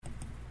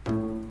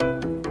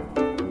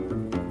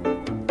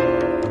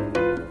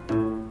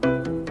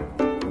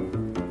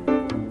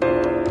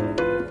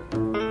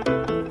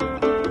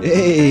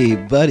Hey,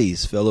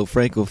 buddies, fellow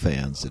Franco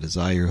fans. It is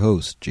I, your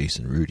host,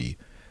 Jason Rudy,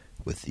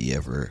 with the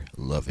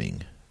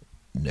ever-loving,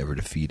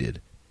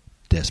 never-defeated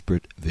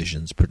Desperate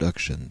Visions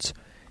Productions,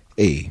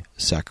 a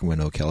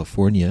Sacramento,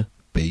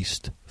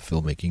 California-based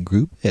filmmaking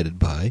group headed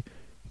by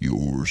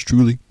yours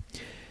truly.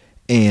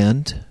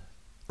 And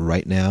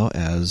right now,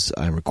 as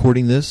I'm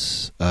recording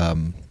this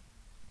on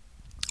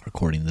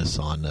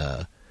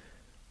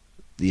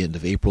the end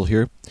of April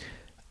here,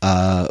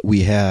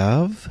 we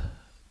have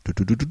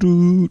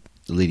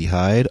Lady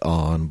Hyde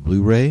on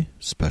Blu-ray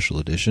Special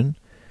Edition.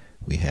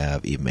 We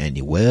have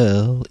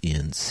Emmanuel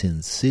in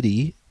Sin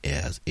City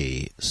as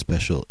a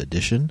Special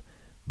Edition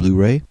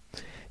Blu-ray.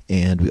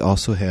 And we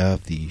also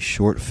have the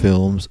short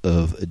films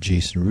of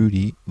Jason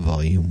Rudy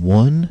Volume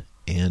 1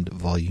 and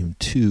Volume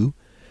 2.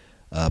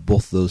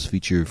 Both of those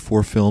feature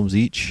 4 films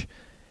each,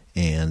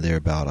 and they're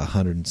about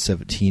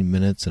 117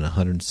 minutes and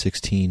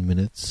 116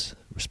 minutes,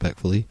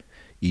 respectively,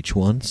 each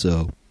one.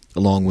 So,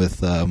 along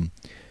with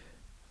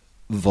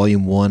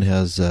Volume 1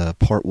 has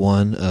Part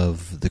 1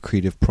 of the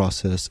Creative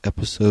Process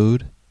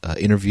episode,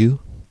 interview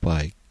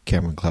by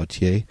Cameron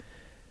Cloutier,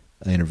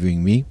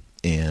 interviewing me,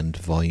 and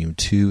Volume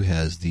 2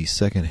 has the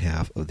second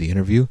half of the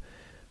interview,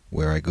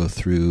 where I go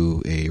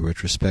through a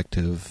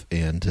retrospective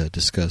and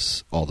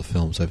discuss all the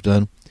films I've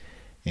done,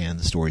 and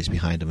the stories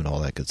behind them and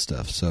all that good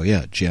stuff. So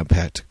yeah,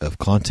 jam-packed of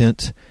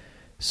content.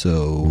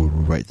 So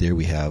right there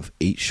we have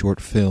 8 short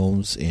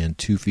films and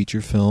 2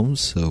 feature films,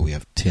 so we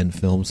have 10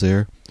 films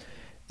there.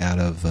 Out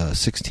of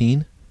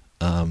 16,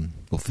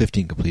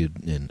 15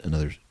 completed, and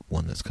another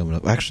one that's coming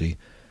up. Actually,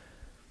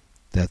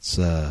 that's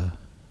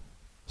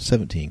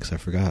 17 because I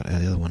forgot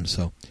the other one.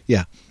 So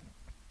yeah,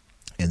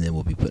 and then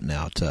we'll be putting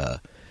out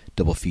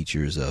double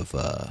features of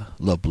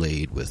Love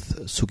Blade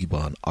with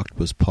Sukiban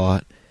Octopus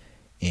Pot,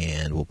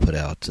 and we'll put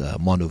out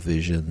Mondo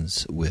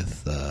Visions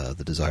with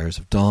The Desires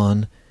of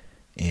Dawn,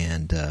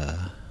 and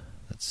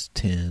that's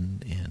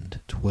 10 and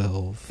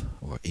 12,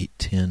 or 8,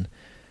 10.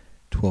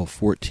 12,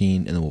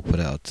 14, and then we'll put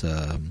out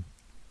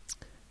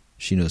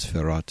Shino's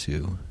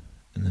Ferratu,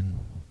 and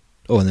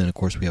then of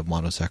course we have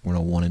Mondo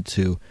Sacramento 1 and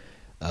 2.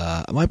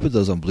 I might put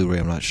those on Blu-ray,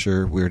 I'm not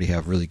sure. We already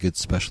have really good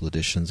special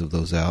editions of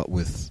those out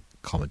with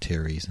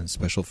commentaries and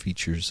special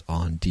features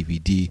on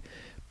DVD,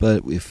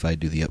 but if I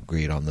do the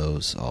upgrade on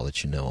those, I'll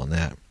let you know on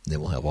that.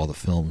 Then we'll have all the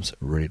films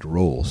ready to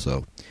roll.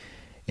 So,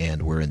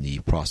 and we're in the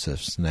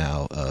process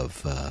now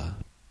of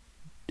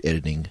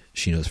editing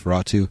Shino's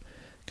Ferratu.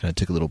 Kind of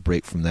took a little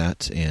break from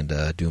that and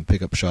doing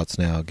pickup shots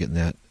now, getting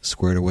that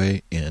squared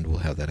away, and we'll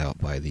have that out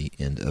by the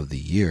end of the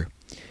year.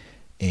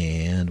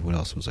 And what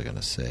else was I going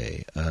to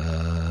say?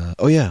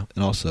 Oh yeah,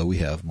 and also we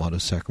have Mondo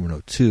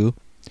Sacramento 2.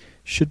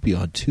 Should be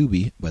on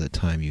Tubi by the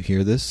time you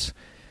hear this.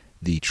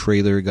 The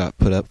trailer got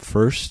put up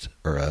first,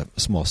 or a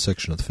small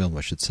section of the film,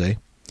 I should say.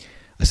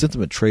 I sent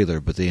them a trailer,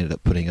 but they ended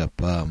up putting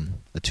up a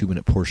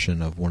 2-minute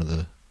portion of one of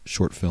the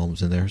short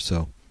films in there.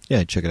 So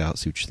yeah, check it out,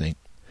 see what you think.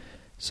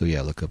 So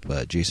yeah, look up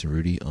Jason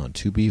Rudy on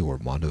Tubi or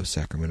Mondo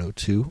Sacramento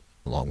 2,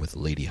 along with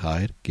Lady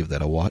Hyde. Give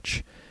that a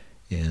watch.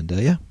 And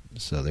yeah,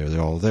 so they're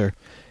all there.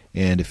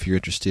 And if you're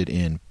interested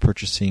in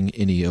purchasing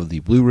any of the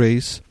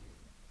Blu-rays,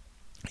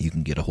 you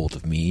can get a hold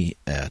of me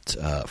at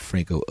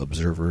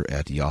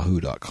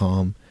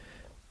francoobserver@yahoo.com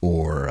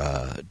or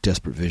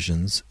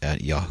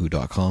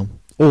desperatevisions@yahoo.com.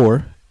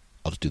 Or,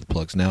 I'll just do the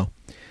plugs now,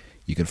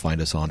 you can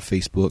find us on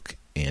Facebook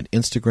and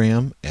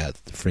Instagram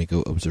at the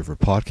Franco Observer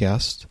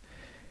Podcast.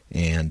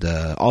 And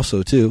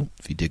also, too,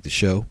 if you dig the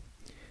show,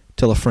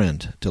 tell a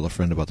friend. Tell a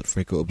friend about the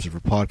Franco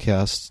Observer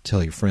Podcast.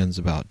 Tell your friends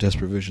about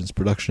Desperate Visions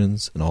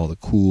Productions and all the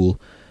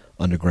cool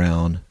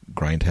underground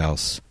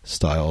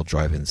grindhouse-style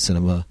drive-in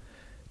cinema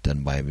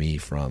done by me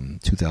from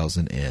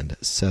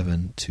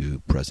 2007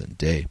 to present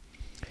day.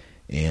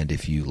 And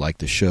if you like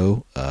the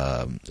show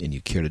and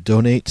you care to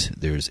donate,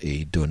 there's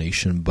a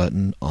donation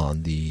button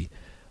on the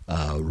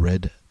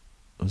red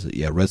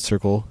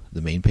circle,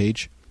 the main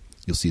page.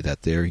 You'll see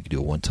that there. You can do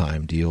a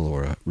one-time deal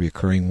or a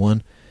reoccurring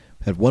one.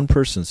 I've had one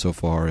person so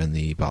far in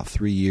the about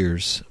 3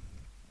 years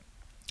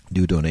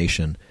do a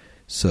donation.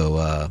 So,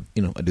 I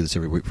do this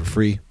every week for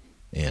free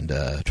and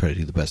try to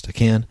do the best I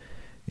can.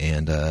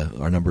 And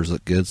our numbers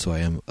look good, so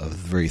I am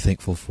very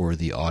thankful for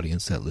the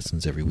audience that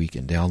listens every week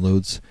and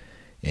downloads.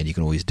 And you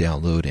can always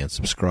download and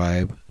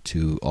subscribe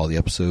to all the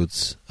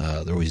episodes.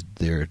 They're always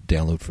there to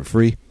download for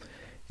free.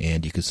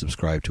 And you can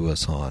subscribe to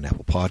us on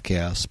Apple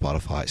Podcasts,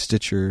 Spotify,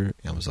 Stitcher,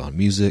 Amazon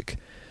Music,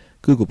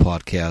 Google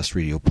Podcasts,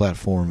 radio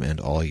platform, and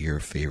all your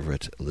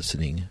favorite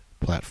listening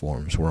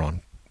platforms. We're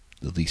on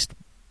at least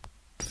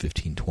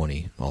 15,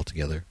 20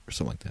 altogether, or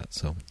something like that.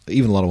 So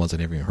even a lot of ones I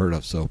never even heard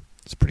of, so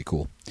it's pretty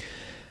cool.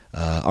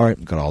 All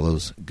right, got all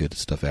those good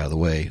stuff out of the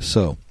way.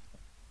 So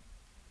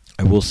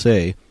I will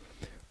say,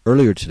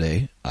 earlier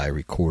today, I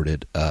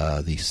recorded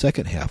the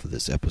second half of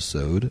this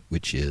episode,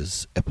 which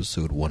is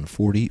episode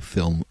 140,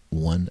 film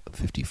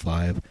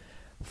 155,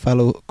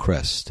 Phalo,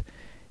 Crest.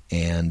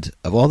 And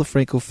of all the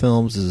Franco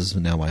films, this is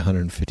now my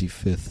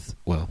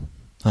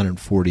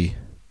 140,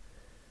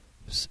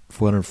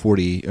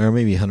 or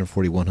maybe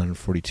 141,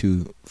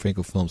 142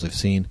 Franco films I've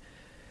seen.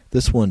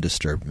 This one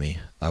disturbed me.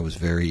 I was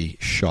very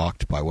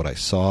shocked by what I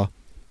saw.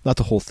 Not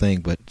the whole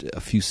thing, but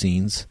a few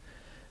scenes,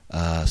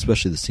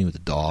 especially the scene with the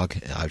dog.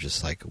 And I was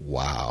just like,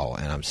 wow.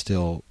 And I'm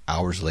still,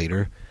 hours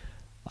later,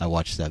 I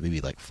watched that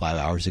maybe like 5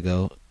 hours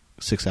ago,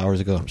 6 hours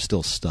ago. I'm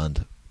still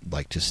stunned.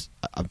 Like, just,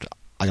 I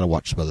got to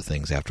watch some other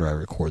things after I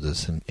record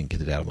this and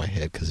get it out of my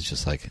head, because it's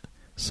just like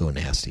so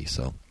nasty.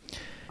 So,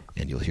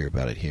 and you'll hear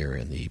about it here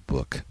in the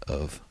book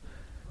of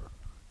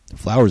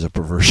Flowers of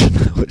Perversion,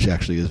 which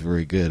actually is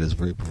very good, is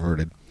very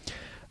perverted.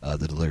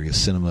 The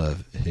Delirious Cinema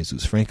of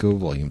Jesus Franco,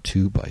 Volume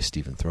 2 by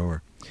Stephen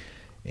Thrower.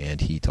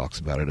 And he talks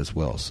about it as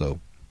well. So,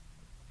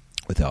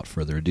 without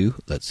further ado,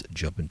 let's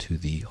jump into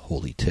the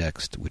holy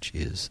text, which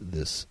is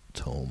this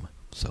tome.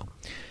 So,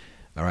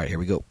 all right, here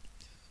we go.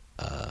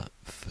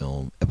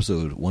 Film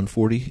episode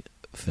 140,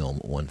 film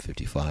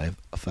 155,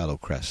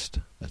 Phalo, Crest.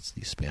 That's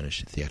the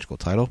Spanish theatrical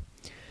title.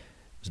 It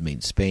was made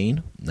in Spain,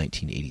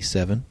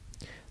 1987.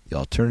 The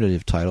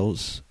alternative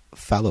titles,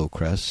 Phalo,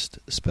 Crest,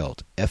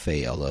 spelled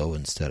F-A-L-O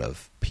instead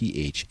of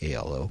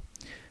P-H-A-L-O.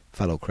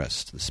 Phalo,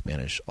 Crest, the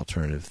Spanish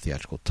alternative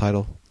theatrical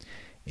title.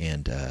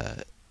 And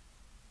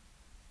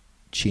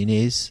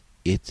Chines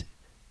et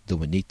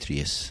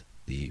Dominatrice,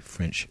 the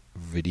French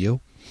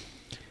video.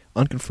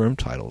 Unconfirmed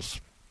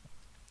titles,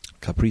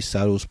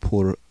 Capricados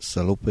por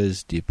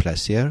Salopes de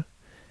Placer,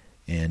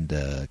 and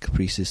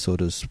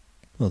Capricados,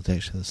 well, they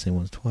actually have the same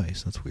ones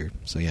twice. That's weird.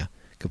 So yeah,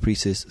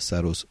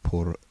 Capricados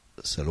por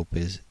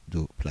Salopes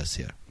de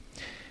Placer.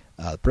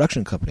 The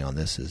production company on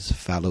this is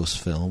Phalos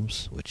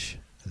Films, which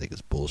I think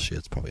is bullshit.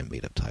 It's probably a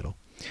made-up title.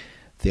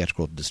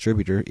 Theatrical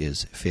distributor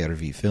is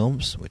Fervi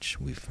Films, which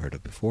we've heard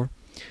of before.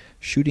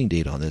 Shooting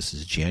date on this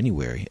is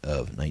January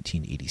of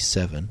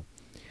 1987.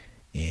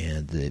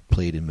 And it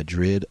played in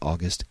Madrid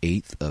August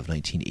 8th of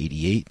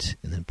 1988,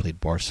 and then played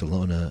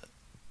Barcelona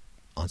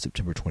on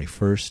September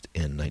 21st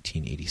in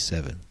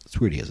 1987. It's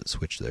weird he has it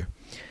switched there.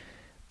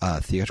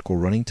 Theatrical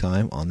running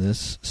time on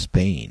this,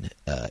 Spain,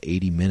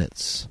 80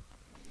 minutes.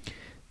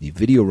 The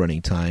video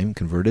running time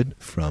converted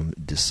from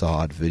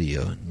Desaud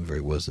video.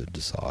 There was a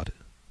Desaud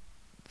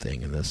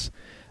thing in this.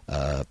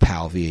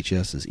 PAL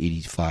VHS is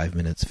 85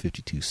 minutes,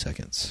 52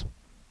 seconds.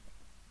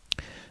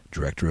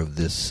 Director of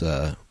this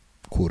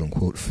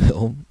quote-unquote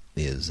film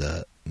is,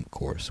 of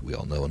course, we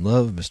all know and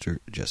love, Mr.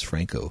 Jess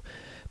Franco.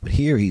 But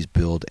here he's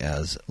billed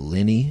as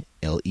Lennie,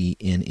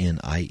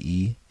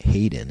 L-E-N-N-I-E,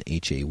 Hayden,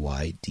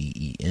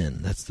 H-A-Y-D-E-N.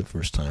 That's the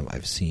first time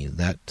I've seen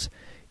that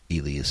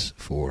alias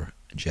for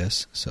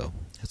Jess, so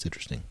that's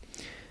interesting.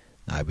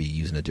 I'd be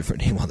using a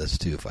different name on this,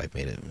 too, if I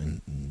made it,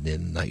 and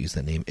then not use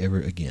that name ever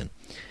again.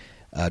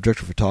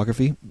 Director of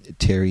photography,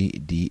 Terry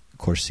D.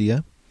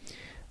 Corsia.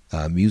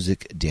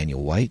 Music,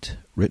 Daniel White.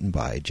 Written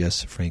by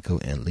Jess Franco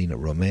and Lena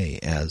Romay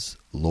as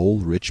Lowell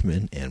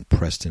Richmond and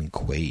Preston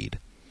Quaid.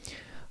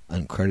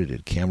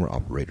 Uncredited camera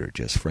operator,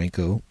 Jess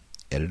Franco.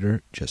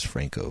 Editor, Jess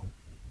Franco.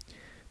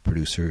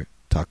 Producer,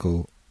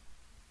 Taco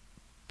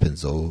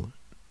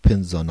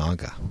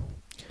Pinzonaga.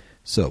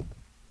 So,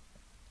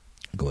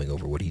 going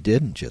over what he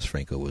did, Jess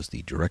Franco was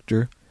the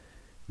director,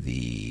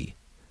 the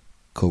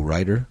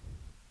co-writer,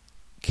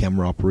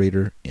 camera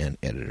operator, and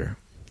editor.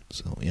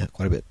 So, yeah,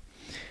 quite a bit.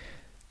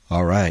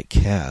 All right,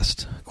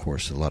 cast. Of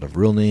course, a lot of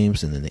real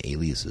names and then the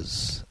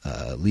aliases.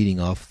 Leading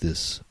off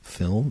this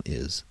film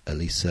is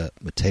Elisa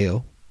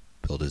Mateo,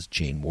 billed as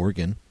Jane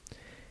Morgan,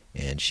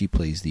 and she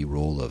plays the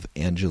role of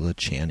Angela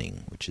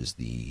Channing, which is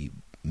the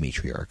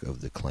matriarch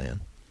of the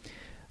clan.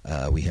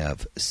 We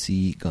have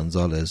C.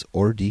 Gonzalez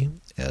Ordi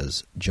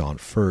as John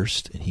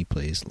First, and he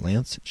plays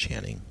Lance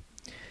Channing.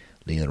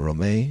 Lena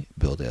Romay,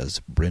 billed as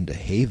Brenda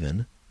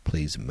Haven,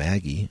 plays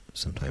Maggie,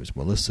 sometimes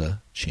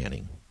Melissa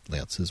Channing,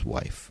 Lance's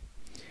wife.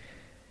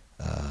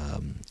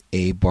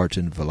 A.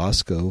 Barton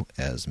Velasco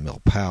as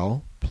Mel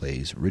Powell,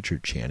 plays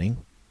Richard Channing.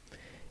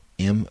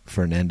 M.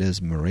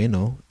 Fernandez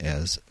Moreno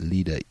as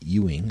Lida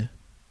Edwing,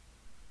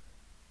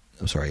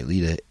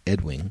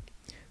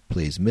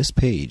 plays Miss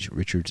Page,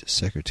 Richard's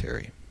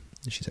secretary.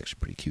 She's actually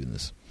pretty cute in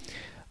this.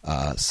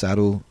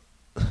 Sato,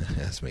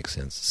 that makes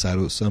sense.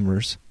 Sato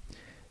Summers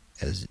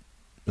as,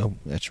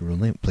 that's her real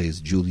name,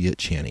 plays Julia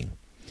Channing.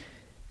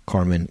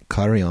 Carmen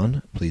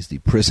Carrion plays the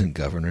prison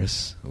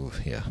governess. Oh,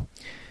 yeah.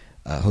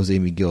 Jose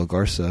Miguel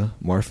Garza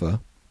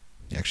Marfa,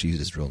 actually used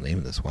his real name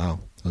in this. Wow.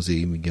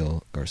 Jose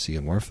Miguel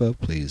Garcia Marfa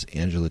plays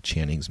Angela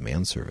Channing's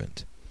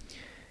manservant.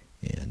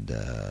 And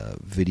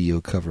video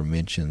cover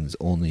mentions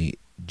only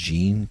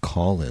Gene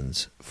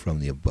Collins from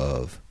the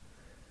above.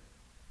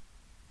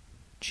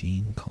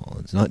 Gene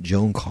Collins, not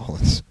Joan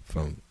Collins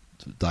from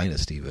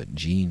Dynasty, but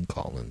Gene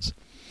Collins.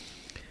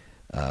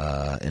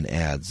 And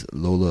adds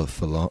Lola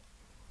Falana.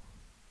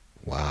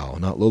 Wow,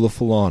 not Lola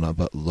Falana,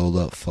 but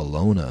Lola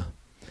Falona.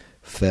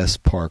 Fess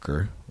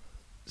Parker,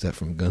 is that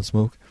from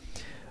Gunsmoke?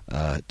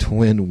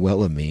 Twin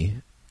Wellamy,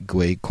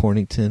 Gway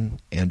Cornington,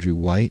 Andrew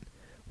White,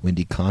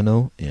 Wendy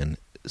Cano, and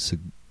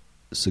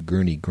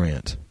Sigourney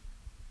Grant.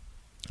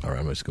 All right,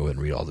 I'm going to go ahead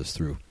and read all this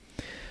through.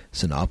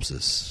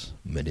 Synopsis.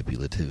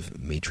 Manipulative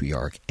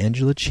matriarch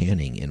Angela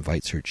Channing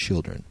invites her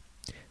children,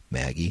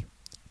 Maggie,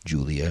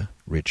 Julia,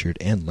 Richard,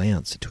 and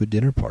Lance to a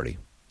dinner party.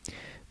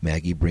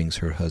 Maggie brings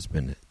her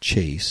husband,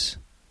 Chase.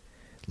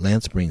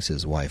 Lance brings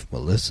his wife,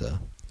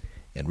 Melissa.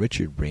 And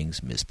Richard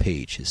brings Miss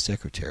Page, his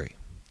secretary.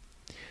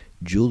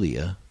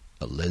 Julia,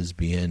 a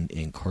lesbian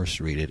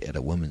incarcerated at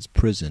a women's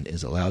prison,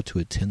 is allowed to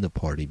attend the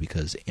party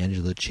because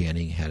Angela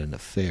Channing had an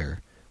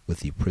affair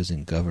with the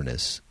prison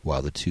governess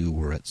while the two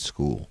were at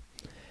school.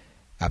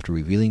 After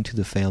revealing to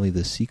the family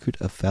the secret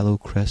of Phalo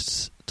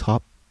Crest's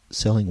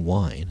top-selling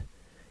wine,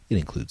 it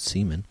includes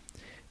semen,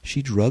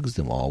 she drugs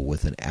them all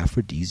with an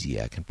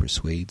aphrodisiac and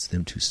persuades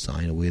them to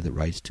sign away the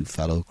rights to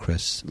Phalo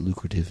Crest's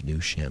lucrative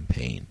new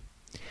champagne.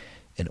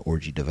 An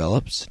orgy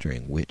develops,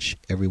 during which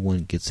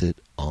everyone gets it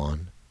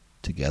on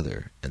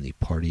together, and the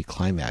party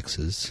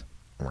climaxes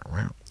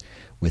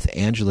with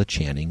Angela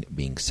Channing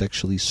being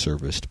sexually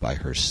serviced by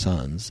her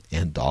sons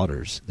and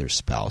daughters, their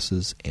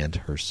spouses, and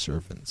her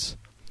servants.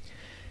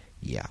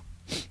 Yeah.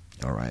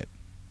 All right.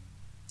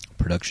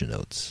 Production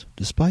notes.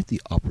 Despite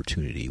the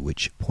opportunity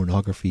which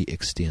pornography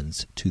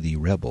extends to the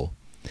rebel,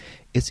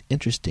 it's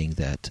interesting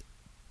that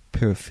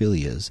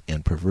paraphilias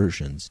and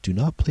perversions do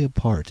not play a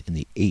part in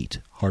the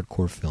 8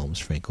 hardcore films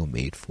Franco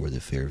made for the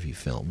Fairview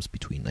Films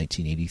between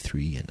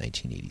 1983 and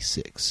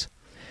 1986.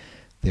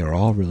 They are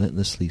all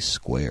relentlessly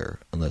square,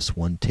 unless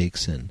one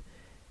takes an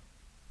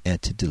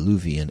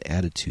antediluvian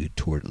attitude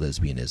toward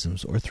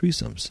lesbianisms or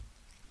threesomes.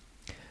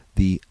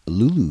 The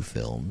Lulu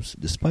films,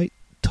 despite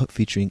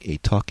featuring a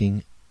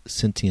talking,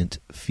 sentient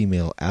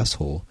female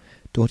asshole,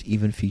 don't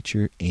even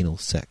feature anal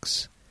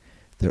sex.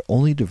 Their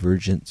only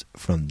divergence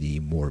from the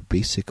more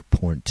basic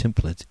porn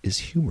template is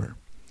humor.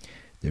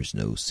 There's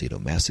no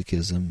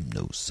sadomasochism,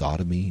 no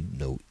sodomy,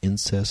 no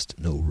incest,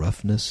 no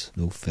roughness,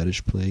 no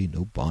fetish play,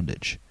 no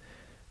bondage.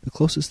 The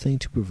closest thing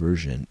to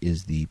perversion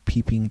is the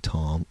peeping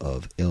Tom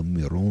of El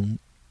Mirón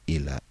y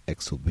la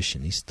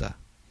Exhibicionista.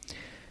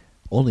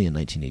 Only in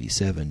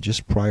 1987,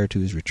 just prior to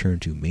his return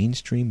to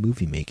mainstream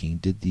movie making,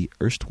 did the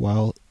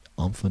erstwhile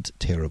enfant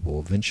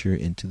terrible venture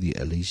into the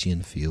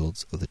Elysian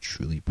fields of the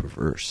truly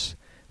perverse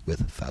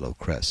with Phalo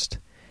Crest,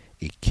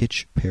 a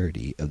kitsch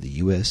parody of the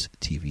U.S.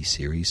 TV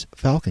series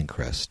Falcon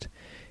Crest,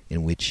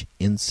 in which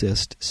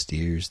incest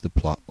steers the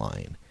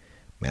plotline.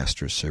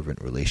 Master-servant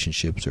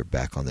relationships are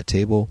back on the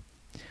table.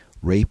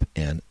 Rape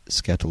and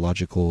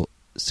scatological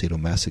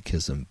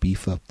sadomasochism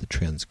beef up the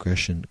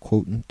transgression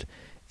quotient,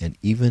 and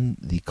even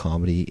the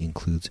comedy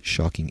includes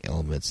shocking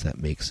elements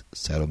that makes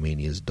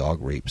Sadomania's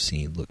dog rape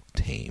scene look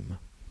tame.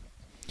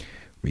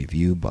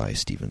 Review by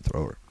Stephen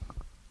Thrower.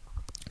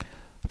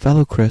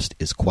 Phalo Crest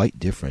is quite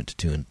different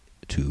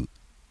to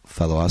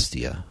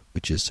Phaloastia,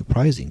 which is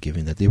surprising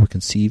given that they were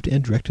conceived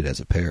and directed as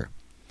a pair.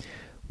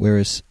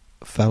 Whereas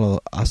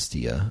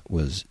Phaloastia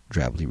was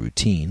drably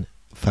routine,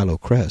 Phalo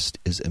Crest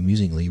is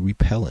amusingly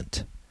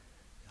repellent.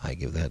 I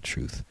give that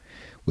truth.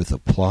 With a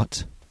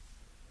plot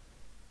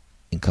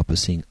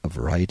encompassing a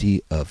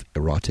variety of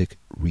erotic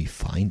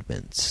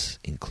refinements,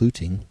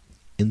 including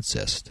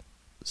incest,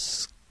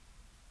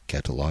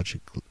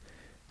 scatology,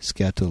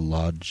 scat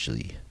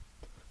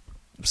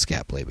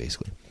play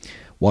basically,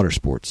 water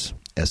sports,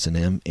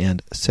 S&M,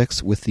 and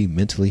sex with the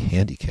mentally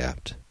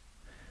handicapped.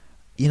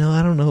 You know,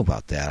 I don't know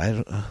about that.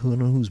 I don't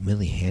know who's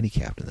mentally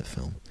handicapped in the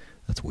film.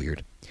 That's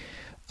weird.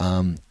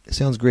 It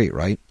sounds great,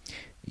 right?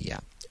 Yeah.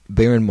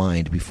 Bear in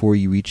mind, before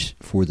you reach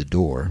for the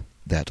door,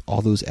 that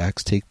all those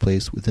acts take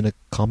place within a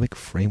comic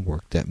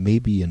framework that may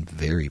be in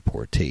very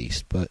poor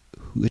taste, but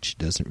which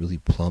doesn't really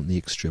plumb the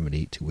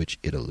extremity to which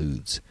it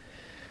alludes.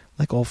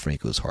 Like all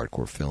Franco's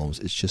hardcore films,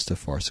 it's just a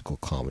farcical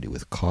comedy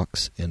with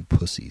cocks and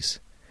pussies.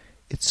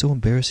 It's so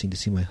embarrassing to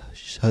see my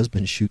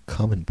husband shoot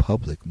cum in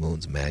public,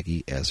 moans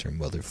Maggie as her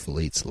mother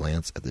fillets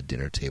Lance at the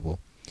dinner table.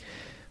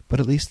 But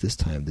at least this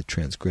time the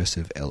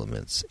transgressive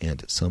elements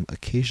and some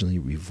occasionally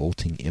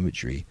revolting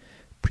imagery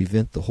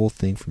prevent the whole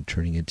thing from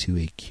turning into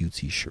a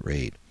cutesy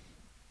charade.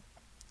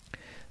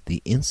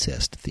 The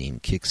incest theme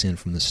kicks in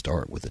from the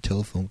start with a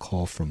telephone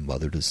call from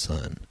mother to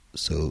son,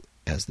 so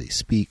as they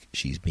speak,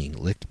 she's being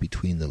licked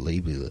between the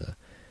labia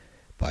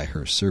by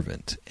her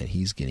servant, and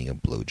he's getting a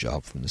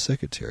blowjob from the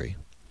secretary.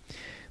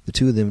 The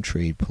two of them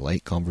trade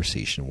polite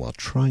conversation while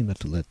trying not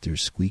to let their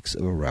squeaks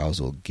of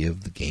arousal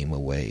give the game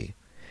away.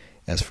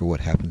 As for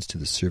what happens to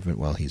the servant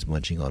while he's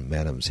munching on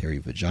Madame's hairy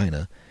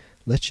vagina,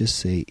 let's just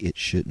say it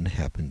shouldn't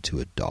happen to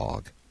a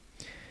dog.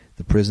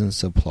 The prison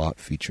subplot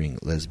featuring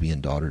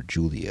lesbian daughter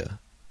Julia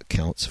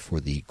accounts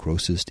for the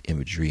grossest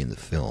imagery in the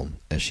film,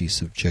 as she's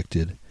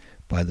subjected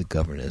by the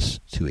governess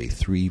to a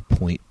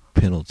 3-point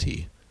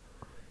penalty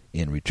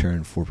in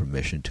return for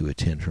permission to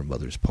attend her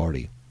mother's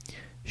party.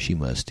 She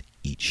must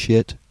eat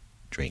shit,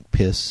 drink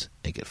piss,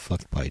 and get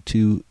fucked by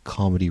 2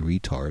 comedy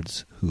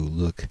retards who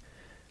look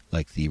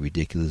like the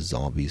ridiculous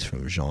zombies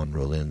from Jean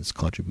Rollins'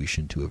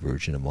 contribution to A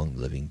Virgin Among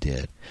the Living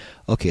Dead.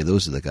 Okay,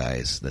 those are the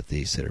guys that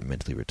they said are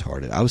mentally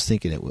retarded. I was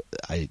thinking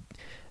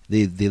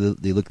they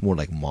looked more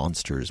like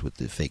monsters with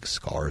the fake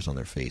scars on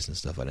their face and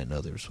stuff. I didn't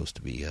know they were supposed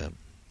to be.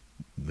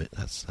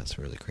 That's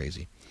really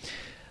crazy.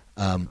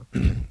 I'd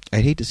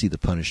hate to see the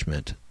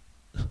punishment.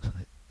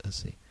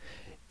 Let's see.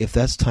 If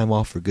that's time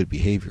off for good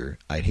behavior,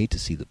 I'd hate to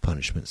see the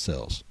punishment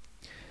cells.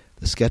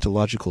 The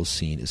scatological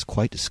scene is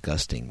quite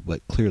disgusting,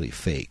 but clearly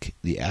fake.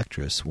 The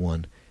actress,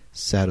 one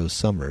Sato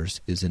Summers,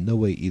 is in no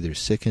way either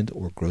sickened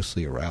or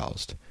grossly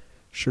aroused.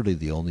 Surely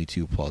the only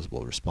two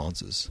plausible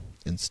responses.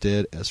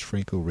 Instead, as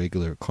Franco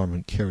regular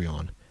Carmen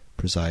Carrion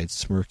presides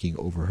smirking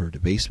over her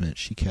debasement,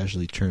 she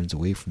casually turns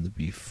away from the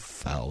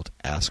befouled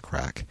ass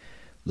crack,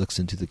 looks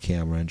into the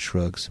camera and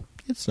shrugs.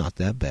 It's not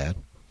that bad.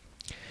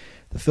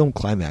 The film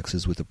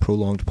climaxes with a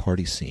prolonged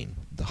party scene,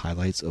 the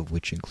highlights of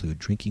which include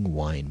drinking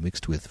wine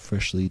mixed with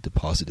freshly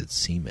deposited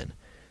semen,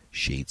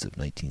 shades of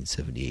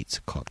 1978's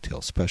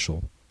Cocktail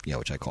Special,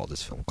 which I call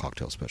this film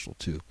Cocktail Special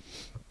too,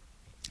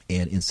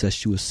 and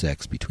incestuous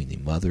sex between the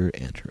mother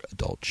and her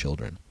adult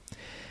children.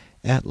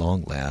 At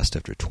long last,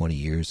 after 20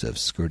 years of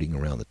skirting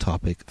around the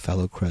topic,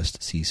 Phalo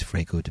Crest sees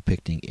Franco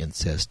depicting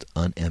incest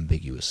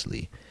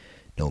unambiguously.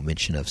 No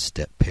mention of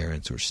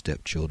step-parents or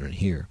step-children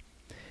here.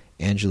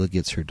 Angela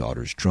gets her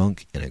daughters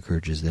drunk and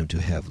encourages them to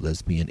have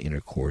lesbian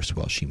intercourse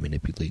while she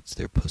manipulates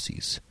their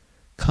pussies.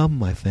 Come,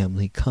 my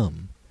family,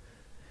 come.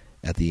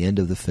 At the end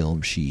of the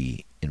film,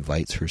 she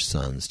invites her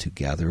sons to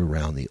gather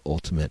around the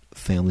ultimate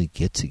family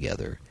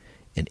get-together,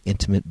 an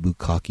intimate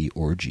bukkake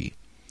orgy.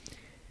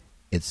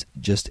 It's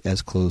just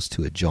as close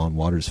to a John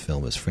Waters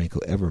film as Franco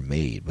ever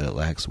made, but it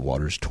lacks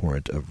Waters'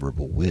 torrent of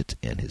verbal wit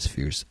and his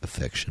fierce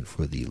affection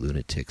for the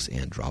lunatics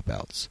and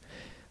dropouts.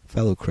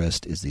 Phalo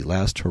Crest is the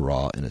last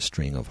hurrah in a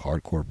string of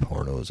hardcore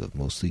pornos of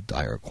mostly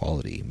dire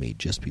quality, made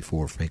just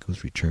before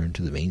Franco's return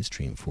to the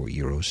mainstream for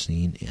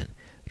Euroscene and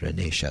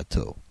René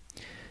Chateau.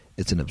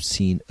 It's an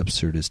obscene,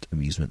 absurdist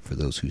amusement for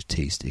those whose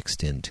tastes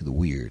extend to the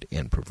weird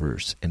and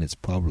perverse, and it's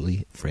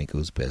probably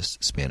Franco's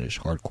best Spanish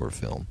hardcore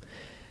film.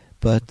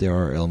 But there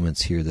are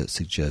elements here that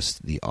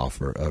suggest the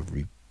offer of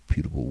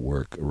reputable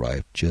work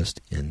arrived just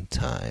in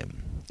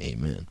time.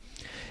 Amen.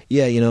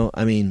 Yeah,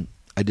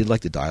 I did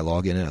like the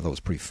dialogue in it. I thought it was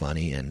pretty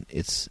funny, and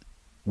it's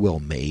well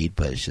made,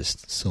 but it's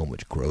just so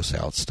much gross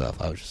out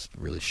stuff. I was just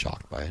really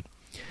shocked by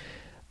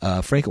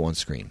it. Franco on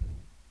screen.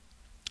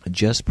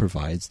 Jess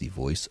provides the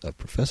voice of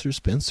Professor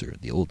Spencer,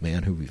 the old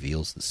man who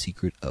reveals the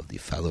secret of the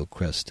Phalo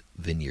Crest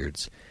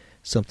vineyards,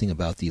 something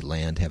about the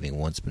land having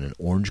once been an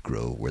orange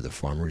grove where the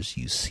farmers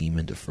used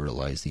semen to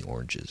fertilize the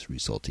oranges,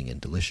 resulting in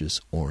delicious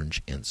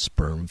orange and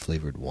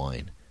sperm-flavored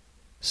wine.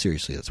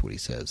 Seriously, that's what he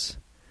says.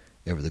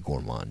 Ever the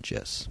gourmand,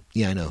 Jess.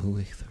 Yeah, I know.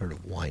 Who heard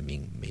of wine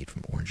being made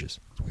from oranges?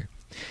 It's weird.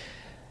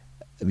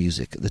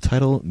 Music. The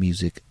title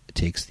music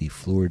takes the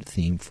florid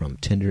theme from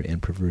Tender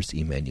and Perverse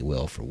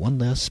Emmanuel for one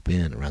last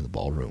spin around the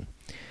ballroom.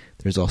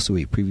 There's also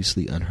a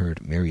previously unheard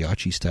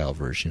mariachi-style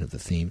version of the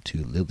theme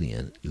to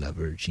Lillian La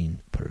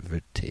Virgin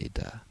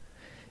Pervertida,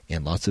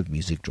 and lots of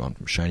music drawn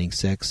from Shining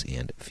Sex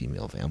and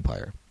Female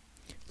Vampire.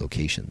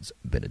 Locations: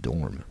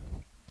 Benidorm.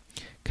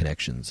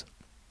 Connections.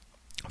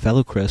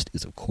 Phalo Crest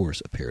is, of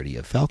course, a parody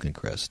of Falcon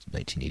Crest,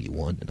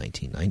 1981 to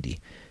 1990,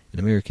 an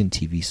American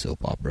TV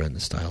soap opera in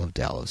the style of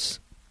Dallas,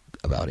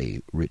 about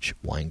a rich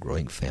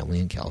wine-growing family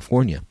in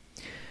California.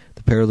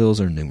 The parallels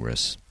are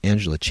numerous.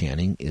 Angela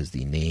Channing is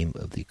the name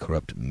of the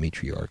corrupt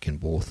matriarch in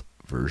both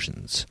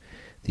versions.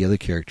 The other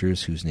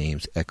characters whose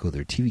names echo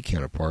their TV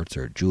counterparts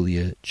are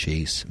Julia,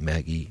 Chase,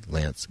 Maggie,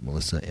 Lance,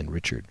 Melissa, and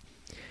Richard.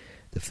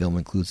 The film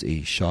includes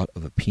a shot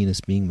of a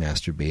penis being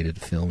masturbated,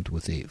 filmed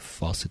with a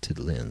faceted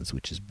lens,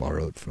 which is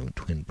borrowed from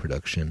twin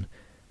production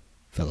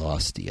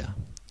Phalaustia.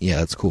 Yeah,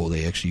 that's cool.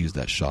 They actually used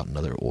that shot in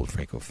other old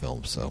Franco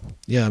films. So,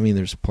 yeah,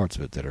 there's parts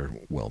of it that are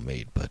well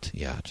made, but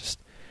yeah, just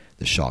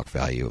the shock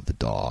value of the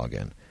dog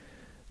and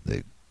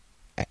the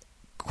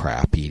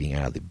crap eating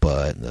out of the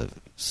butt and the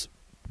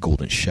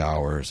golden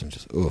showers and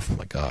just, oh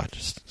my God,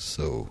 just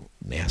so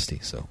nasty.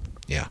 So,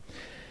 yeah.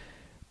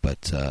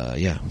 But,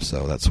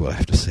 so that's what I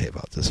have to say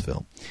about this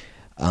film.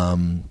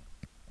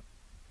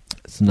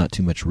 It's not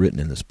too much written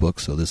in this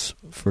book, so this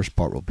first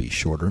part will be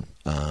shorter.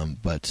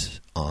 But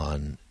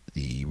on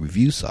the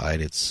review side,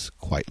 it's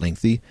quite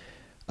lengthy.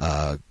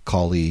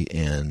 Collie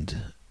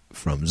and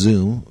from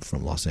Zoom,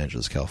 from Los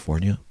Angeles,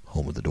 California,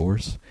 home of the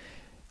Doors,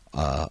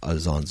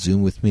 is on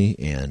Zoom with me,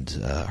 and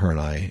her and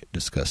I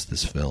discussed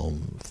this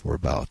film for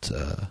about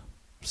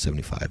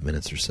 75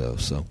 minutes or so.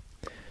 So,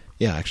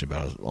 yeah, actually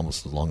about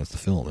almost as long as the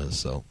film is.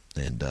 So,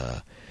 and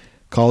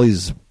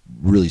Collie's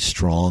really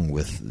strong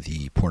with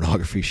the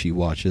pornography she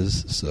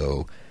watches.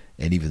 So,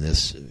 and even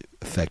this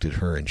affected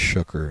her and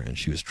shook her, and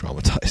she was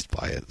traumatized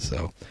by it.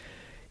 So,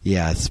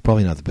 yeah, it's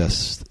probably not the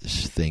best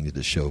thing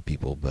to show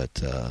people,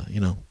 but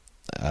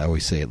I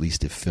always say at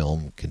least if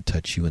film can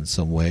touch you in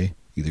some way,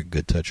 either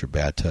good touch or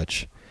bad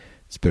touch,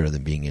 it's better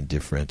than being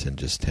indifferent and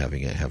just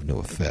having it have no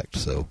effect.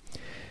 So,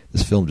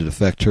 this film did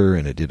affect her,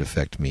 and it did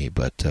affect me,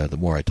 but the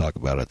more I talk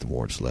about it, the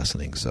more it's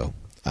lessening. So,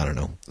 I don't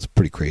know. It's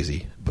pretty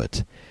crazy,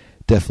 but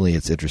definitely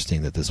it's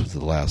interesting that this was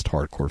the last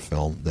hardcore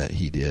film that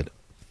he did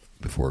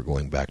before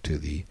going back to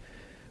the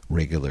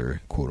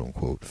regular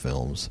quote-unquote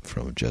films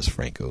from Jess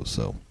Franco.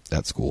 So,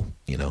 that's cool.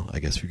 I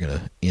guess if you're going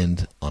to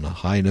end on a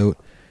high note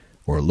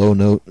or a low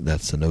note,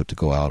 that's a note to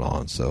go out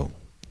on. So,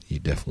 he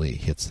definitely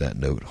hits that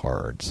note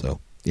hard.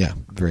 So, Yeah,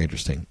 very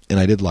interesting. And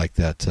I did like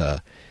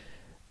that.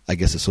 I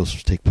guess it's supposed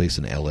to take place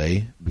in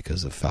L.A.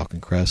 because of Falcon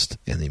Crest,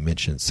 and they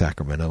mentioned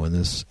Sacramento in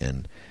this.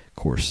 And of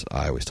course,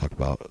 I always talk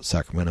about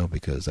Sacramento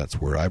because that's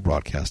where I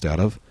broadcast out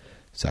of,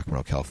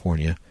 Sacramento,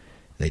 California.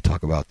 They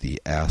talk about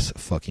the ass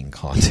fucking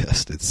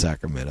contest in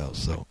Sacramento,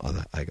 so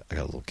I got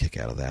a little kick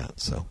out of that.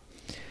 So,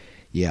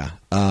 yeah,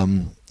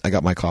 I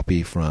got my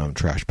copy from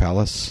Trash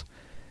Palace.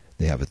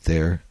 They have it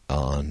there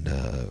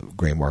on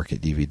Gray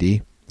Market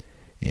DVD,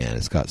 and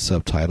it's got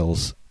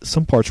subtitles.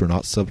 Some parts were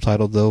not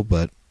subtitled though,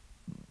 but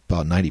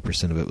about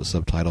 90% of it was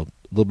subtitled.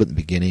 A little bit in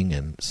the beginning,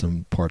 and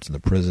some parts in the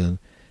prison,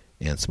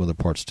 and some other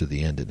parts to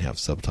the end didn't have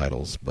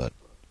subtitles, but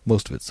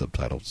most of it's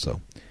subtitled.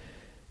 So,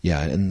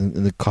 yeah, and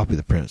the copy of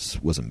the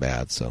prints wasn't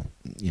bad, so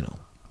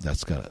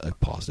that's got a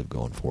positive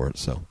going for it.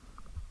 So,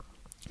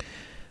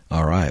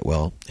 all right,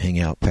 well, hang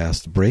out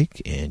past the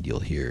break, and you'll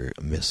hear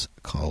Miss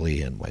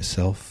Collie and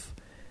myself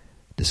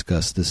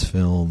discuss this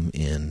film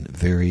in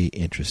very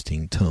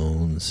interesting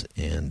tones,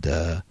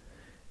 and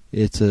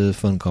it's a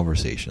fun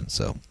conversation.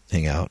 So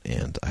hang out,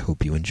 and I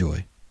hope you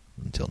enjoy.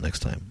 Until next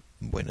time,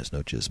 buenas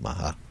noches,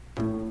 maha.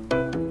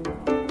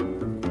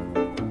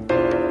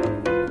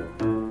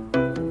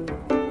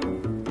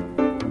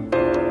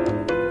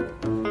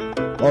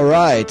 All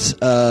right,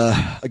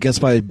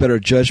 against my better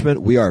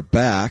judgment, we are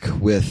back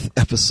with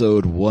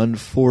episode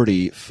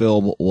 140,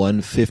 film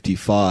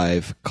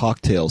 155,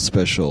 Cocktail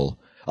Special.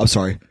 I'm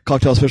sorry,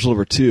 Cocktail Special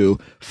number 2,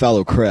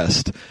 Phalo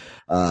Crest.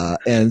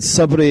 And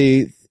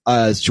somebody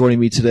is joining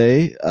me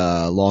today,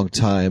 a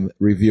longtime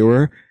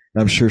reviewer.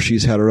 I'm sure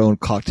she's had her own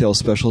cocktail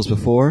specials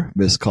before,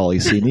 Miss Collie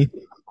Sini.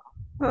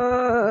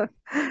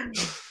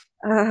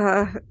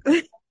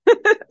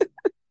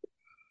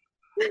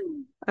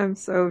 I'm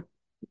so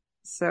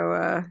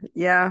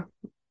yeah.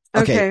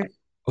 Okay.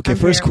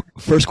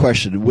 First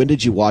question. When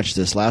did you watch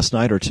this? Last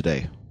night or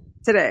today?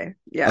 Today.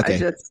 Yeah.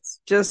 Okay. I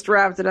just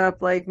wrapped it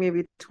up like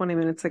maybe 20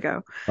 minutes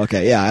ago.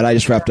 Okay. Yeah. And I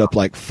just wrapped up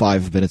like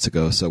 5 minutes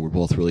ago. So we're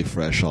both really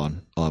fresh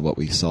on what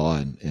we saw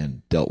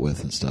and dealt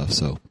with and stuff.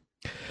 So.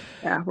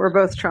 Yeah. We're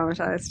both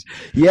traumatized.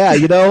 Yeah.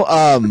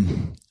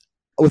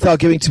 Without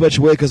giving too much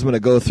away, because I'm going to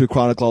go through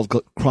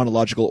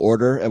chronological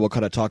order, and we'll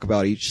kind of talk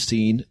about each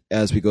scene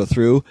as we go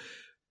through.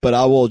 But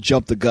I will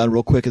jump the gun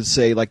real quick and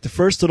say, like, the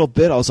first little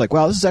bit, I was like,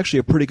 wow, this is actually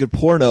a pretty good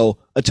porno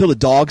until the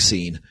dog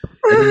scene.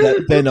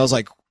 And then I was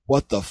like,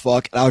 what the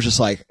fuck? And I was just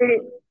like,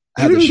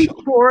 even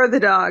before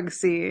the dog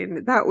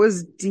scene, that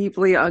was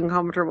deeply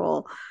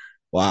uncomfortable.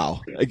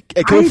 Wow.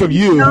 It coming from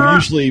you, who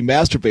usually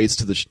masturbates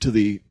to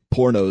the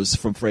pornos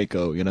from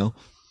Franco,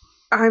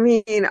 I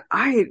mean,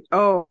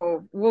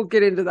 we'll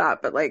get into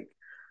that, but like,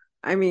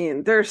 I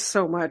mean, there's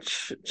so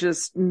much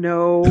just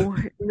no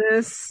in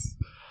this.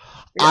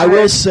 I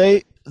will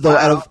say, though,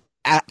 wow.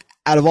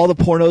 out of all the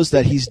pornos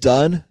that he's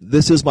done,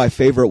 this is my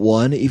favorite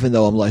one, even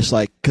though I'm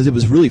like, because it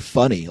was really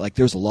funny. Like,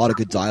 there's a lot of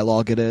good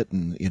dialogue in it,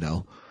 and,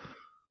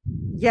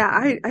 Yeah,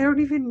 I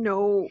don't even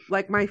know,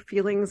 like, my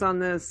feelings on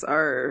this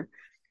are,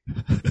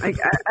 like,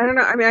 I don't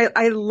know. I mean,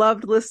 I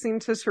loved listening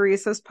to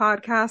Teresa's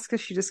podcast because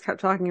she just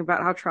kept talking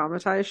about how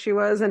traumatized she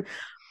was. And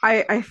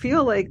I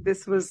feel like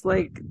this was,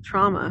 like,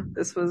 trauma.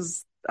 This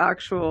was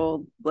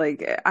actual,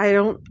 like, I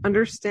don't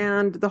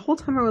understand. The whole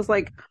time I was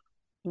like,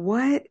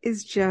 what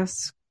is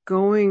just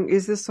going?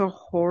 Is this a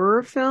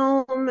horror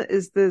film?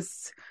 Is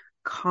this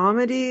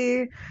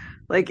comedy?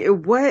 Like,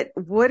 what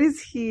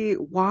is he?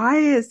 Why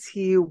is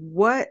he?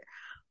 What?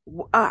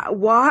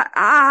 Why?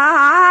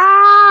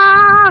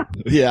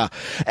 Yeah.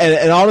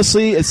 And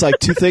honestly, it's like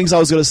two things I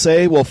was going to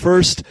say. Well,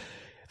 first,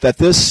 that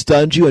this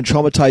stunned you and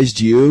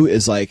traumatized you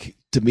is like,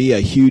 to me, a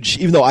huge,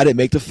 even though I didn't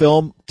make the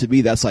film, to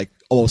me, that's like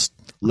almost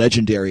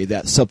legendary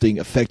that something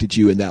affected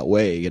you in that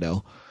way,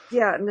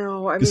 Yeah,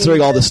 no, I mean,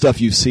 considering all the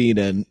stuff you've seen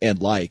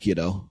and like,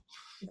 Yeah,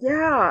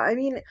 I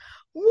mean,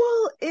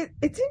 well,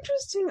 it's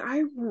interesting.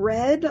 I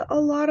read a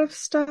lot of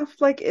stuff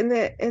like in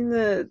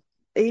the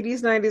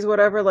 80s, 90s,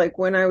 whatever, like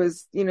when I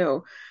was,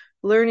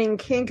 learning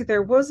kink, I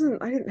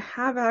didn't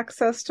have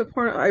access to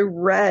porn. I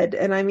read,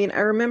 and I mean, I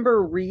remember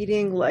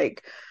reading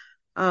like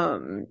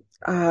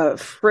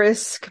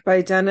Frisk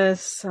by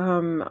Dennis,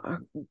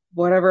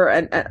 whatever,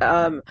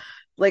 and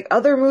like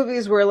other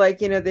movies where like,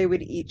 they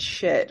would eat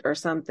shit or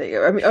something.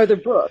 I mean, or the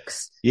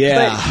books.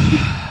 Yeah.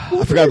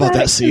 I forgot about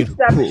that scene.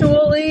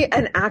 Conceptually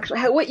and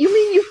actually, what you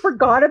mean you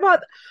forgot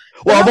about?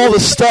 Well, of all the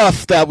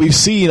stuff that we've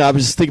seen, I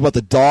was just thinking about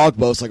the dog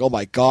most, like, oh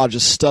my God,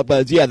 just stuff.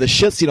 But yeah, the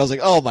shit scene, I was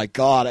like, oh my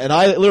God. And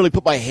I literally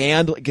put my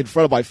hand like in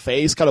front of my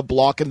face, kind of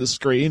blocking the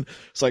screen.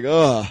 It's like,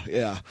 oh,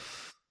 yeah.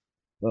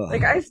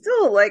 Like, I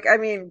still, like, I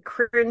mean,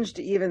 cringe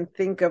to even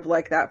think of,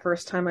 like, that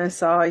first time I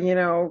saw,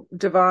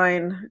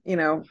 Divine,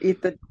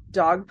 eat the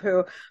dog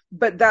poo.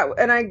 But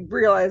and I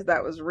realized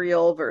that was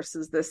real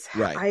versus this.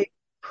 Right. I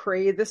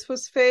prayed this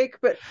was fake,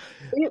 but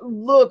it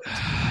looked.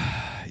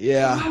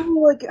 Yeah.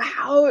 Like,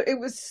 how it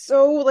was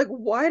so, like,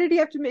 why did he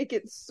have to make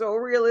it so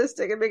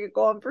realistic and make it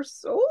go on for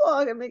so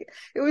long and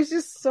it was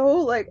just so,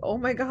 like, oh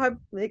my God,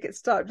 make it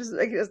stop. Just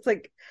like, it's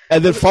like.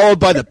 And then followed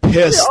by the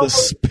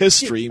piss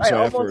streams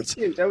afterwards.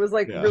 I was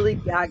like really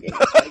gagging.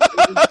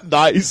 Like,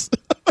 Nice.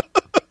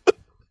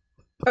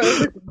 I was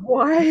like,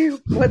 why?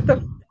 What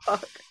the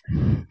fuck?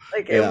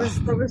 Like Yeah.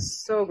 it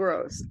was so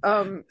gross.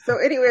 So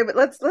anyway, but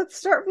let's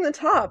start from the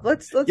top.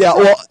 Let's Yeah,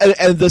 start. well,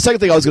 and the second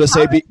thing I was going to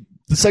say,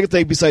 the second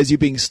thing besides you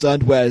being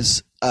stunned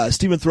was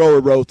Stephen Thrower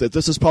wrote that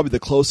this is probably the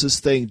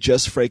closest thing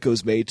Just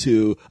Franco's made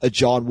to a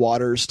John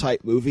Waters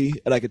type movie,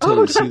 and I could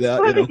totally see that,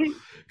 funny. you know,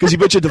 because you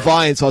mentioned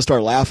Divine, so I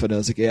started laughing. I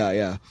was like,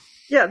 yeah.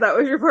 Yeah, that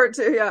was your part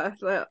too. Yeah,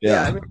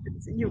 Yeah. I mean,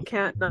 you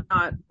can't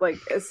not like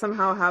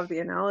somehow have the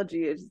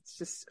analogy. It's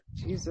just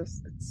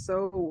Jesus. It's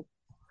so.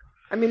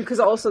 I mean, because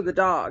also the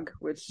dog,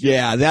 which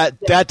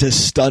that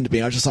just stunned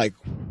me. I was just like,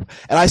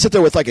 and I sit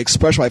there with like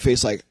expression on my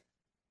face, like,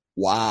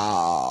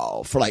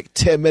 wow, for like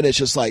 10 minutes,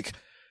 just like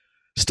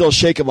still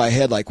shaking my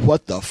head, like,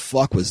 what the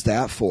fuck was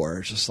that for?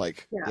 It's just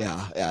like,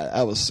 yeah,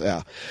 that was,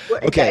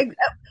 okay.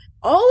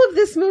 All of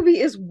this movie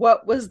is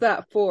what was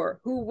that for?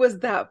 Who was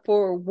that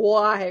for?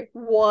 Why?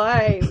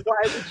 Why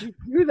would you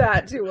do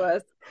that to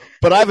us?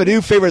 But I have a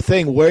new favorite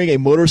thing: wearing a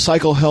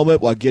motorcycle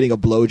helmet while getting a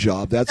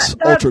blowjob. That's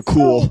ultra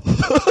cool.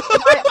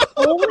 My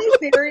only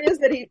theory is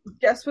that he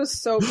just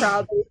was so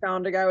proud that he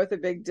found a guy with a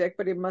big dick,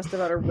 but he must have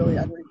had a really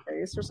ugly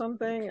face or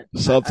something.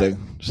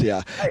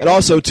 Yeah. And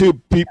also, too,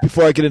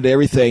 before I get into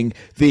everything,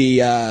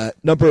 the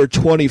number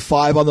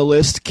 25 on the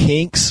list,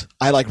 Kinks.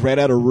 I like ran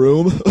out of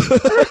room.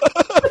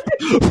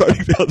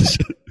 Writing down the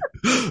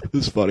shit.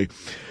 This is funny.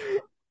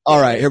 All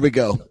right, here we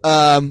go.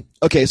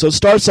 Okay, so it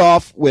starts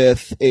off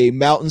with a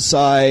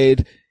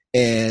mountainside,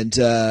 and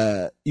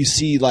you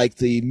see like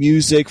the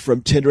music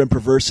from Tender and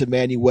Perverse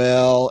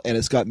Emmanuel, and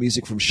it's got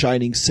music from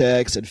Shining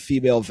Sex and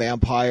Female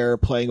Vampire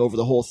playing over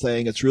the whole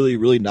thing. It's really,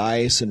 really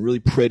nice and really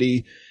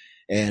pretty,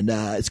 and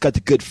it's got the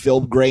good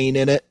film grain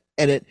in it.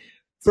 And it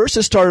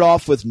started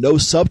off with no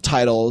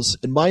subtitles,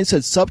 and mine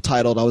said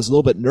subtitled. I was a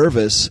little bit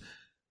nervous,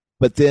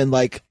 but then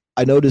like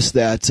I noticed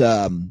that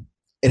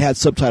it had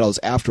subtitles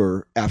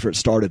after it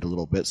started a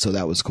little bit, so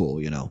that was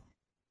cool, you know.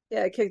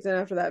 Yeah, it kicked in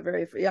after that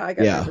I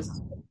got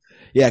nervous.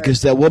 Yeah,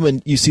 because that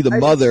woman, you see the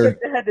mother.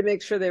 I had to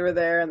make sure they were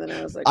there, and then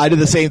I was like, I did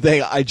the same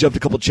thing. I jumped a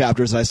couple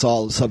chapters and I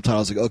saw the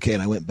subtitles. Like, okay,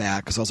 and I went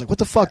back because I was like, what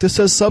the fuck? This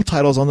says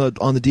subtitles on the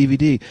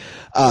DVD.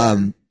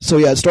 So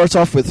yeah, it starts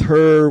off with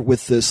her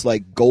with this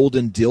like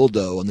golden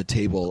dildo on the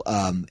table.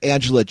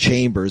 Angela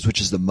Chambers,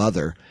 which is the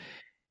mother,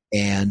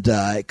 and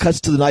it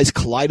cuts to the nice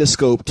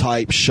kaleidoscope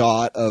type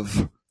shot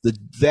of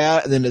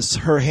that, and then it's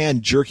her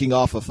hand jerking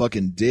off a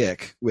fucking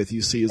dick with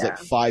like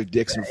 5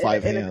 dicks and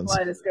 5 hands. A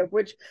kaleidoscope,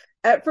 which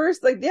at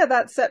first, like,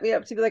 that set me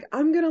up to be like,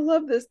 I'm gonna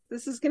love this.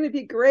 This is gonna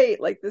be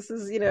great. Like, this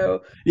is,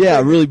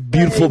 really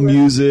beautiful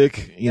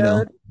music.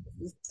 This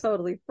is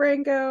totally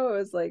Franco. I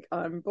was like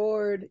on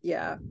board.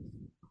 Yeah.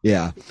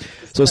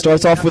 So it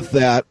starts off with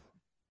that,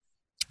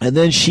 and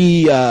then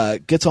she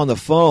gets on the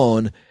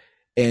phone.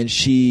 And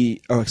actually,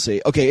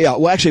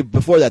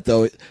 before that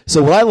though,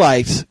 so what I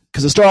liked,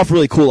 because it started off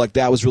really cool, like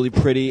that was really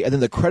pretty, and then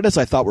the credits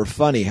I thought were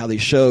funny, how they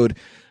showed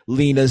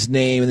Lena's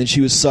name, and then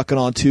she was sucking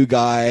on 2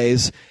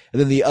 guys,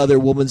 and then the other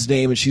woman's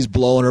name, and she's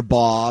blowing her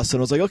boss, and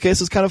I was like, okay, this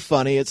is kind of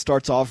funny. It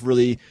starts off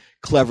really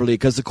cleverly,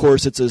 because of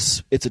course it's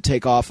a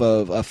takeoff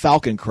of a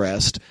Falcon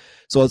Crest,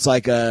 so it's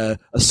like a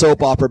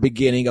soap opera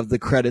beginning of the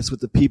credits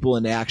with the people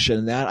in action,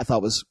 and that I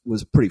thought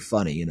was pretty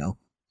funny, you know.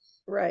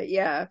 Right,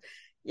 yeah.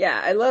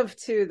 Yeah, I love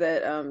too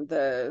that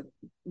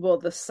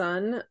the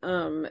son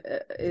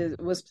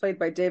was played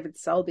by David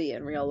Selby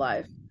in real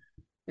life.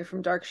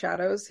 From Dark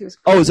Shadows. He was.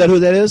 Oh, is that who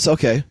that is?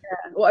 Okay.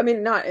 Yeah. Well, I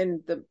mean, not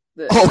in the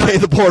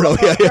the porno.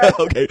 Yeah.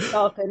 Okay.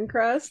 Falcon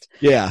Crest.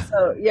 Yeah.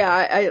 So yeah,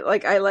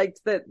 I liked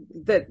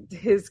that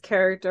his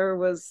character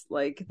was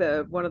like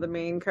one of the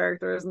main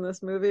characters in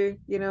this movie.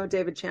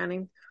 David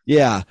Channing.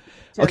 Yeah.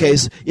 Okay.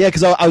 Yeah,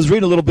 because I was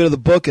reading a little bit of the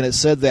book, and it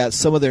said that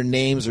some of their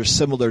names are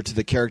similar to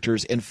the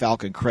characters in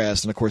Falcon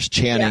Crest, and of course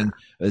Channing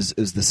is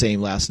the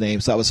same last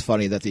name. So that was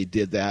funny that they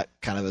did that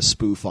kind of a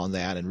spoof on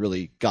that, and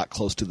really got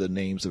close to the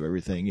names of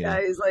everything. Yeah,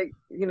 he's like,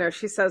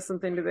 she says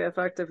something to the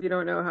effect of, you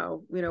don't know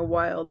how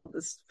wild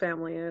this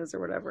family is or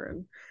whatever,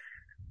 and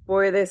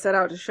boy, they set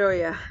out to show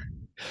you.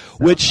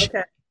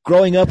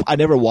 Growing up, I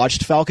never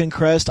watched Falcon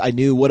Crest. I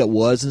knew what it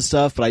was and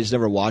stuff, but I just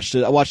never watched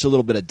it. I watched a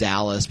little bit of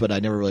Dallas, but I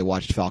never really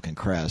watched Falcon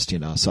Crest,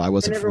 so I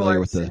wasn't familiar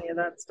with any of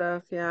that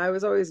stuff. Yeah, I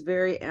was always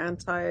very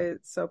anti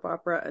soap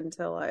opera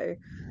until I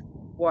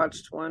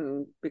watched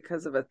one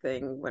because of a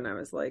thing when I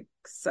was like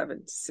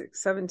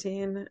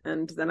 17,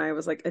 and then I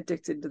was like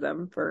addicted to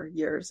them for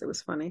years. It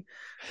was funny.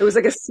 It was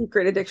like a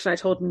secret addiction I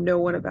told no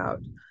one about.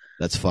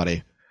 That's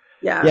funny.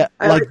 Yeah.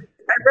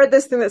 I read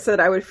this thing that said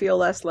I would feel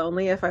less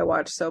lonely if I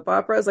watched soap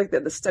operas. Like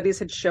the studies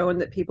had shown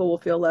that people will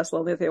feel less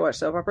lonely if they watch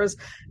soap operas.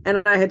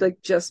 And I had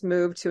like just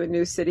moved to a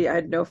new city. I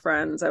had no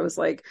friends. I was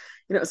like,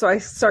 so I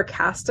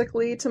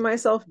sarcastically to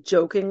myself,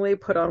 jokingly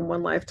put on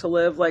One Life to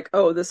Live. Like,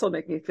 oh, this will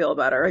make me feel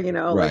better.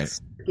 Right.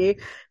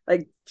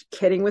 Like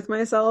kidding with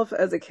myself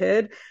as a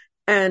kid.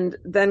 And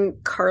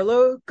then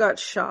Carlo got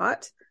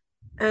shot.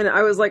 And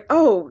I was like,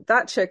 oh,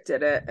 that chick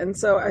did it. And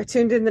so I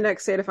tuned in the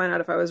next day to find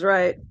out if I was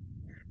right.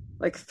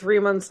 Like 3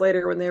 months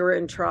later when they were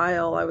in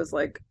trial, I was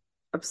like,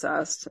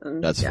 obsessed.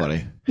 And That's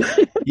funny.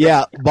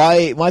 Yeah,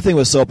 my thing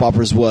with soap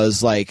operas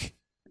was like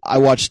I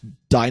watched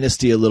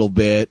Dynasty a little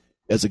bit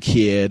as a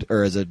kid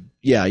or as a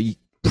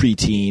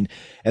preteen,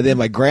 and then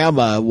my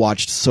grandma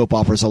watched soap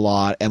operas a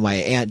lot, and my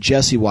Aunt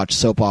Jessie watched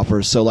soap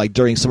operas. So like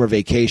during summer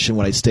vacation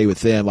when I'd stay with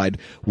them, I'd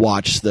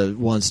watch the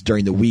ones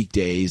during the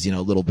weekdays,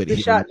 a little bit. You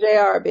shot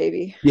JR,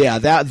 baby. Yeah,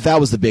 that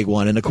was the big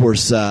one, and of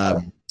course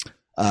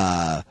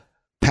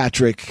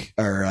Patrick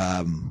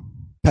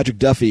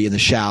Duffy in the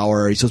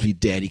shower. He's supposed to be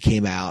dead. He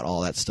came out,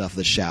 all that stuff,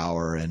 the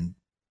shower, and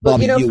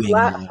Bobby Ewing.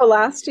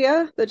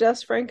 Philastia, the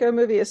Jess Franco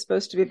movie, is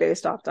supposed to be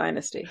based off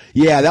Dynasty.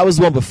 Yeah, that was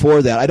the one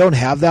before that. I don't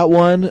have that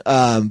one,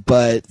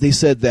 but they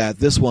said that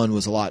this one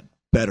was a lot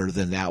better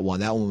than that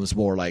one. That one was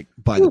more like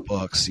by the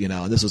books,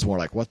 and this was more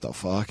like, what the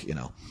fuck,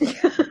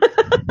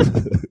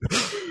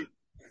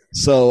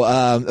 So,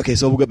 okay,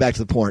 so we'll go back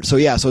to the porn. So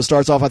yeah, so it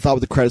starts off, I thought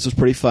with the credits was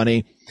pretty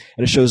funny,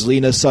 and it shows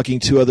Lena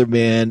sucking two other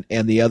men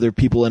and the other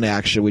people in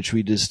action, which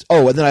we just,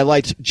 and then I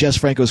liked Jess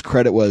Franco's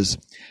credit was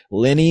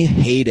Lenny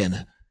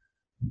Hayden,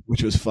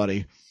 which was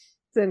funny.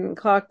 Didn't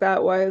clock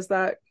that. Why is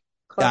that?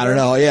 Clever? I don't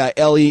know. Yeah,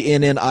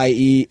 LennieHayden.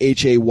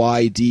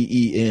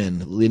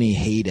 Lenny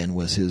Hayden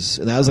was his,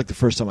 and that was like the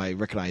first time I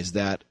recognized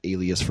that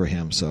alias for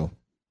him. So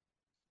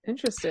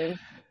interesting.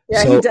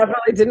 Yeah, he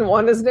definitely didn't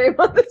want his name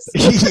on this.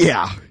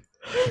 Yeah,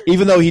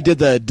 even though he did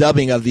the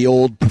dubbing of the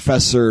old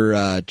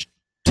Professor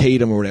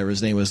Tatum or whatever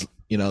his name was,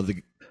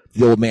 the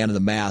old man in the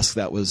mask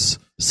that was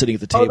sitting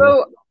at the table.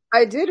 Although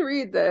I did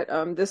read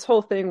that this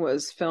whole thing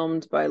was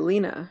filmed by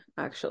Lena,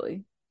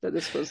 actually. That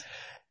this was.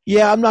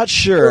 Yeah, I'm not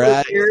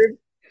sure.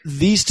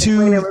 These two.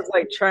 Lena was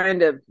like trying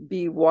to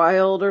be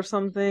wild or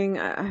something.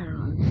 I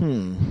don't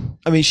know.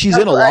 I mean, she's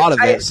in a lot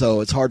of it, so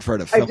it's hard for her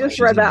to film. I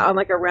just read that on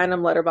like a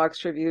random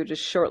Letterboxd review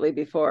just shortly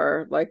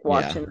before like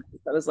watching.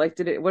 Yeah. I was like,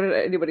 what did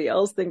anybody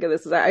else think of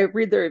this? I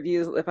read the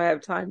reviews if I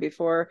have time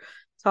before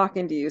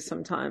talking to you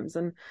sometimes,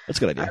 and that's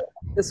a good idea.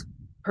 This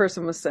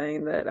person was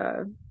saying that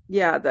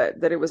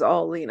that it was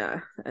all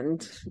Lena,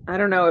 and I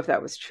don't know if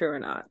that was true or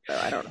not. So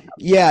I don't know.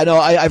 Yeah, no,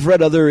 I've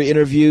read other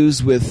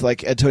interviews with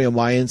like Antonio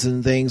Mayans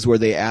and things where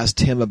they asked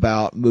him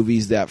about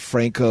movies that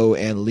Franco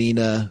and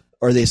Lena,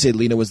 or they said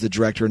Lena was the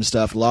director and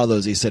stuff. A lot of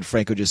those he said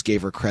Franco just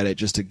gave her credit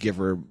just to give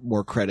her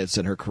more credits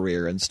in her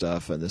career and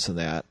stuff and this and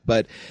that.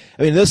 But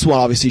I mean, this one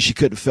obviously she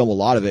couldn't film a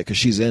lot of it because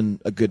she's in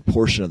a good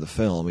portion of the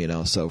film,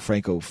 so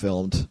Franco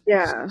filmed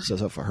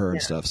stuff for her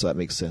and stuff, so that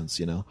makes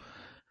sense,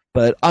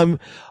 But I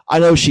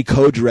know she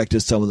co-directed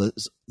some of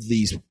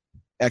these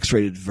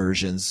X-rated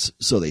versions,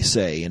 so they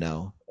say,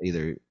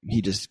 either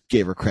he just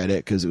gave her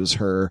credit because it was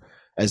her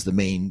as the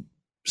main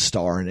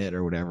star in it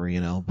or whatever,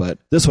 But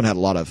this one had a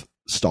lot of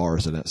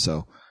stars in it,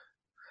 so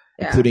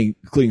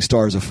including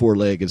stars of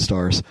four-legged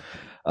stars.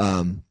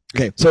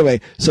 Okay, so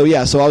anyway, so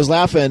I was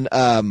laughing.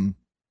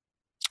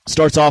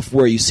 Starts off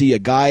where you see a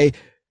guy.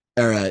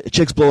 Or a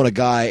chick's blowing a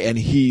guy, and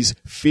he's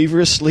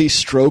feverishly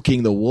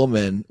stroking the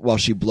woman while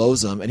she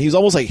blows him, and he was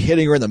almost like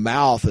hitting her in the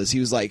mouth as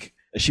she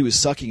was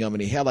sucking him,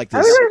 and he had like this.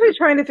 I was actually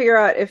trying to figure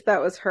out if that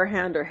was her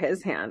hand or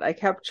his hand. I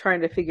kept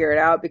trying to figure it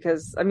out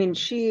because I mean,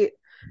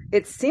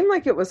 it seemed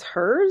like it was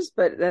hers,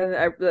 but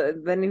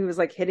then he was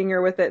like hitting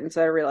her with it, and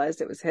so I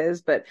realized it was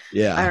his. But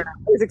yeah, I don't know.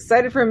 I was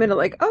excited for a minute,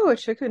 like, oh, a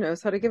chick who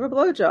knows how to give a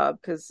blowjob,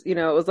 because it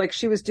was like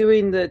she was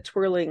doing the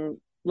twirling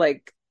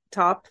like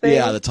top thing.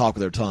 Yeah, the talk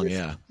with her tongue.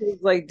 Yeah, she's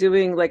like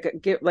doing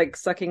like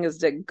sucking his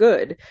dick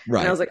good.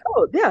 Right. And I was like,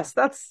 oh yes,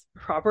 that's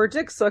proper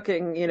dick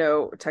sucking,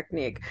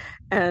 technique.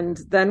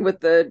 And then with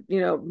the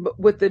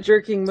with the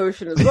jerking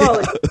motion as well,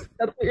 like,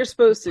 that's what you're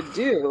supposed to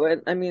do.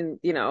 And I mean,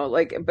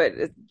 but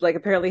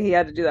apparently he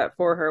had to do that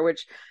for her.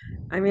 Which,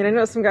 I mean, I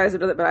know some guys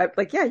have done it,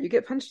 but you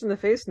get punched in the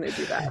face when they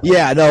do that.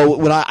 Yeah, no,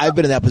 when I've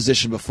been in that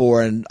position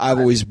before, and I've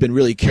always been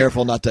really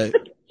careful not to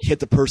hit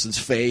the person's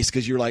face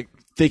because you're like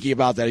thinking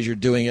about that as you're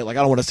doing it. Like,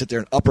 I don't want to sit there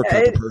and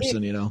uppercut the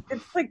person,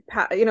 It's like,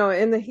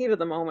 in the heat of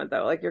the moment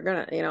though, like you're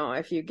going to,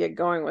 if you get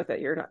going with it,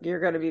 you're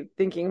going to be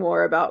thinking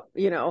more about,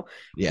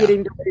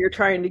 getting to where you're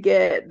trying to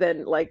get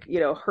than like,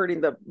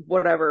 hurting the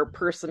whatever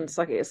person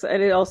sucking.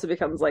 And it also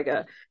becomes like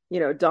a,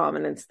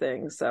 dominance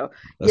thing. So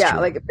that's true.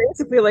 Like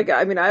basically, like,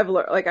 I mean, I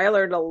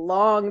learned a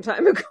long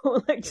time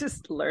ago, like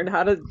just learn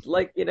how to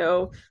like,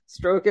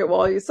 stroke it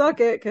while you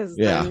suck it. Cause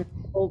then,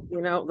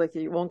 like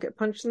you won't get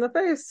punched in the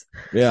face.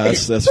 Yeah.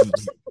 That's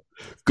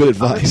good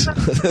advice.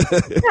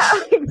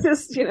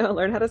 Just,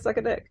 learn how to suck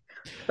a dick.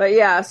 But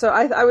yeah, so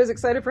I was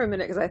excited for a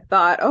minute because I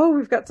thought, oh,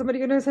 we've got somebody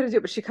who knows how to do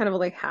it, but she kind of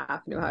only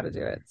half knew how to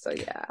do it. So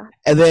yeah.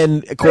 And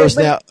then, of course,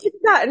 now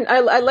and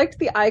I liked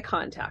the eye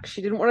contact.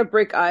 She didn't want to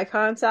break eye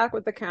contact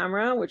with the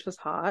camera, which was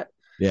hot.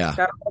 Yeah,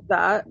 gotta love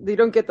that. You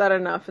don't get that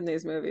enough in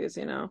these movies,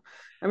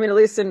 I mean, at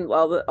least in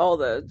all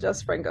the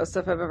Jess Franco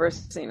stuff I've ever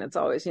seen, it's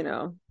always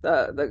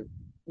the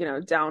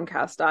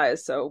downcast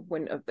eyes. So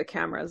when the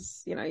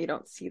cameras, you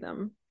don't see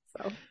them.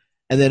 So.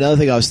 And then another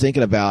thing I was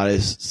thinking about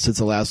is, since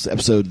the last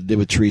episode I did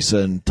with Teresa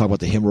and talk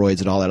about the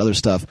hemorrhoids and all that other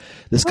stuff,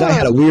 this guy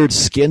had a weird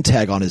skin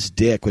tag on his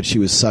dick when she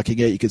was sucking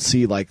it. You could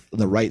see, like, on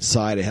the right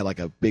side, it had like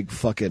a big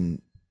fucking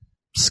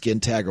skin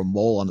tag or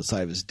mole on the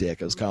side of his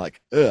dick. It was kind of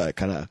like,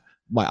 ugh,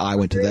 my eye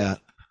went to that.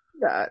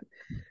 That.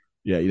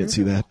 Yeah, you didn't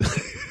see that?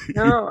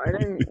 No, I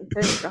didn't.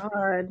 Thank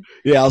God.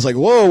 Yeah, I was like,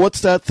 whoa, what's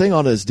that thing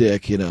on his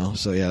dick?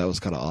 So yeah, that was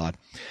kind of odd.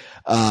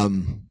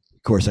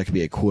 Of course, that could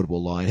be a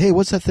quotable line. Hey,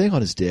 what's that thing on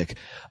his dick?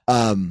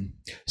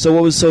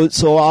 So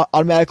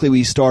automatically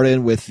we start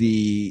in with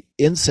the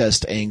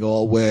incest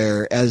angle,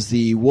 where as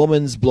the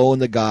woman's blowing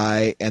the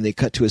guy and they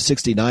cut to a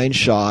 69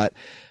 shot,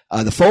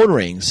 the phone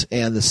rings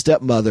and the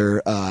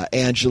stepmother,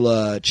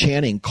 Angela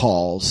Channing,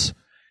 calls.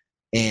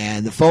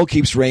 And the phone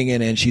keeps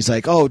ringing, and she's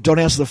like, oh, don't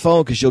answer the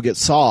phone because you'll get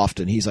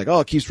soft. And he's like, oh,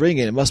 it keeps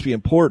ringing. It must be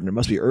important. It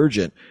must be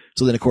urgent.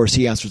 So then, of course,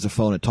 he answers the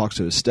phone and talks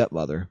to his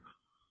stepmother.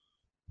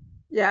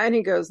 Yeah, and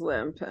he goes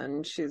limp,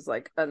 and she's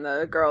like, and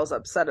the girl's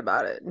upset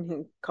about it, and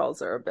he calls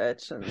her a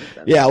bitch.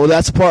 Yeah, well,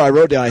 that's the part I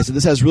wrote down. I said,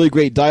 this has really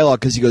great dialogue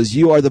because he goes,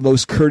 you are the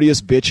most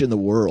courteous bitch in the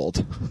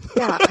world.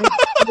 Yeah,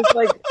 I was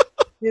like,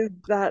 is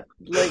that,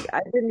 like, I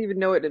didn't even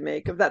know what to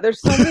make of that.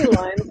 There's so many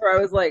lines where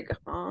I was like,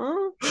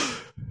 huh?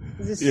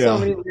 There's just so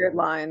many weird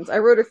lines. I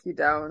wrote a few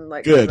down.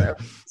 Like, good.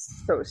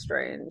 So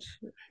strange.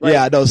 Like,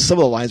 yeah, no, some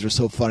of the lines were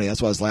so funny.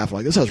 That's why I was laughing.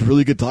 Like, this has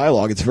really good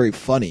dialogue. It's very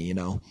funny,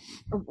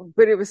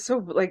 But it was so,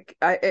 like,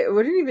 I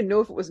didn't even know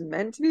if it was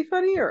meant to be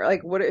funny or,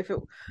 like, what if it...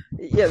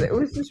 Yeah, it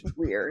was just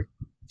weird.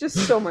 Just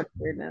so much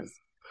weirdness.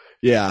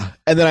 Yeah,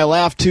 and then I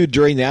laughed, too,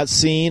 during that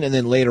scene, and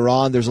then later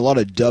on, there's a lot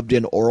of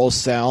dubbed-in oral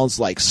sounds,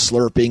 like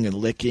slurping and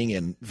licking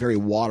and very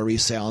watery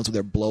sounds where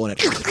they're blowing it.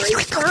 Great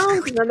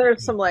sounds, and then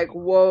there's some, like,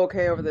 whoa,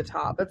 okay, over the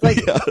top. It's like,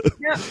 you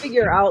can't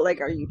figure out,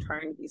 like, are you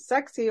trying to be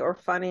sexy or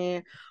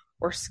funny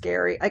or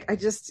scary? Like,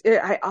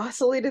 I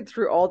oscillated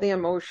through all the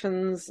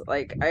emotions.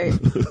 Like, I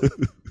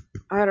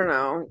don't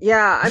know.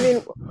 Yeah, I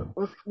mean,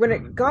 when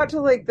it got to,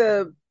 like,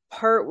 the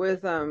part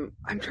with, I'm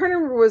trying to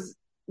remember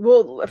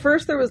well,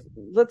 first there was,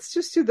 let's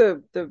just do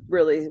the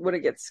really, when it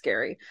gets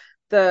scary,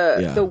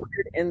 the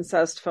weird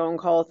incest phone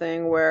call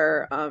thing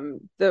where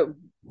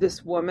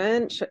this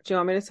woman, do you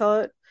want me to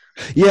tell it?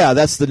 Yeah,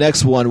 that's the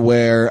next one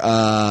where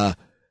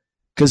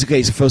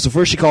because so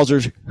first she calls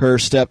her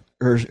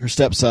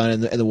stepson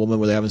and the woman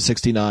where they're having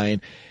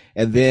 69,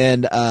 and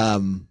then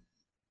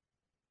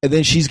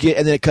she's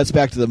and then it cuts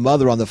back to the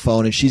mother on the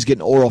phone, and she's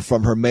getting oral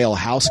from her male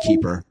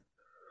housekeeper.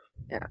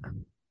 Yeah,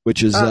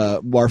 which is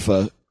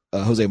Marfa.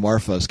 Jose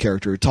Marfa's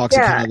character, who talks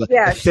in kind of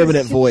a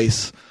feminine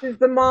voice. She's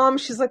the mom.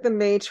 She's like the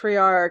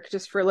matriarch.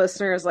 Just for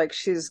listeners, like,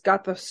 she's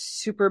got the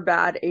super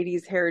bad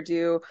 80s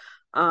hairdo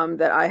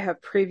that I have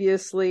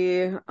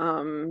previously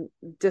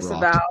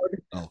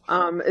disavowed.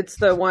 Oh. It's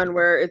the one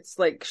where it's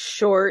like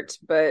short,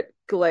 but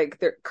like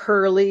they're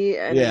curly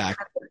and it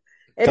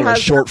has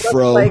a short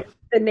fro, like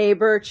the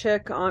neighbor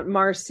chick on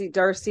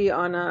Darcy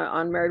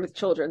on Married with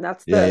Children.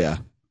 That's the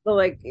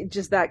like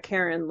just that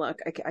Karen look.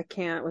 I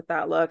can't with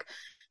that look.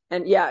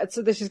 And yeah,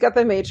 so she's got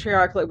the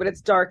matriarch look, but it's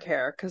dark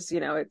hair because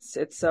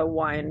it's a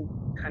wine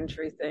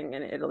country thing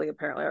in Italy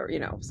apparently, or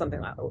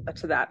something like,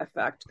 to that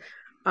effect.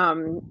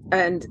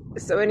 And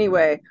so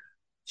anyway,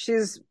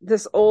 she's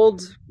this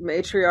old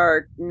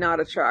matriarch, not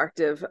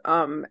attractive,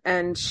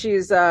 and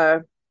she's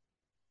has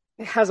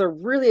a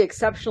really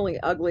exceptionally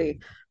ugly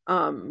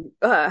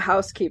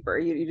housekeeper.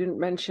 You didn't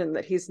mention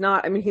that he's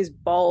not, I mean, he's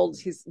bald,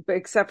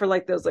 except for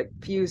like those like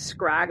few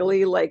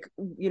scraggly, like,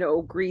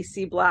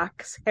 greasy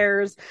black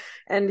hairs,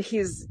 and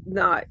he's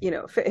not,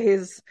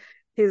 he's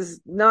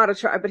not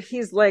attractive, but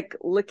he's like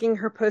licking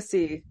her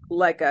pussy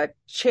like a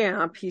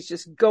champ. He's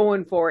just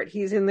going for it.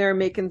 He's in there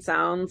making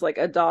sounds like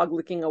a dog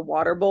licking a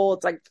water bowl.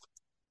 It's like,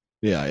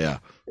 yeah.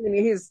 I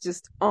mean, he's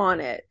just on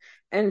it.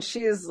 And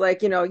she's like,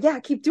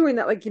 keep doing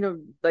that. Like,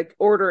 like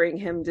ordering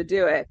him to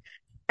do it.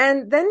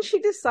 And then she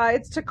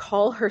decides to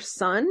call her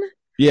son.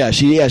 Yeah,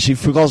 she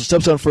calls her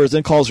stepson first,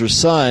 then calls her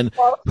son,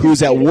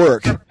 who's at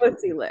work.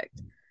 Pussy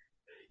licked.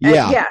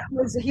 Yeah,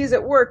 he's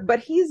at work, but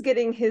he's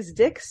getting his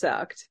dick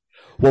sucked.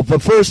 Well,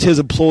 but first, his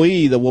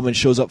employee, the woman,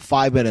 shows up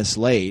 5 minutes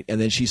late, and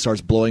then she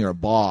starts blowing her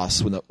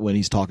boss when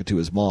he's talking to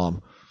his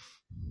mom.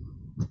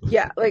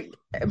 Yeah, like,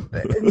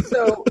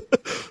 so.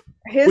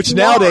 Which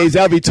nowadays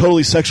that would be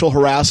totally sexual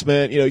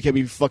harassment. You can't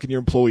be fucking your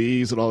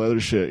employees and all that other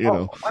shit.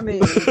 I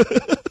mean,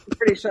 I'm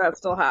pretty sure that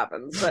still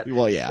happens. But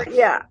well, yeah. But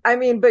yeah, I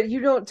mean, but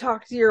you don't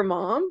talk to your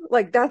mom.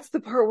 Like, that's the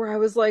part where I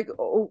was like,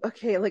 oh,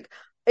 okay. Like,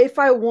 if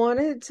I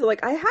wanted to,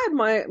 like, I had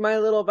my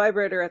little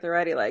vibrator at the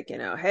ready, like,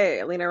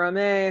 hey, Lena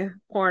Romay,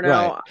 porno.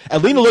 Right.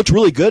 And Lena looked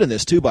really good in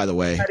this too, by the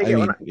way. I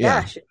mean,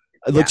 yeah.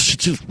 It looks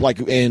just like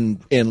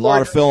in a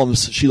lot of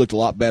films, she looked a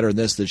lot better in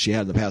this than she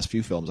had in the past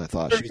few films. I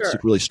thought she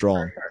looked really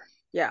strong.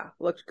 Yeah,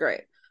 looked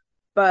great.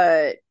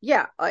 But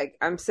yeah, like,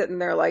 I'm sitting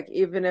there like,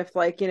 even if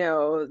like,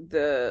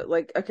 the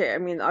like, okay, I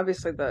mean,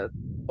 obviously the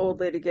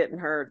old lady getting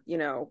her,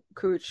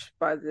 cooch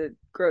by the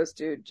gross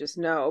dude, just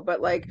no.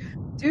 But like,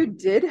 dude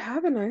did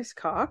have a nice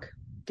cock.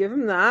 Give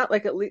him that.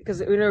 Like, at least,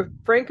 because in a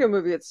Franco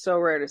movie, it's so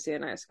rare to see a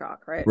nice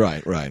cock, right?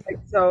 Right. Like,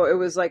 so it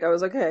was like, I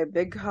was like, okay,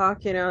 big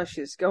cock,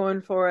 she's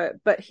going for it.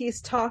 But he's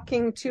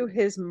talking to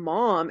his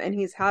mom and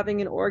he's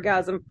having an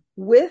orgasm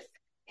with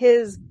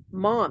his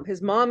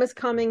mom is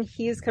coming,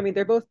 he's coming.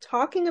 They're both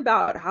talking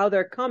about how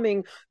they're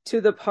coming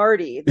to the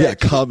party. Yeah,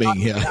 coming.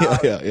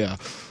 Yeah.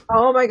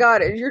 Oh my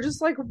God. And you're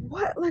just like,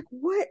 what? Like,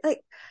 what?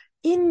 Like,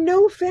 in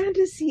no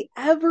fantasy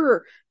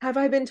ever have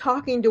I been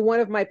talking to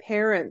one of my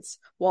parents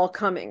while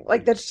coming.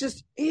 Like, that's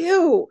just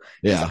ew.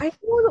 Yeah. I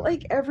know that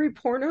like every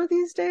porno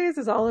these days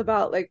is all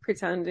about like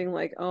pretending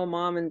like, oh,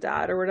 mom and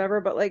dad or whatever.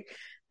 But like,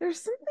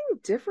 there's something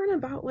different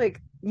about like,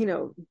 you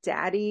know,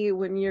 daddy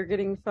when you're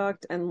getting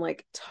fucked and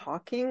like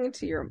talking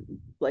to your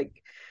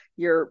like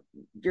your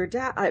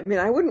dad. I mean,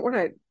 I wouldn't want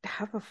to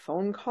have a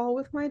phone call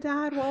with my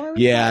dad while I was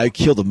Yeah, it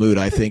killed the mood,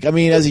 I think. I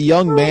mean, as a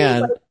young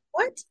man, like,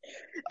 what?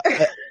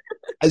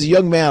 as a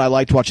young man, I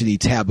liked watching the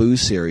Taboo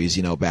series,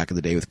 you know, back in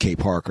the day with Kay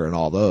Parker and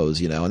all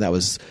those, you know, and that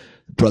was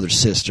brother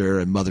sister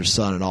and mother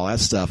son and all that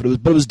stuff. But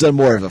it was done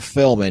more of a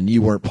film, and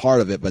you weren't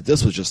part of it. But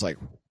this was just like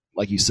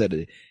you said,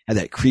 it had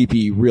that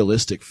creepy,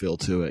 realistic feel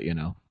to it, you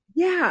know.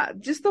 Yeah,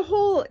 just the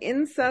whole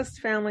incest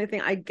family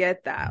thing. I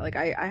get that. Like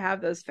I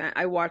have those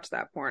I watch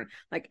that porn.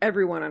 Like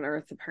everyone on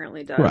earth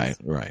apparently does. Right.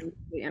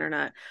 The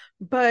internet.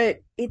 But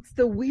it's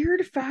the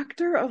weird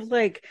factor of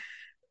like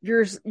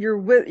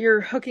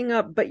you're hooking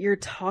up, but you're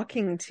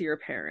talking to your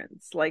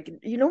parents. Like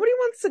nobody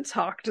wants to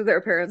talk to their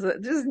parents.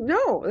 Just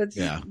no. It's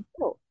just,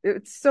 no.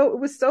 It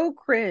was so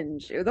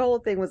cringe. The whole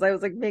thing was I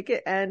was like, make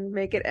it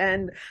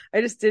end.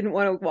 I just didn't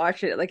want to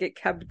watch it. Like it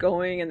kept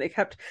going, and they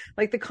kept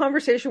like the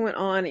conversation went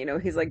on. You know,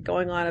 he's like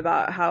going on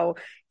about how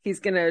he's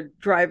gonna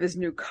drive his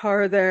new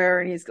car there,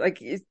 and he's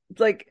like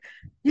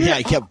yeah,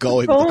 he kept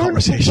going with the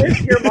conversation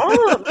with your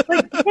mom.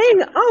 Like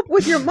hang up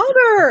with your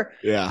mother.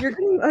 Yeah, you're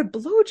getting a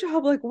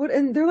blowjob. Like what?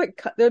 And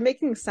they're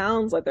making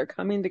sounds like they're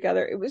coming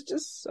together. It was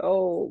just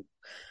so.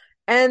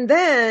 And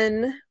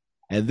then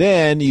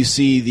you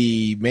see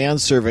the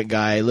manservant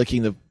guy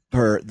licking the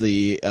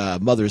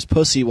mother's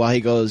pussy while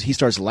he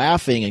starts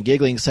laughing and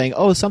giggling, saying,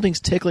 "Oh,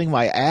 something's tickling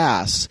my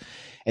ass."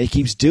 And he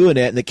keeps doing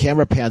it, and the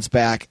camera pans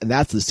back, and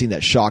that's the scene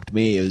that shocked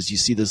me. Is you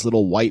see this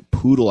little white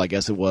poodle, I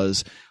guess it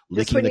was,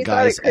 licking the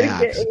guy's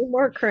ass. Get any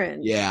more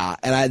cringe. Yeah,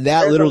 and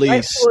that literally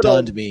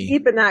stunned me.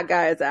 Keeping that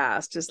guy's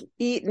ass, just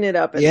eating it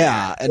up.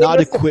 Yeah, and not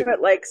to quit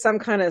like some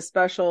kind of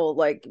special,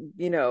 like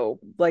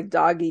like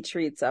doggy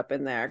treats up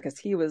in there because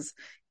he was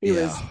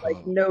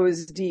like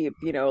nose deep,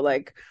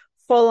 like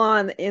full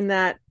on in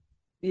that,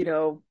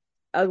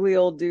 ugly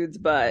old dude's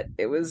butt.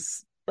 It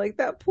was like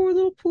that poor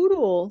little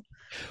poodle.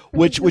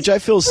 Which I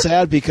feel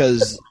sad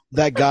because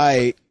that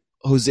guy,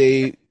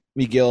 Jose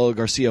Miguel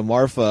Garcia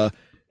Marfa,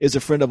 is a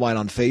friend of mine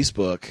on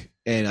Facebook,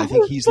 and I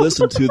think he's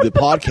listened to the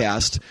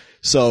podcast.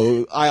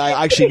 So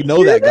I actually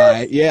know that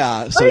guy.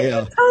 Yeah. So yeah.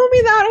 Tell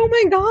me that. Oh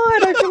my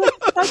God. I feel like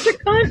such a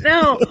cunt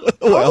now.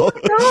 Well, oh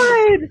my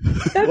God.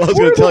 Well, I was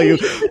going to tell you.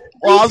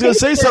 Well, I was going to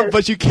say something,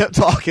 but you kept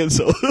talking.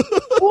 So.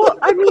 Well,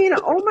 I mean,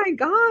 oh my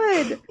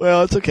God.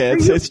 Well, it's okay.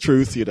 It's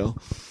truth,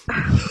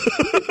 How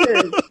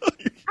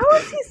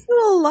is he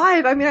still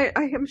alive? I mean,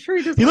 I'm sure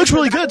he doesn't. He looks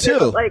really good too.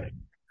 Like,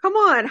 come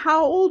on,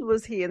 how old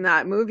was he in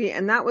that movie?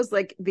 And that was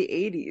like the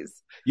 80s.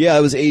 Yeah,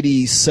 it was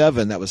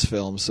 87 that was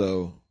filmed.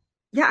 So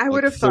yeah, I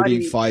would have thought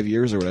 35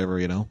 years or whatever,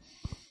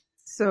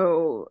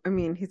 So I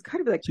mean, he's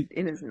kind of like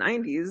in his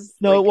 90s.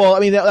 No, well, I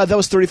mean that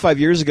was 35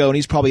 years ago, and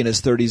he's probably in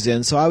his 30s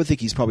in. So I would think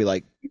he's probably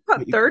like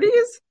 30s,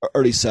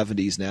 early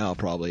 70s now,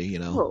 probably.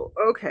 Oh,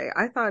 okay.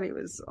 I thought he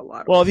was a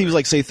lot. Well, if he was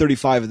like say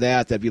 35 in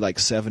that'd be like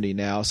 70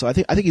 now. So I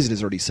think he's in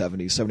his early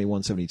 70s,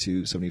 71,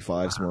 72,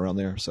 75, somewhere around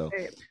there. So.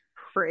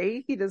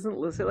 Pray he doesn't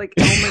listen. Like,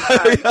 oh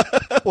my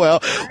God. well,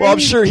 I'm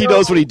sure he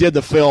knows when he did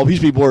the film.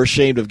 He'd be more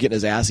ashamed of getting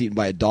his ass eaten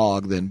by a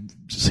dog than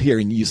just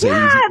hearing you say he's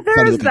a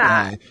funny looking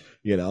guy.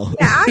 Yeah,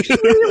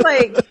 actually,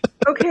 like,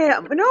 okay,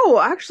 no,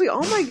 actually,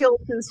 all my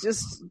guilt has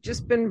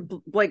just been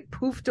like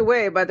poofed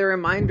away by the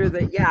reminder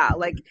that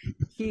like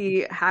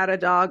he had a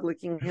dog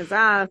licking his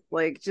ass.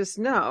 Like, just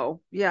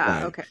no,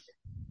 right. Okay.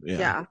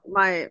 Yeah,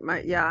 my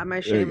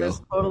shame is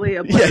totally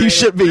obliterated. Yeah, you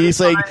should be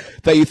saying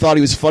that you thought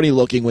he was funny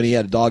looking when he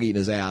had a dog eating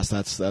his ass.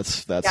 That's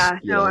yeah.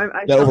 No, I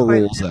that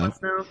overrules that.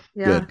 No.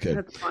 Yeah, good.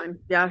 That's fine.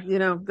 Yeah,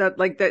 that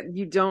like that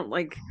you don't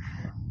like.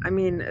 I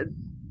mean,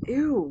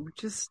 ew,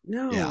 just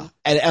no. Yeah,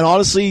 and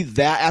honestly,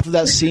 that after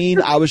that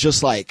scene, I was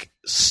just like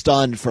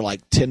stunned for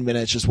like 10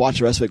 minutes, just watching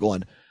the rest of it,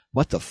 going,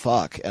 "What the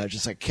fuck?" And I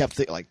just like kept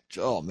thinking, like,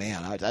 "Oh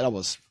man, that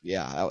was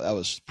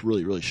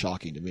really really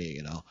shocking to me,"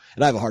 And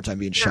I have a hard time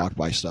being shocked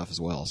by stuff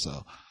as well.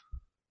 So,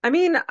 I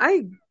mean,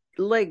 I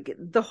like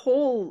the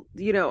whole,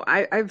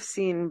 I've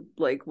seen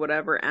like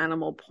whatever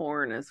animal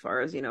porn as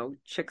far as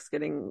chicks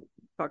getting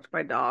fucked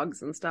by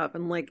dogs and stuff,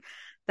 and like.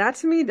 That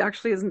to me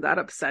actually isn't that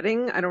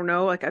upsetting. I don't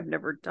know. Like I've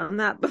never done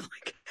that, but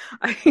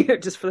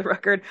like just for the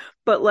record,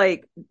 but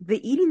like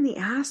the eating the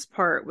ass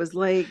part was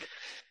like,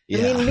 I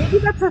mean, maybe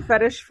that's a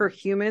fetish for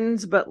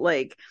humans, but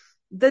like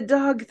the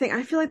dog thing,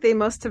 I feel like they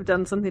must have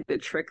done something to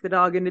trick the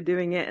dog into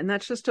doing it. And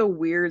that's just a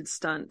weird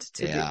stunt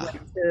to do,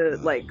 to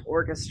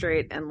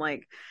orchestrate. And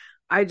like,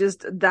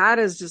 that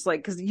is just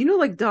like, cause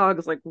like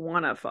dogs like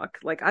wanna fuck.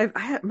 Like I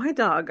had my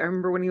dog, I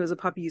remember when he was a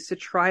puppy, used to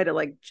try to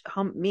like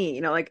hump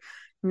me, like,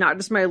 not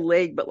just my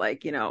leg, but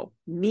like,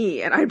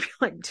 me. And I'd be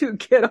like,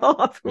 dude, get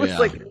off. It was Yeah.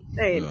 like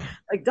insane. Yeah.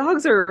 Like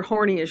dogs are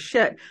horny as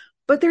shit,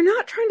 but they're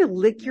not trying to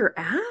lick your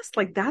ass.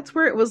 Like that's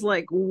where it was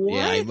like,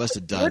 Yeah, he what? must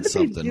have done What did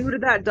something. they do to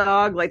that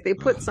dog? Like they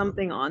put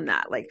something on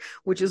that, like,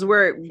 which is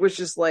where it was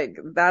just like,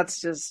 that's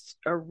just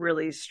a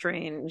really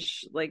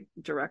strange like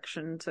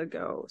direction to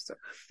go. So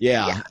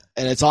Yeah.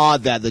 And it's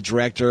odd that the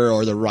director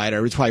or the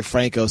writer, it's probably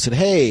Franco, said,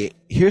 hey,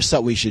 here's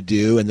something we should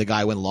do. And the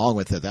guy went along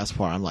with it. That's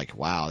part I'm like,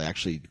 wow, they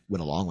actually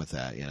went along with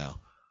that,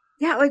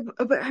 Yeah, like,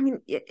 but I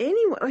mean,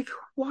 anyway, like,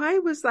 why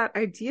was that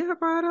idea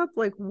brought up?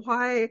 Like,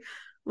 why?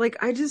 Like,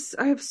 I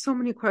have so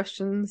many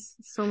questions,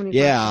 so many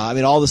Yeah, questions. I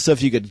mean, all the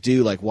stuff you could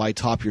do, like, why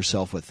top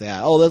yourself with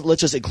that? Oh,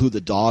 let's just include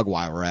the dog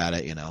while we're at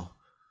it,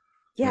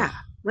 Yeah,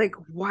 like,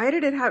 why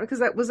did it happen?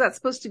 Because was that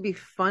supposed to be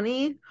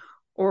funny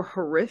or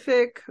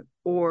horrific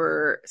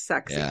or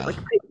sexy? Yeah. Like,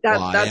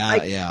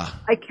 Yeah.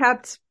 I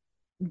kept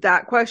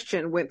that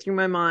question went through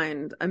my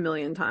mind a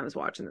million times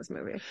watching this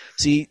movie.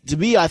 See, to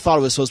me, I thought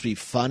it was supposed to be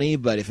funny,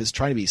 but if it's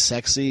trying to be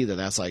sexy, then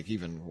that's like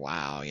even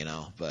wow,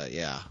 But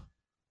yeah.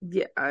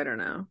 Yeah, I don't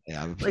know.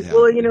 Yeah. Like, Yeah.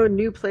 well,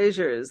 new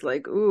pleasures,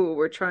 like, ooh,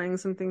 we're trying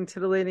something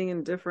titillating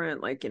and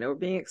different, like, we're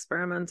being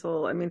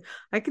experimental. I mean,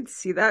 I could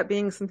see that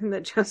being something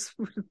that just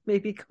would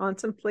maybe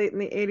contemplate in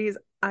the 80s.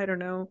 I don't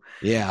know.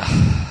 Yeah.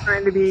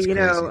 Trying to be,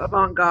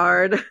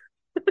 avant-garde.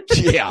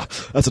 Yeah,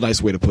 that's a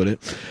nice way to put it.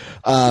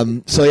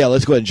 So yeah,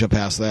 let's go ahead and jump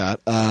past that.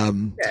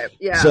 Okay,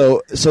 yeah.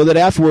 So then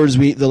afterwards,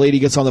 the lady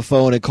gets on the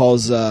phone and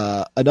calls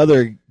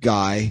another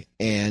guy,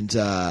 and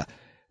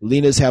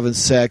Lena's having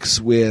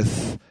sex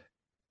with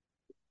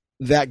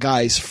that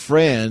guy's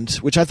friend,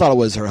 which I thought it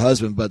was her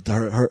husband, but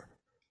the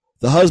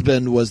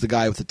husband was the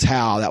guy with the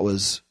towel that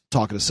was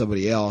talking to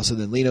somebody else, and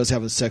then Lena's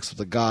having sex with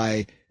the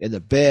guy in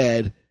the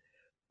bed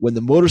when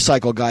the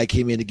motorcycle guy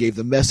came in and gave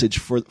the message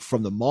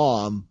from the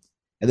mom.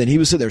 And then he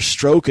was sitting there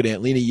stroking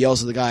it. Lena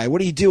yells at the guy,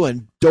 "What are you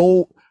doing?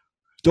 Don't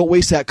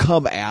waste that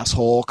cum,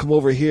 asshole. Come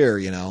over here,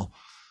 And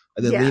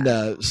then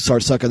Lena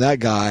starts sucking that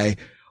guy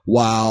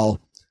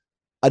while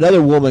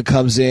another woman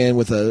comes in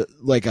with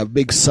a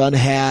big sun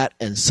hat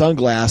and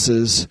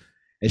sunglasses,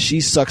 and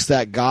she sucks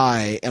that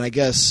guy. And I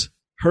guess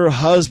her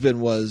husband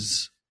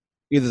was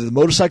either the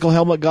motorcycle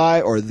helmet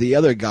guy or the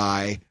other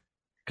guy.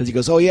 Because he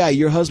goes, "Oh yeah,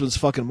 your husband's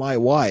fucking my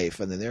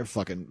wife," and then they're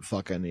fucking,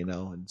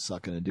 and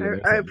sucking and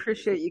doing. I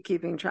appreciate you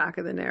keeping track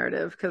of the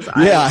narrative because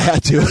I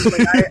had to.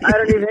 I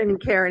don't even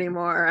care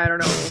anymore. I don't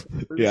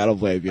know. Yeah, I don't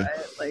blame you.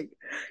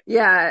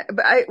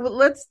 But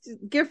let's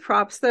give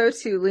props though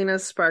to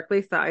Lena's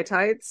sparkly thigh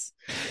tights.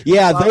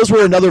 Yeah, those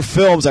were in other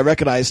films. I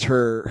recognized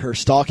her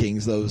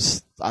stockings.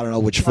 Those I don't know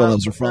which film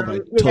those were from. But I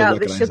totally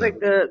recognized she had like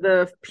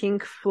the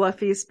pink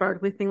fluffy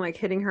sparkly thing like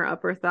hitting her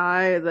upper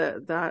thigh,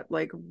 that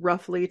like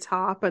roughly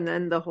top, and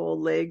then the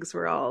whole legs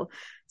were all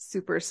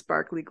super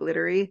sparkly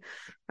glittery.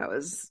 That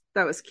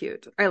was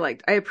cute. I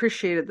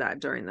appreciated that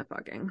during the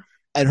fucking.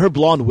 And her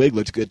blonde wig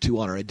looked good too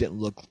on her. It didn't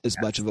look as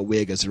much of a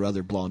wig as her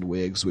other blonde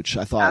wigs, which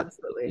I thought,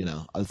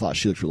 I thought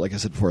she looked, like I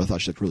said before, I thought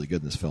she looked really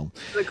good in this film.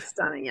 She looks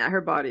stunning. Yeah, her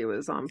body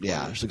was on point.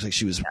 Yeah, she looks like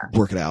she was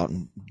working out.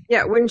 And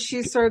when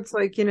she starts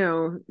like,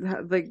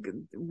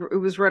 it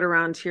was right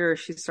around here.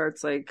 She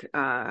starts like,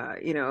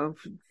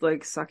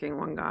 like sucking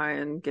one guy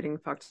and getting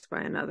fucked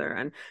by another.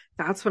 And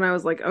that's when I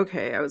was like,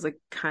 okay, I was like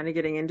kind of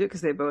getting into it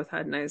because they both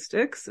had nice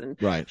dicks and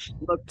she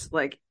looked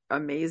like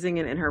amazing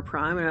and in her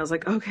prime, and I was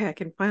like, okay, I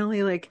can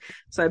finally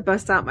so I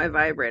bust out my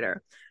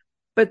vibrator.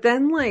 But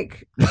then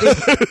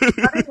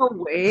cutting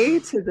away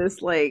to this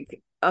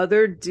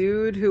other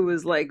dude who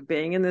was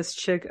banging this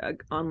chick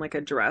on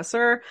a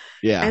dresser,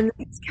 and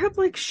it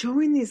kept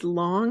showing these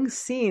long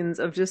scenes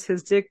of just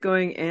his dick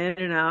going in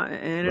and out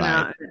and in and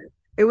out.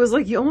 It was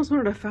you almost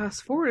wanted to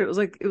fast forward. It was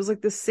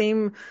the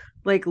same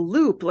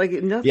loop,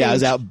 nothing. Yeah, it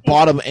was that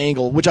bottom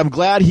angle, which I'm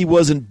glad he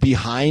wasn't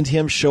behind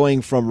him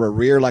showing from a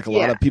rear like a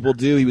lot of people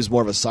do. He was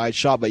more of a side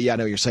shot, but I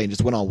know what you're saying,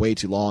 just went on way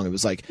too long. It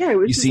was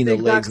you seen the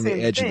legs and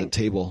the edge of the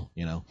table,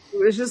 It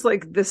was just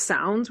the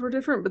sounds were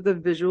different, but the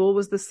visual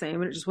was the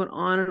same, and it just went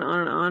on and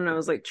on and on. And I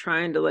was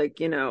trying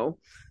to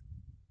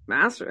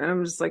master, and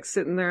I'm just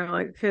sitting there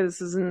okay,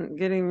 this isn't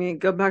getting me.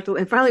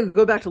 And finally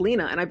go back to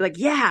Lena, and I'd be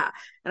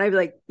and I'd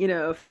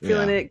be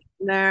feeling it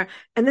there,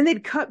 and then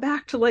they'd cut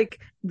back to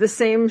the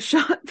same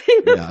shot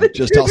thing,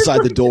 just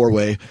outside the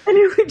doorway, and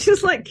it would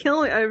just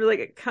kill me. I'd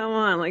be come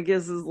on,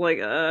 this is it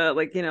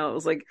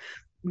was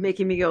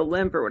making me go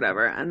limp or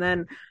whatever. And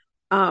then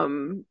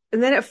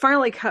it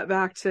finally cut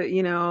back to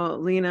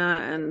Lena,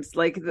 and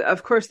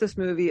of course this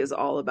movie is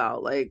all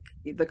about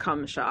the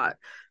cum shot.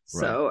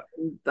 So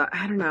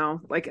I don't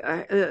know,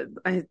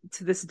 I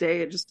to this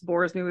day, it just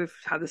bores me. We've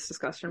had this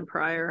discussion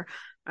prior.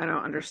 I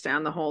don't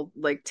understand the whole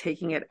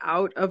taking it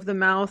out of the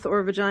mouth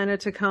or vagina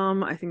to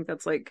come. I think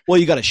that's well,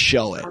 you got to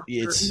show it.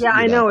 It's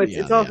I know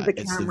it's all for the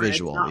camera. It's the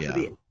visual,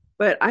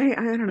 but I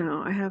don't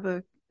know. I have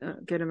a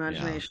good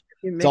imagination.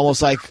 Yeah. It's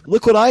almost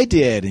look what I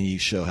did, and you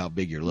show how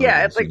big your load is.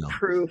 Yeah, it's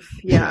proof.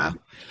 Yeah.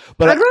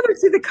 But I'd rather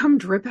see the cum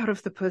drip out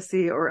of the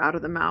pussy or out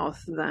of the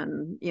mouth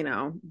than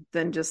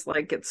just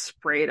get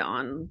sprayed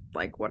on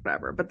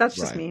whatever. But that's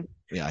just me.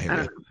 Yeah, I I hear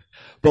don't you. know.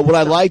 But what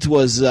I So, liked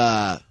was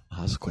that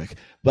was quick.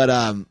 But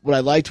what I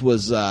liked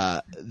was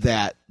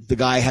that the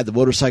guy had the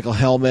motorcycle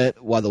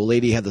helmet while the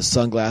lady had the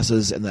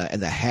sunglasses and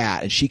the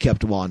hat, and she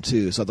kept them on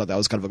too. So I thought that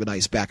was kind of a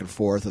nice back and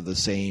forth of the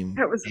same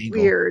that was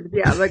angle. weird.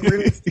 Yeah, like we're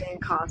gonna stay in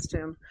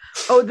costume.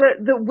 Oh,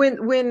 the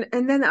when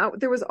and then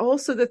there was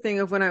also the thing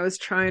of when I was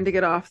trying to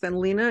get off. Then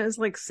Lena is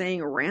like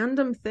saying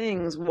random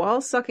things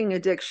while sucking a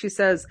dick. She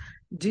says,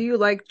 "Do you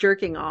like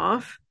jerking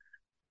off?"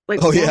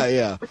 Like, Oh what? yeah,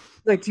 yeah,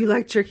 Like, do you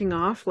like jerking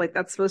off? Like,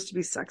 that's supposed to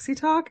be sexy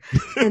talk.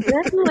 And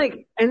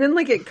then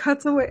like it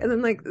cuts away, and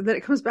then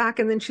it comes back,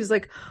 and then she's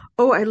like,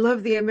 "Oh, I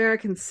love the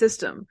American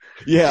system."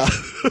 yeah.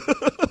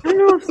 I don't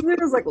know if something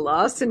was like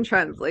lost in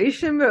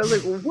translation, but I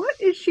was like, "What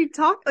is she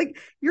talking? Like,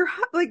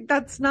 like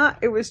that's not."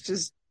 It was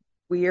just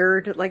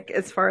weird. Like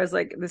as far as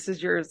like this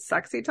is your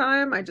sexy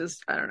time. I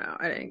don't know.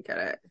 I didn't get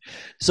it.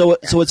 So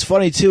Yeah. so what's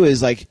funny too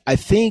is like I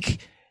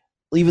think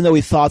even though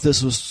we thought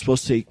this was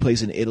supposed to take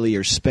place in Italy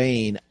or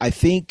Spain, I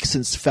think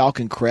since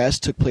Falcon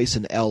Crest took place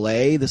in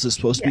L.A., this is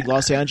supposed to be Yeah.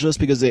 Los Angeles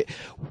because we'll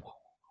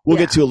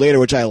Yeah. get to it later,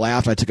 which I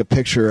laughed. I took a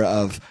picture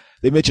of,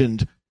 they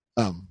mentioned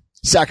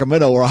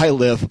Sacramento, where I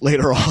live,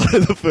 later on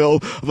in the film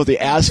about the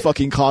ass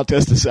fucking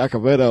contest in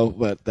Sacramento,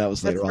 but that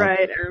was That's later on.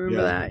 right. I remember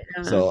Yeah. that.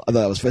 Yeah. So I thought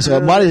that was fun. So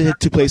it might have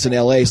took place in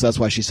L.A., so that's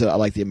why she said, I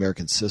like the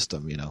American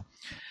system, you know.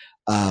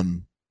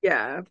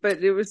 Yeah,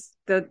 but it was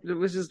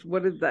just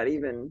what did that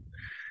even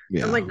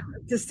Yeah. I'm like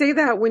to say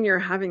that when you're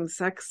having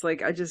sex,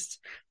 like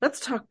let's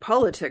talk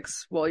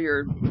politics while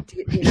you're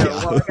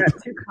Yeah. while I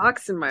got two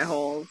cocks in my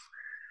hole.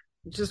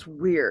 Just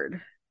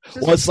weird.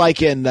 Well, it's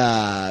like in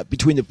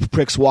Between the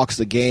Pricks Walks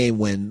the Game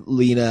when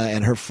Lena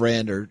and her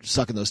friend are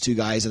sucking those two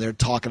guys and they're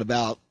talking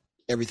about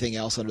everything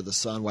else under the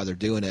sun while they're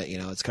doing it. You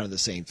know, it's kind of the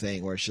same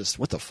thing where it's just,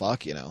 what the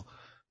fuck, you know?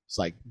 It's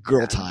like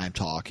girl time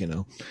talk, you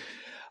know?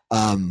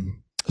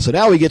 So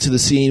now we get to the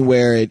scene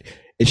where it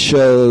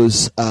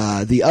shows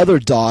the other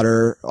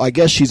daughter. I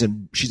guess she's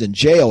in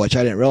jail, which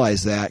I didn't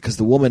realize that because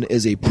the woman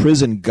is a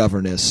prison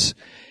governess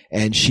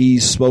and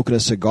she's smoking a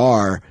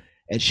cigar.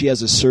 And she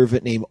has a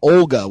servant named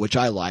Olga, which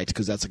I liked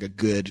because that's like a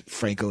good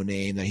Franco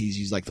name that he's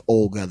used, like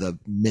Olga, the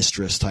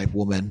mistress type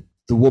woman.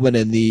 The woman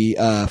in the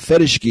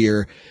fetish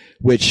gear,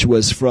 which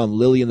was from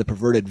Lily and the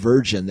Perverted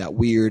Virgin, that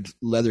weird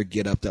leather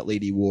getup that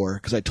lady wore,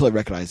 because I totally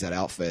recognized that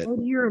outfit. Oh,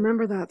 do you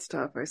remember that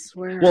stuff? I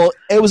swear. Well,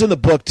 it was in the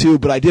book too,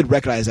 but I did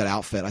recognize that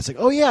outfit. I was like,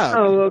 oh yeah,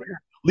 Oh, okay.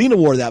 Lena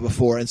wore that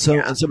before, and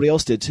and somebody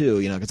else did too,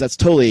 you know, because that's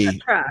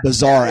totally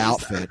bizarre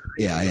outfit.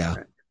 Yeah,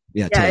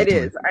 totally, it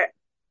is.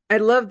 I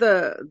love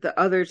the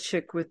other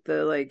chick with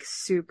the like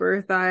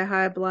super thigh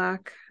high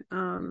black.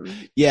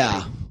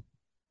 Yeah.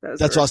 That's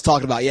what I was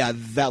talking about. Yeah,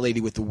 that lady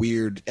with the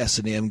weird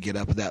S&M get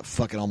up with that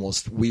fucking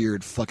almost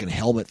weird fucking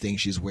helmet thing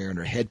she's wearing,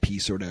 her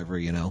headpiece or whatever,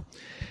 you know.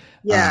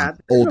 Yeah,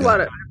 there's Olga. a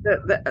lot of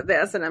the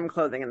S&M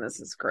clothing in this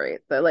is great.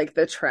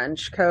 The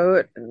trench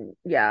coat and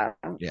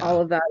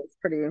all of that is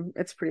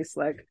pretty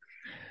slick.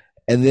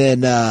 And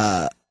then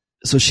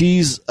so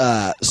she's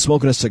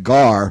smoking a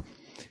cigar,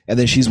 and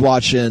then she's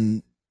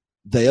watching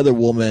the other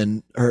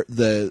woman,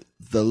 the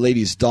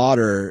lady's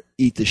daughter,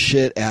 eat the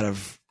shit out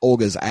of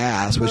Olga's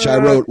ass, which I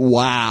wrote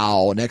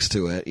 "wow" next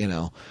to it. You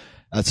know,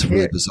 that's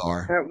really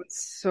bizarre. That was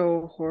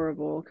so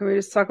horrible. Can we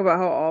just talk about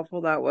how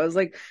awful that was?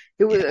 Like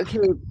it was. Yeah. Okay,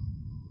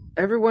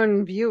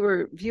 everyone,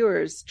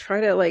 viewers,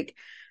 try to like.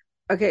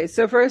 Okay,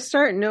 so for a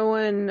start, no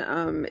one.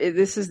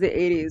 This is the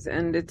 '80s,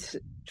 and it's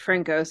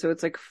Franco, so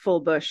it's like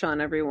full bush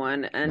on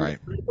everyone, and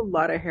there's a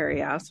lot of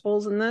hairy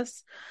assholes in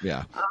this.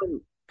 Yeah.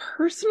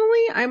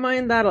 Personally, I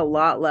mind that a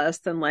lot less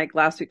than like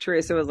last week.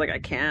 Teresa was like, I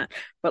can't,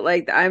 but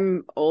like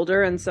I'm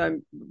older, and so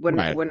when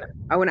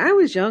I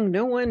was young,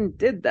 no one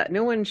did that.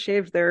 No one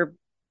shaved their.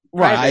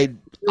 Right,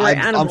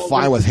 I'm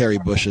fine with hairy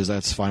bushes.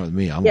 That's fine with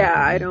me.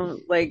 I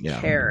don't like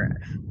care,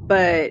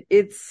 but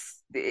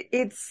it's.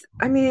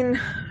 I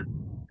mean,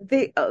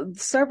 they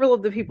several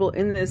of the people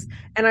in this,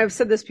 and I've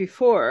said this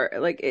before,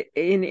 like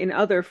in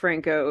other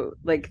Franco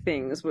like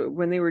things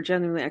when they were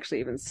genuinely actually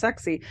even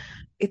sexy.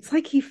 It's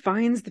like he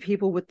finds the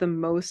people with the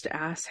most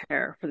ass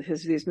hair for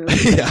these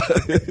movies. Yeah.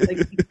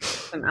 Like he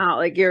picks them out.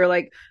 Like you're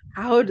like,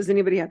 how does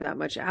anybody have that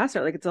much ass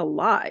hair? Like it's a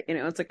lot, you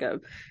know. It's like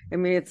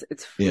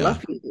it's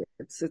fluffy. Yeah.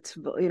 It's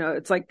you know,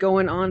 it's like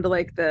going on to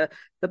like the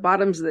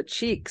bottoms of the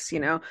cheeks, you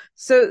know.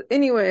 So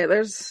anyway,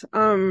 there's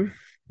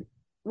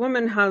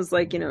woman has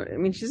like, you know, I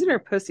mean, she's in her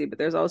pussy, but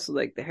there's also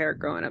like the hair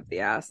growing up the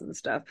ass and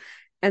stuff.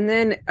 And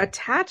then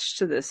attached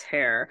to this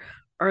hair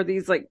are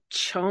these like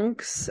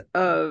chunks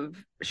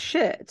of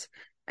shit.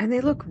 And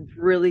they look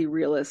really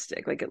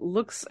realistic. Like it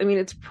looks, I mean,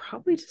 it's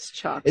probably just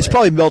chocolate. It's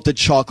probably melted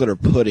chocolate or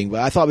pudding, but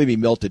I thought maybe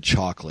melted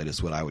chocolate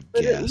is what I would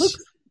guess. It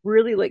looks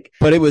really like.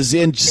 But it was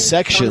in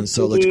sections,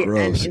 so it looks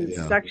gross. And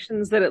in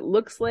sections that it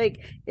looks like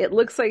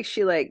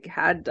she like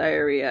had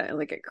diarrhea and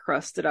like it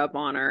crusted up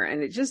on her.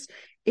 And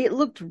it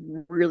looked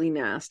really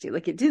nasty.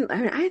 Like it didn't, I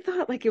mean, I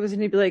thought like it was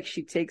going to be like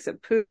she takes a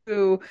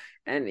poo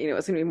and, you know,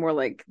 it's going to be more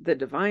like the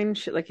divine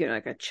shit, like, you know,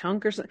 like a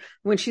chunk or something.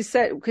 When she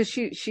said, because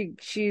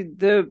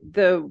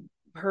the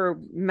her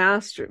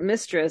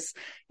mistress,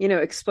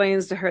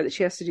 explains to her that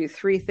she has to do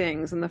 3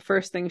 things. And the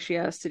first thing she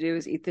has to do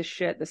is eat the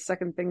shit. The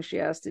second thing she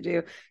has to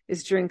do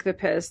is drink the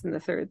piss. And the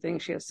third thing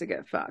she has to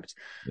get fucked.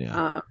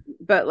 Yeah.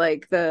 But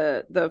like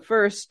the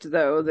first,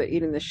 though, the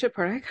eating the shit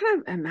part, I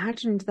kind of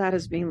imagined that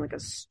as being like a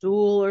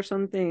stool or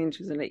something. And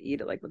she was going to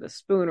eat it like with a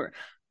spoon, or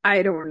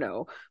I don't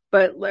know,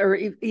 or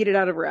eat it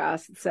out of her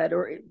ass, it said,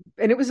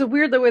 and it was a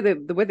weird the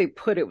way they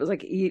put it was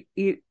like eat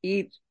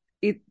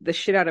the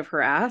shit out of her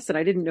ass, and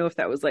I didn't know if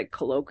that was like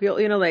colloquial,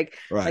 like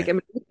Right. like I'm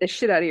gonna eat the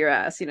shit out of your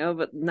ass,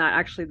 but not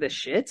actually the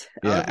shit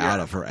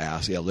out of her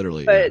ass,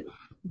 literally.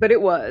 But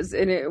it was,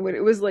 and it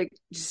was like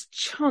just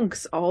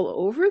chunks all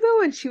over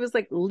though, and she was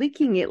like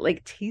licking it,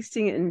 like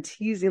tasting it and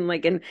teasing,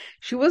 like, and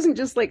she wasn't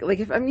just like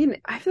if I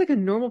feel like a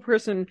normal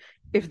person,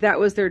 if that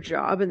was their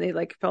job and they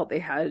like felt they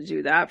had to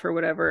do that for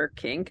whatever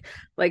kink,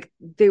 like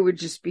they would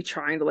just be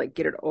trying to like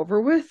get it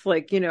over with,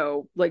 like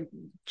like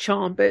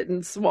chomp it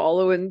and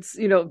swallow and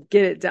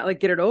get it down, like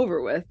get it over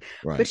with.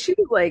 Right. But she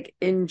was like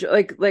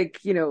enjoy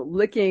like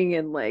licking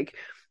and like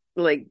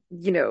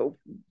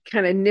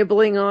kind of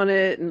nibbling on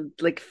it and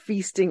like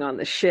feasting on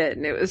the shit,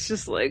 and it was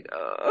just like,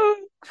 oh.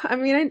 I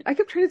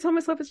kept trying to tell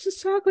myself it's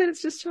just chocolate,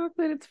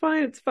 it's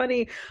fine, it's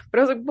funny, but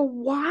I was like, but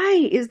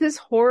why? Is this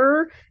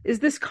horror? Is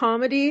this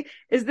comedy?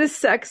 Is this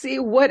sexy?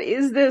 What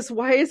is this?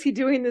 Why is he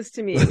doing this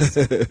to me?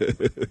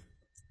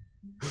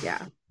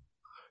 Yeah,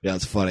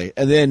 it's funny.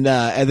 And then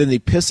the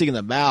pissing in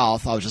the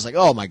mouth, I was just like,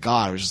 oh my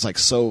god, it was just like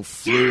so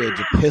fluid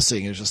to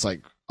pissing. It was just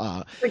like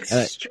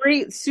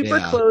straight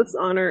super close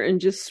on her and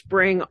just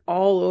spraying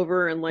all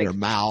over and like her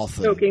mouth,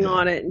 choking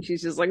on it, and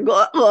she's just like,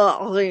 blah,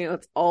 blah,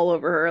 it's all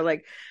over her.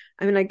 Like,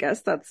 I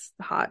guess that's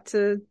hot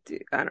to do.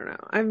 I don't know.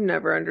 I've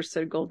never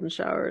understood golden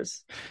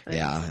showers.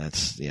 And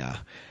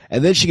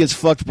then she gets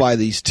fucked by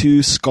these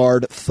 2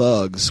 scarred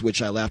thugs,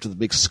 which I laughed at the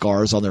big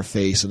scars on their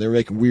face, and they were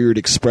making weird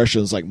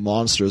expressions like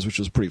monsters, which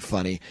was pretty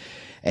funny.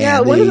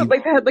 And one of them,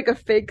 like, they had like a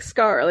fake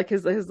scar, like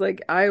his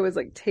like eye was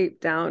like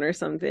taped down or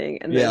something,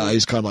 and then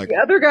he's kind of like, the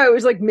other guy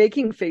was like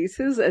making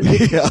faces as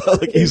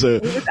like he's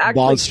a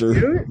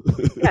monster.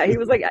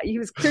 He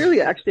was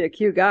clearly actually a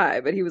cute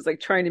guy, but he was like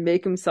trying to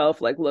make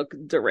himself like look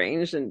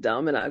deranged and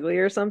dumb and ugly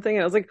or something.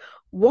 And I was like,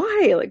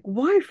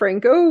 why,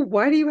 Franco?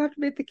 Why do you have to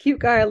make the cute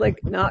guy like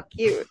not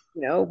cute?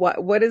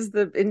 What is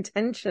the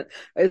intention?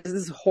 Is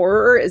this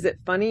horror? Is it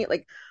funny?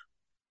 Like,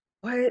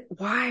 what?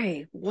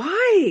 Why?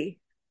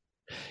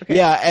 Okay.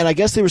 Yeah, and I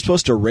guess they were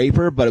supposed to rape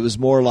her, but it was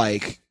more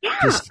like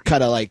just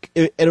kind of like,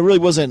 and it really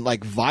wasn't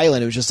like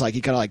violent. It was just like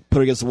he kind of like put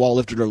her against the wall,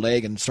 lifted her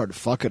leg, and started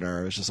fucking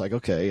her. It was just like,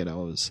 okay, it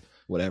was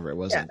whatever. It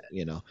wasn't,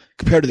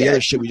 compared to the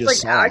other shit we just like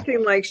saw.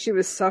 Acting like she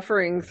was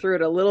suffering through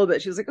it a little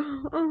bit. She was like,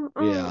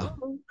 oh.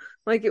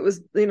 Like it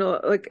was,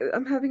 like,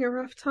 I'm having a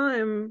rough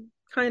time,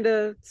 kind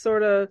of,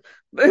 sort of.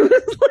 But it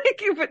was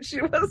like, but she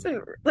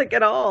wasn't like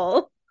at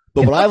all.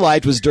 But what I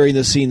liked was during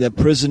the scene, the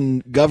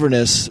prison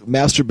governess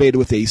masturbated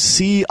with a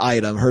C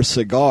item, her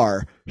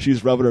cigar. She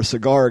was rubbing her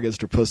cigar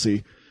against her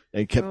pussy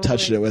and kept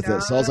touching it with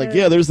it. So I was like,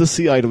 yeah, there's the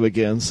C item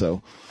again.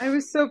 So I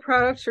was so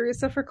proud of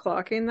Teresa for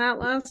clocking that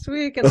last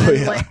week. And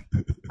then like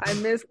I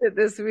missed it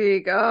this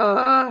week.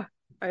 I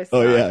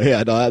saw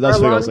no, that's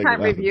for a what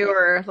long-time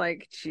reviewer,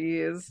 like,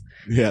 geez.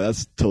 Yeah,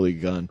 that's totally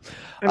gone.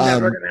 I'm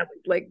never gonna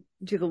like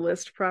do the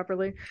list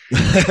properly.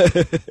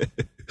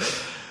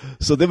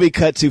 So then we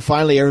cut to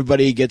finally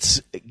everybody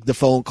gets the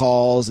phone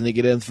calls and they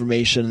get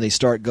information and they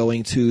start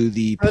going to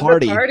the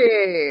party.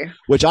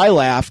 Which I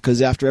laugh because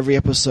after every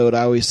episode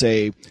I always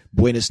say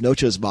Buenas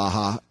noches,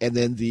 Maha, and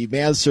then the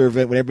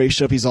manservant, when everybody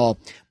shows up, he's all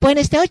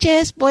Buenas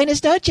noches,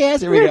 Buenas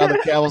noches. Everybody on the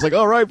cab was like,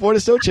 all right,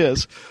 Buenas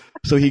noches.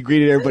 So he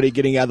greeted everybody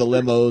getting out of the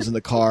limos and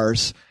the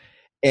cars,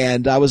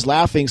 and I was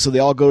laughing. So they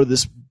all go to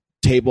this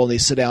table and they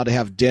sit down to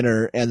have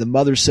dinner, and the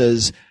mother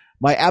says,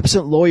 my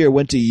absent lawyer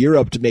went to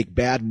Europe to make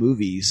bad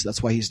movies.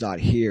 That's why he's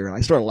not here. And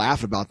I started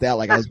laughing about that.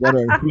 Like I was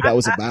wondering who that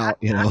was about,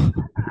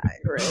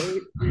 Right.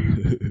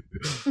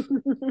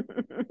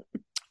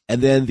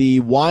 And then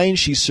the wine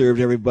she served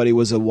everybody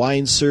was a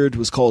wine served,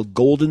 was called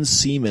Golden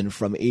Seaman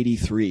from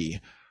 83.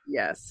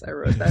 Yes, I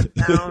wrote that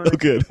down. Oh,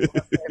 good.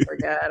 I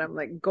forgot. I'm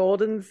like,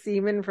 Golden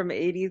Seaman from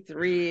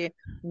 83.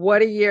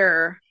 What a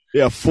year.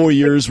 Yeah, 4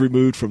 years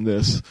removed from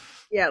this.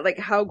 Yeah, like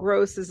how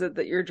gross is it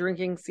that you're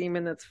drinking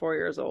semen that's 4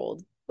 years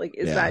old? Like,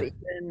 is that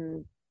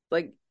even,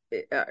 like,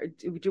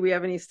 do we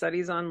have any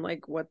studies on,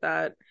 like, what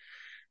that,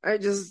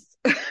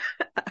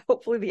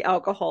 hopefully the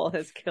alcohol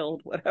has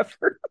killed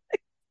whatever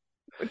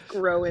would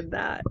grow in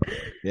that.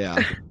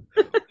 Yeah.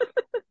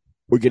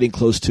 We're getting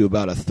close to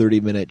about a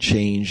 30-minute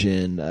change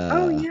in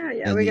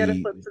we got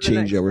to flip to the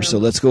changeover. So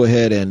let's go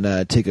ahead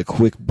and take a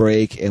quick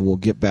break, and we'll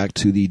get back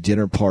to the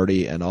dinner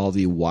party and all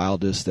the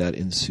wildest that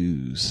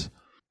ensues.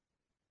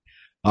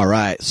 All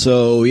right.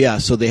 So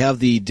they have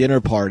the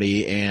dinner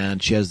party,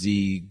 and she has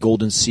the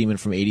Golden Seaman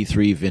from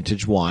 83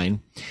 vintage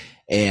wine.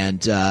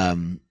 And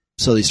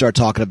so they start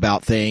talking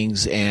about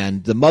things,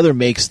 and the mother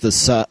makes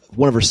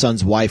one of her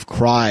son's wife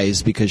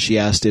cries because she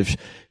asked if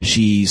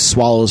she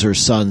swallows her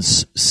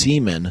son's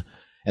semen.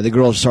 And the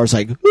girl starts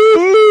like,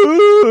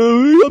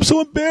 I'm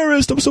so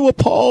embarrassed. I'm so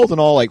appalled,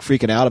 and all like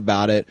freaking out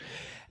about it.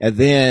 And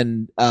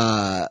then,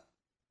 so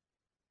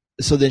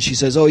then she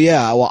says, oh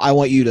yeah, well, I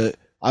want you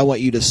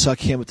to suck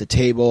him at the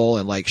table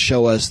and like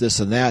show us this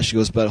and that. She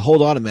goes, but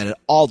hold on a minute,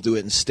 I'll do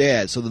it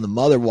instead. So then the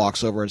mother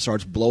walks over and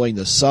starts blowing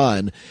the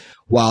son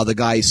while the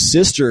guy's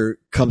sister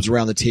comes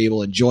around the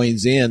table and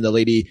joins in, the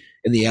lady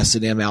in the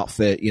S&M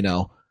outfit,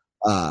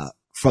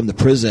 from the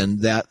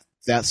prison, that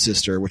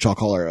sister, which I'll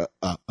call her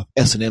a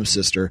S&M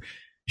sister.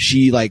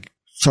 She like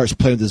starts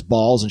playing with his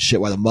balls and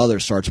shit while the mother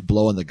starts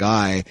blowing the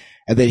guy.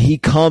 And then he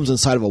comes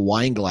inside of a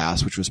wine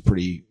glass, which was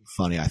pretty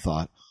funny, I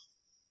thought.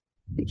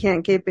 You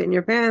can't keep it in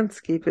your pants.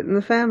 Keep it in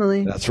the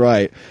family. That's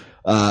right.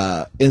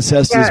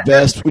 Incest is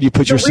best when you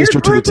put your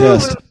sister to the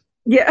test.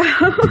 Yeah.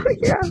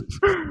 Yeah.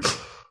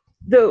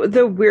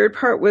 The weird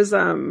part was,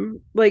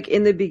 like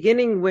in the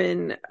beginning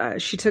when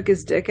she took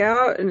his dick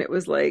out and it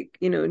was like,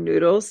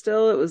 noodle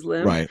still, it was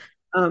limp. Right.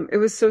 It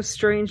was so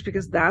strange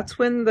because that's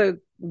when the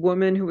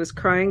woman who was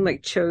crying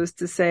like chose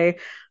to say,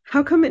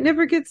 how come it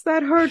never gets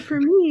that hard for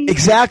me?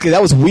 Exactly.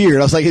 That was weird.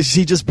 I was like,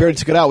 she just barely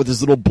took it out with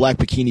his little black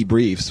bikini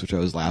briefs, which I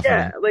was laughing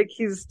at. Yeah, like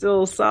he's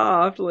still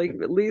soft. Like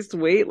at least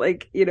wait,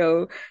 like,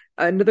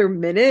 another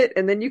minute,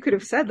 and then you could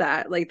have said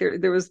that. Like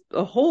there was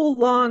a whole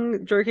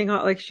long jerking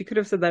off. Like she could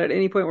have said that at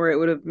any point where it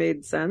would have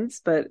made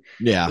sense, but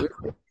yeah.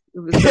 It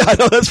was yeah, I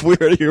know, that's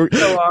weird.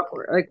 So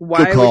awkward. Like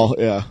why? Good call.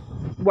 Yeah.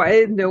 Why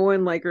did no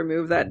one like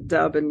remove that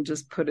dub and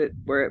just put it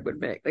where it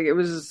would make? Like it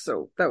was just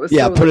so that was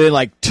yeah. So, put it in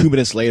like 2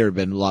 minutes later, it'd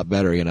been a lot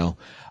better, Yeah.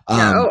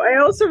 I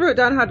also wrote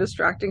down how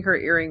distracting her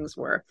earrings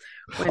were.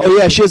 Oh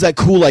yeah, she has that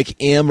cool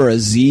like M or a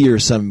Z or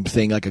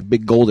something, like a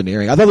big golden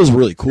earring. I thought those were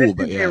really cool,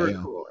 but they were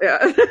cool.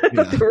 Yeah.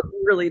 They were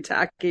really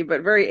tacky,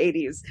 but very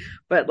 80s.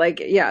 But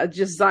like, yeah,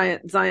 just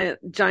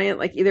giant,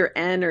 like either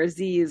N or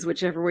Z's,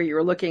 whichever way you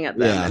were looking at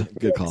them. Yeah, and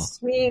good call.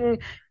 Swinging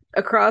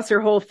across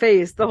her whole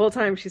face the whole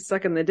time she's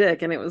sucking the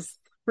dick, and it was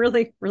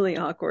really, really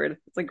awkward.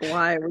 It's like,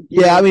 why would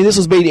you? Yeah, I mean, this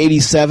was made in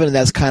 87, and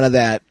that's kind of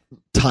that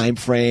time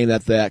frame,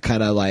 that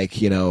kind of like,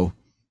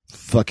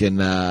 fucking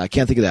I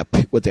can't think of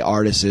that what the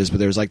artist is, but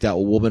there's like that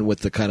woman with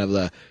the kind of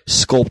the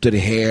sculpted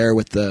hair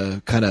with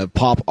the kind of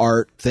pop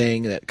art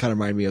thing that kind of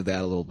reminded me of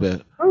that a little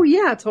bit. Oh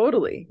yeah,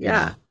 totally.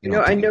 Yeah,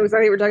 I know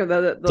exactly what we're talking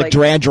about. The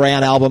Duran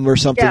Duran album or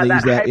something. Yeah,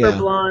 that hyper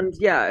blonde.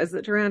 Yeah, is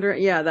it Duran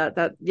Duran? Yeah,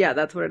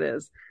 that's what it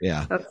is.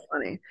 Yeah, that's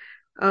funny.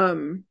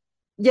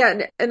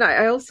 Yeah, and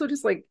I also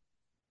just like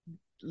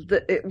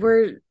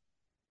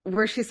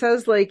where she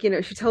says like,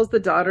 she tells the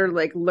daughter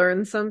like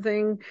learn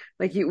something,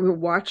 like you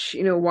watch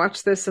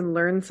this and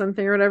learn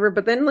something or whatever,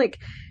 but then like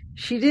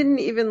she didn't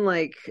even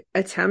like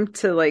attempt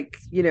to like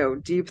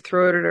deep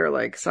throat it or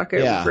like suck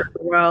it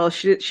well.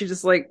 She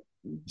just like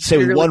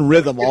say one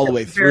rhythm all the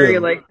way through. Very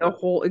like the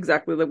whole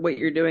exactly like what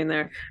you're doing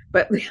there,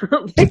 but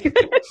like,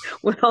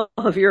 with all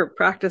of your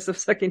practice of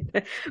sucking,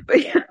 but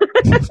yeah,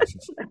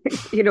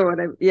 you know what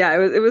I? Yeah,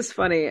 it was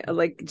funny.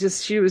 Like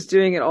just she was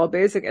doing it all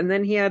basic, and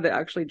then he had to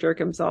actually jerk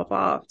himself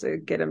off to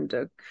get him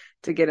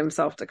to get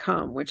himself to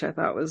come, which I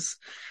thought was.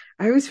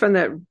 I always find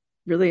that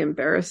really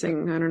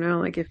embarrassing. I don't know,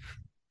 like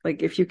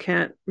if you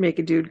can't make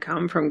a dude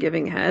come from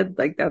giving head,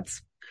 like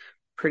that's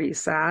pretty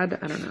sad.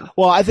 I don't know.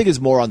 Well, I think it's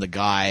more on the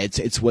guy.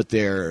 It's what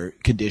they're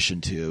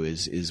conditioned to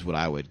is what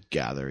I would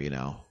gather,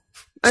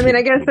 I mean,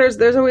 I guess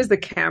there's always the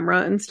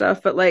camera and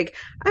stuff, but like,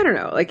 I don't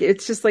know, like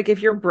it's just like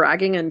if you're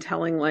bragging and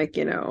telling like,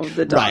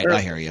 the daughter right,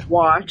 I hear you.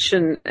 Watch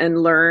and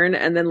learn,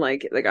 and then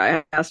like the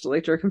guy has to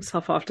like jerk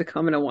himself off to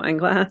come in a wine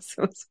glass.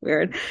 So it's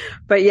weird.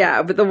 But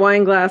yeah, but the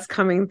wine glass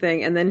coming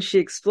thing, and then she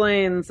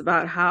explains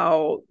about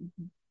how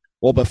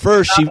but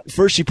first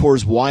she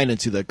pours wine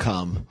into the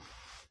cum.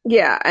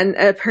 Yeah, and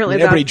apparently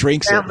everybody that's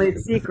drinks family it.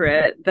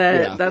 Secret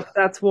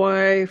that's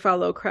why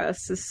Phalo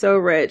Crest is so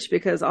rich,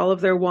 because all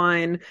of their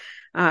wine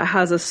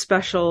has a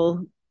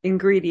special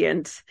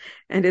ingredient,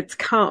 and it's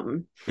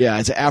cum. Yeah,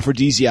 it's an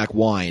aphrodisiac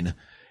wine.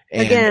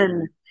 And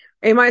again,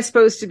 am I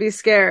supposed to be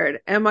scared?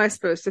 Am I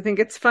supposed to think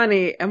it's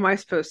funny? Am I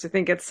supposed to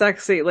think it's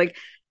sexy? Like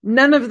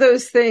none of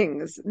those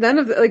things.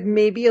 Like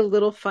maybe a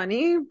little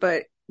funny,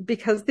 but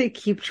because they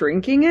keep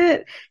drinking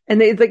it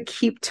and they like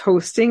keep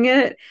toasting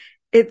it.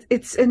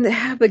 It's and they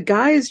have the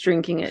guys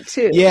drinking it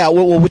too. Yeah,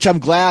 well, which I'm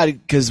glad,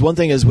 because one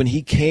thing is when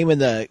he came in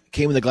the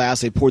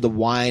glass, they poured the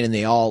wine and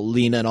they all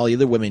Lena and all the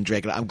other women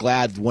drank it. I'm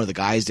glad one of the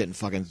guys didn't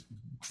fucking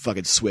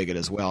swig it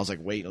as well. I was like,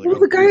 wait. Like,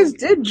 the guys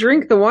did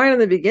drink the wine in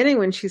the beginning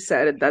when she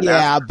said it.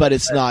 But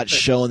it's not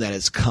shown that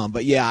it's cum.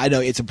 But yeah, I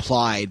know it's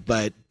implied.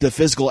 But the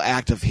physical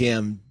act of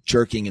him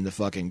jerking in the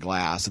fucking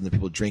glass and the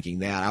people drinking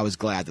that, I was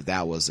glad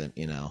that wasn't,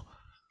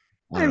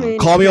 I mean,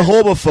 call me a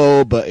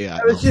homophobe, but yeah.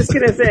 I was just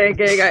gonna say,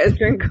 gay guys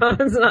drink cum.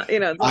 It's not,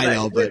 I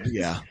know, but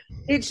yeah.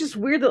 It's just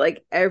weird that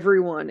like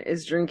everyone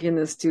is drinking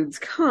this dude's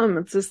cum.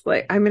 It's just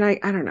like, I mean, I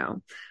don't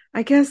know.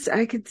 I guess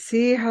I could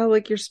see how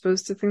like you're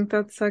supposed to think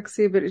that's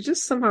sexy, but it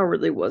just somehow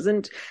really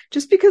wasn't.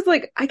 Just because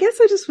like, I guess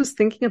I just was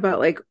thinking about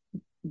like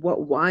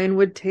what wine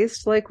would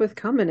taste like with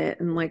cum in it,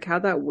 and like how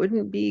that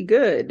wouldn't be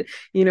good.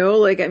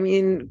 Like, I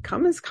mean,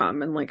 cum is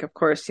cum, and like, of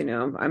course,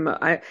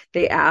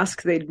 they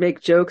ask, they'd make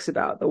jokes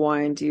about the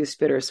wine, do you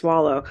spit or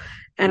swallow?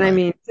 And I Right.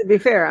 mean, to be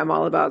fair, I'm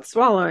all about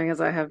swallowing,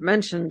 as I have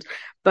mentioned,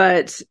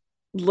 but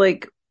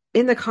like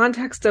in the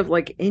context of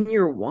like in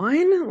your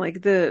wine,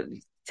 like the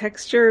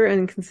texture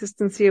and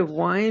consistency of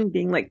wine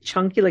being like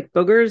chunky like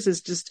boogers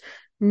is just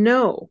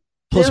no,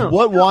 Plus, no.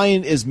 what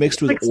wine is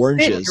mixed with Like spit in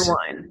your oranges?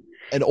 wine.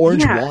 An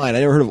orange Yeah. wine. I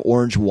never heard of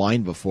orange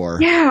wine before.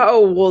 Yeah.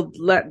 Oh, well,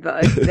 let's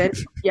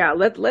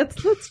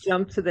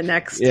jump to the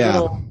next Yeah.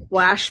 little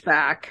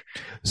flashback.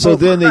 So Oh,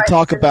 then they Christ.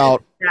 talk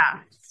about Yeah.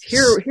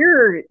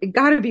 Here, it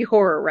gotta be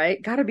horror, right?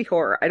 Gotta be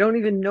horror. I don't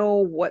even know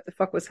what the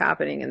fuck was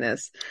happening in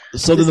this.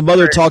 so then the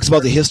mother talks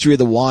about the history of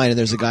the wine, and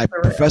there's a guy,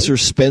 Professor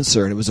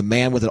Spencer, and it was a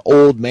man with an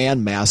old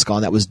man mask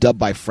on that was dubbed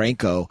by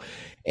Franco.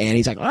 And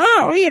he's like,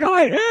 oh, he's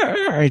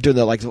doing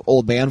the like the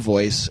old man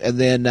voice. And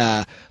then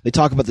they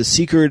talk about the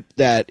secret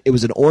that it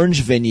was an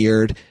orange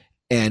vineyard,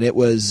 and it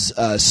was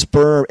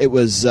sperm. It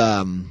was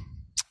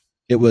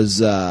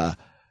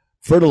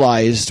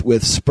fertilized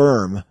with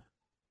sperm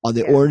on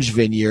the orange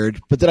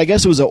vineyard. But then I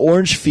guess it was an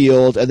orange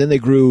field, and then they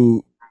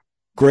grew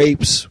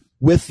grapes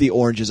with the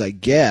oranges, I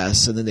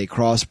guess, and then they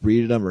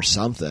crossbreeded them or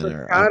something.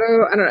 I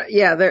don't know.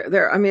 Yeah,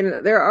 I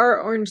mean, there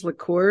are orange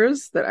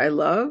liqueurs that I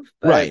love,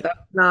 but Right. that's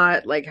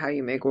not like how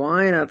you make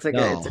wine. That's like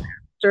No. it's an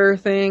after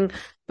thing.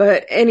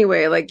 But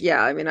anyway, like,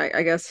 yeah, I mean,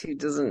 I guess he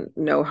doesn't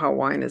know how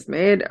wine is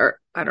made, or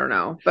I don't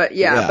know. But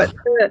yeah. But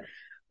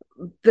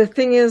the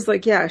thing is,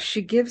 like, yeah,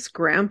 she gives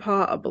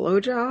Grandpa a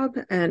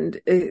blowjob,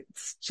 and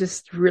it's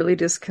just really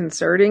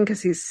disconcerting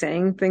because he's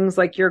saying things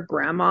like, "Your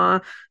grandma,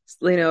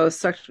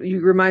 you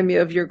remind me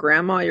of your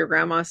grandma. Your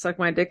grandma sucked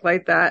my dick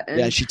like that." And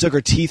yeah, she took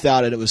her teeth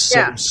out, and it was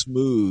so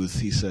smooth.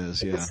 He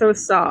says, "Yeah, it was so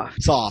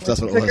soft, soft."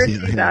 That's what it was. Took her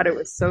teeth out, it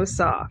was so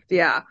soft.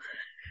 Yeah,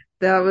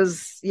 that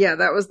was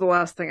the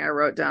last thing I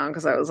wrote down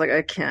because I was like,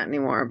 I can't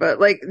anymore. But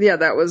like, yeah,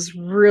 that was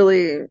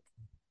really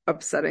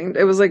upsetting.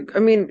 It was like, I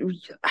mean,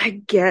 I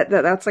get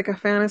that that's like a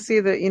fantasy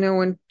that,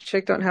 when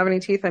chick don't have any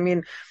teeth. I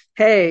mean,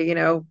 hey,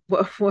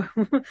 one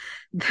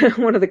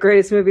of the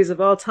greatest movies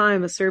of all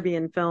time, a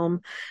Serbian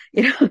film,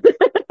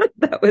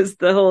 that was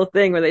the whole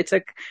thing where they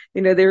took,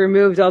 they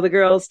removed all the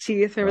girls'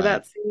 teeth. Remember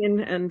that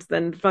scene? And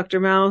then fucked her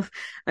mouth.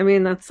 I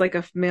mean, that's like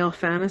a male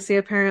fantasy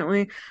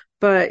apparently.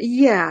 But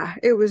yeah,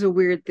 it was a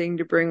weird thing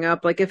to bring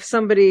up. Like if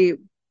somebody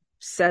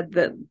said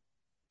that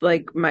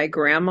like my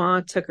grandma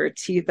took her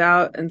teeth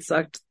out and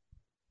sucked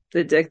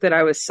the dick that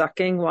I was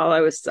sucking while I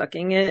was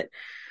sucking it,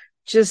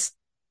 just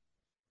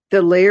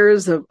the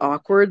layers of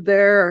awkward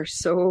there are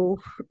so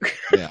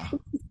Yeah.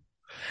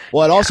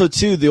 Well, and also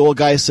too, the old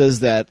guy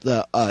says that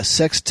the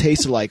sex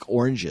tasted like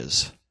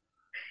oranges,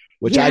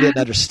 which I didn't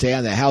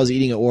understand. That how is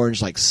eating an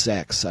orange like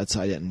sex? I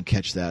didn't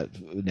catch that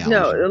analogy.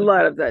 No, a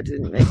lot of that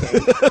didn't make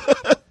sense.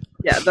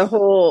 Yeah, the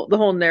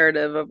whole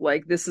narrative of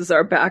like this is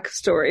our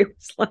backstory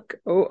was like,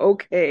 oh,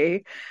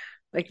 okay.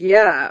 Like,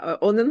 yeah.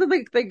 Oh, and then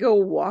they go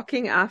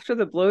walking after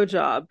the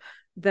blowjob.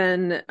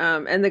 Then,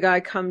 and the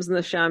guy comes in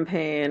the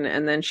champagne,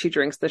 and then she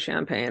drinks the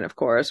champagne, of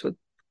course, with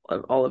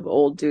all of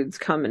old dudes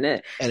cum in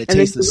it. And it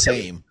tastes the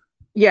same.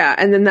 Yeah,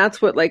 and then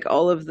that's what like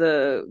all of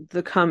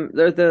the cum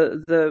or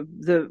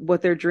the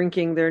what they're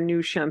drinking, their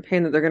new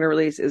champagne that they're going to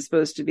release is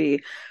supposed to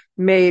be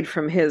made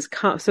from his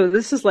cum. So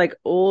this is like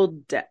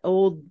old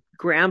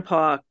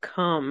grandpa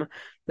cum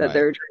that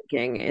they're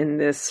drinking in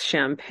this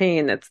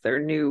champagne. That's their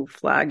new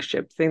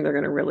flagship thing they're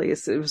going to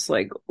release. It was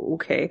like,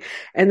 okay.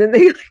 And then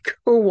they like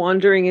go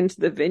wandering into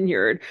the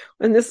vineyard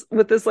and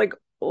with this like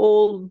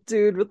old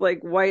dude with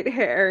like white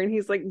hair, and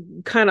he's like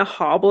kind of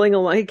hobbling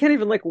along. He can't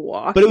even like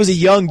walk. But it was a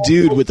young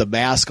dude with a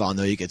mask on,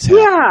 though, you could tell.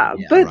 Yeah,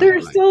 but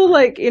they're still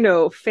like,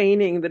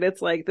 feigning that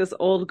it's like this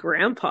old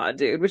grandpa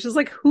dude, which is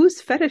like, whose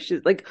fetish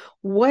is like,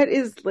 what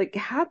is like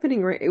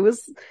happening right? It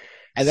was.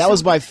 And that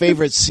was my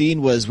favorite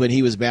scene was when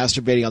he was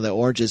masturbating on the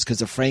oranges because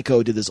the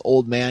Franco did this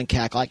old man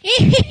cackle like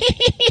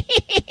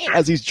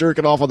as he's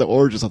jerking off on the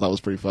oranges. I thought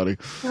was pretty funny.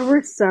 There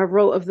were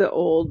several of the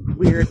old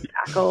weird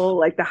cackle,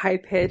 like the high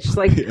pitch,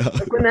 like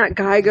when that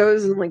guy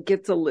goes and like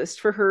gets a list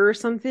for her or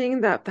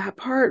something. That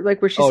part, like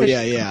where she said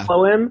she can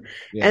blow him,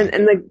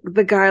 and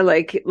the guy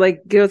like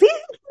goes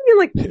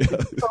like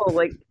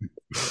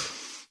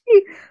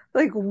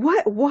like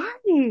what?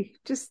 Why?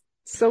 Just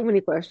so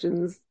many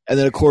questions. And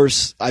then, of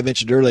course, I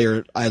mentioned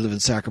earlier, I live in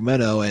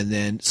Sacramento, and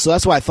then so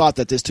that's why I thought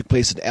that this took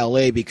place in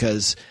L.A.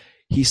 because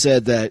he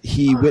said that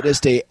he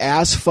witnessed a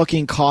ass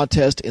fucking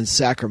contest in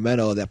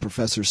Sacramento that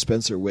Professor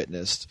Spencer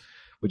witnessed,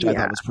 which I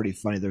thought was pretty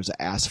funny. There's an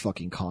ass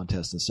fucking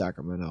contest in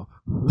Sacramento.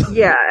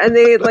 Yeah, and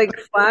they like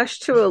flash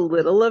to a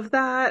little of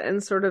that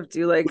and sort of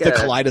do like the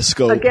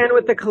kaleidoscope again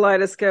with the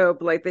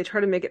kaleidoscope. Like they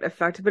try to make it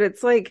effective, but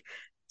it's like,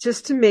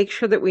 just to make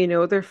sure that we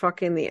know they're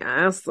fucking the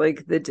ass,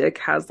 like the dick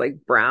has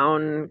like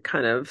brown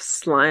kind of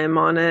slime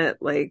on it.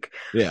 Like,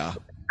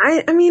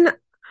 I mean,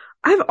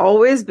 I've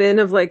always been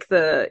of like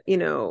the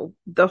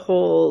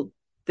whole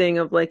thing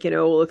of like,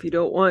 well, if you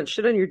don't want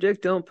shit on your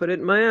dick, don't put it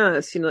in my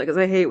ass. Like, because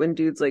I hate when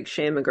dudes like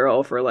shame a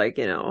girl for like,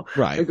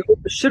 Right. like, oh,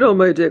 shit on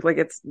my dick.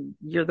 Like,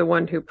 you're the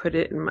one who put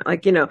it in my,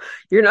 like, you're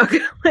not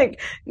gonna like,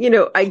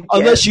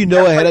 unless you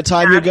know ahead of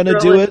time you're gonna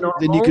do it, normal.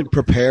 then you could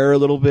prepare a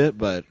little bit.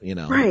 But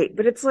right.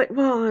 But it's like,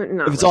 well,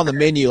 no. If it's on the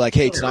menu, like,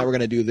 hey, tonight we're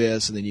gonna do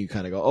this, and then you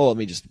kind of go, oh, let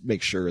me just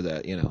make sure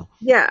that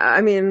Yeah,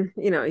 I mean,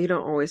 you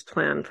don't always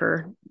plan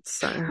for.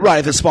 Right,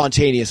 if it's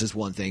spontaneous is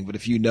one thing, but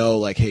if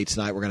like, hey,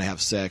 tonight we're gonna have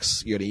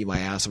sex, you're gonna eat my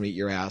ass, I'm gonna eat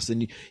your ass, then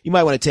you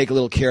might want to take a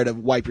little care to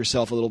wipe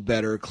yourself a little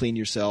better, clean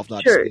yourself,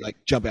 not just be like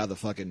jump out of the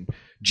fucking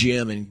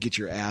gym and get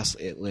your ass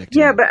licked.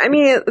 Yeah, but I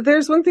mean,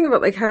 there's one thing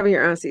about like having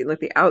your ass eaten, like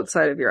the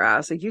outside of your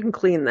ass, like you can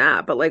clean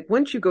that, but like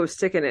once you go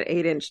sticking an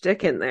 8-inch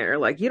dick in there,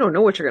 like you don't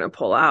know what you're gonna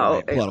pull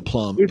out. Right, pull out a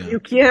plum. You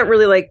can't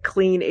really like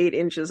clean 8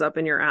 inches up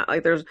in your ass.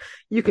 Like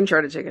you can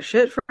try to take a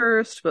shit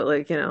first, but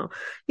like you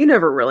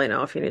never really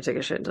know if you need to take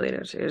a shit until you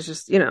need to. It's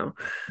just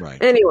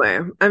Right. Anyway,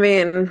 I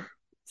mean,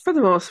 for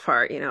the most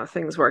part,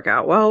 things work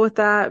out well with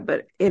that,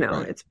 but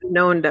Right. it's been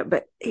known that,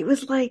 but it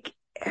was like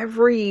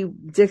every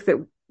dick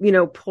that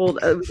pulled,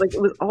 it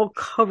was all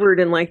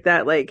covered in like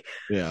that, like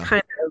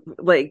kind of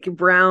like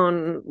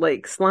brown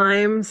like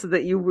slime, so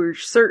that you were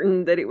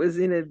certain that it was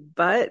in a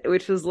butt,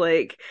 which was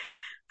like,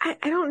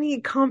 I don't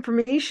need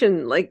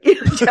confirmation. Like, make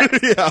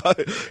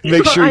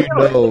sure you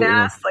know. An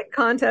ass like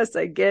contest,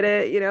 I get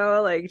it.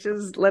 Like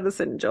just let us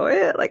enjoy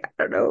it. Like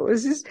I don't know.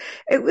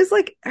 It was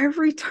like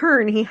every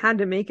turn he had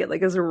to make it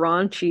like as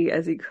raunchy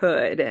as he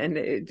could, and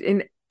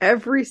in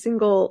every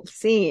single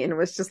scene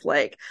was just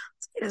like,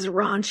 let's get as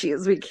raunchy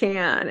as we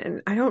can.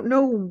 And I don't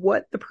know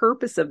what the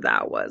purpose of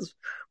that was.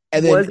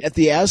 And then at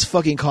the ass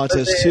fucking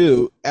contest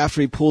too,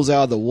 after he pulls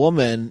out the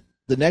woman,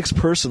 the next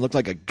person looked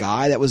like a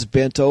guy that was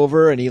bent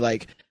over, and he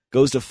like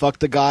goes to fuck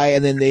the guy,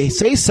 and then they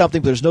say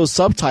something, but there's no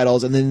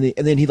subtitles, and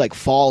then he like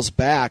falls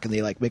back, and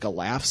they like make a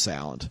laugh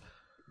sound.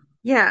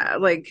 Yeah,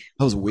 like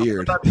that was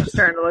weird.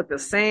 Starting to look the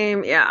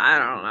same. Yeah, I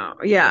don't know.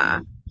 Yeah,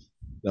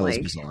 that was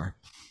bizarre.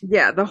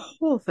 Yeah, the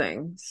whole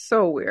thing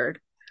so weird.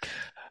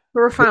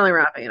 We're finally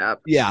wrapping it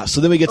up. Yeah,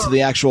 so then we get to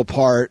the actual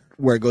part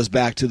where it goes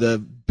back to the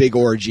big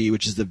orgy,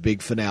 which is the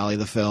big finale of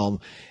the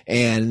film,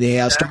 and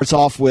they starts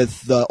off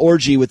with the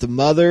orgy with the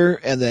mother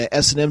and the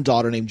S&M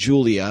daughter named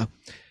Julia.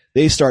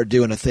 They start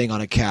doing a thing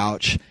on a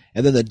couch,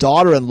 and then the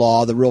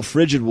daughter-in-law, the real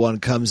frigid one,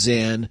 comes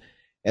in,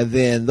 and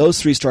then those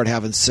three start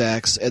having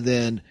sex, and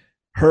then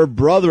her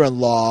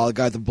brother-in-law, the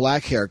guy with the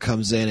black hair,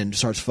 comes in and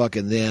starts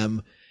fucking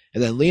them,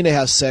 and then Lena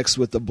has sex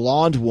with the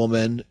blonde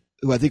woman,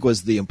 who I think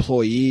was the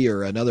employee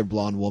or another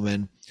blonde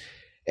woman,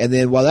 and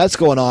then while that's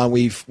going on,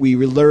 we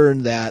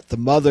learn that the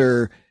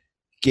mother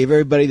gave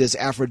everybody this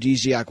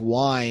aphrodisiac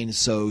wine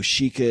so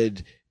she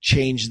could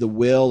change the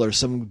will or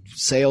some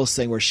sales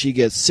thing where she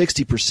gets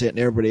 60% and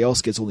everybody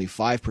else gets only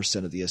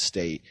 5% of the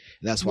estate.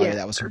 And that's why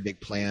that was her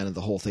big plan of the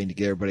whole thing, to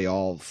get everybody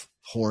all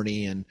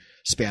horny and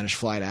Spanish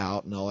flight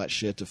out and all that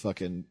shit to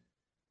fucking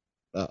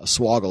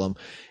swoggle them.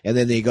 And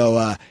then they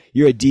go,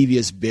 you're a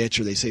devious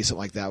bitch, or they say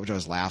something like that, which I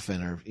was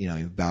laughing, or,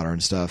 about her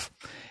and stuff.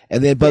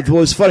 And then, but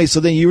what was funny, so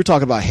then you were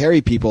talking about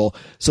hairy people.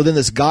 So then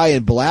this guy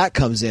in black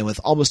comes in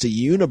with almost a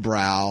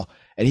unibrow,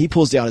 and he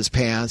pulls down his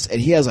pants,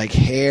 and he has like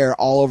hair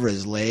all over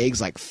his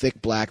legs, like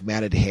thick black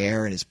matted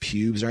hair, and his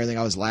pubes and everything.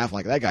 I was laughing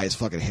like, that guy is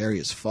fucking hairy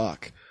as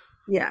fuck.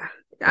 Yeah,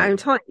 I'm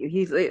telling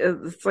you,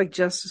 it's like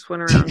Justice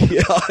went around.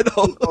 Yeah, I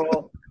know.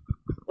 People,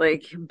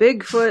 like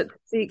Bigfoot,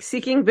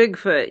 seeking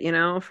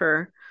Bigfoot,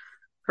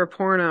 for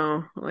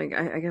porno. Like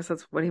I guess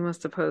that's what he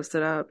must have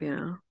posted up,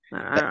 And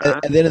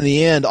then in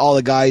the end, all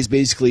the guys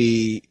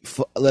basically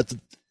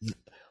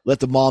let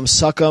the mom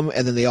suck them,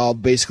 and then they all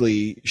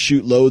basically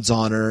shoot loads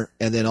on her,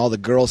 and then all the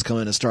girls come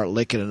in and start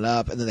licking it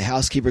up, and then the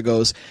housekeeper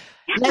goes,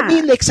 let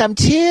me lick some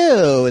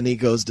too, and he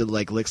goes to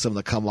like lick some of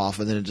the cum off,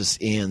 and then it just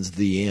ends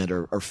the end,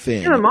 or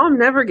Finn. Yeah, the mom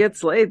never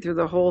gets laid through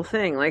the whole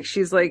thing. Like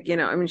she's like,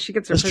 she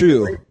gets her That's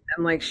true.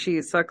 And like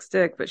she sucks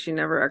dick, but she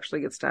never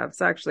actually gets to have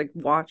sex.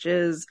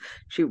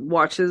 She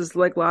watches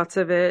like lots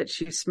of it.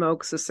 She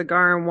smokes a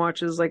cigar and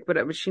watches like,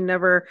 but she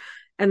never.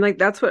 And like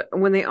that's what,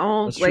 when they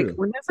all that's like true.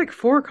 When there's like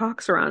 4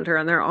 cocks around her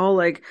and they're all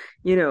like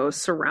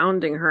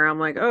surrounding her, I'm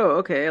like, oh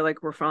okay,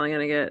 like we're finally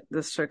gonna get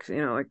this chick,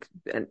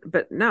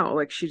 but no,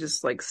 like she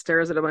just like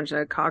stares at a bunch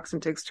of cocks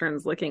and takes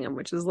turns licking them,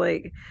 which is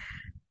like,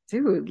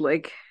 dude,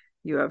 like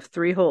you have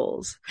 3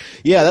 holes.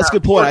 Yeah, that's a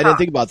good point. I didn't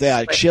think about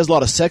that. Like, she has a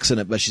lot of sex in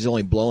it, but she's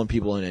only blowing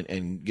people in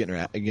and getting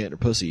her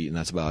pussy, and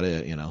that's about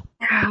it. Yeah,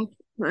 I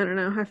don't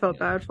know. I felt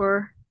bad for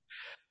her.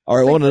 All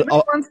right,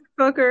 wants to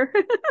fuck her.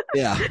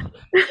 Yeah,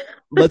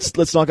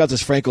 let's knock out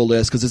this Franco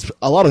list, because it's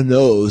a lot of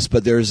no's,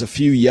 but there's a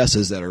few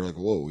yeses that are like,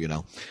 whoa,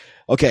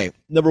 Okay,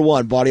 number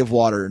 1, body of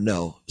water,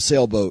 no.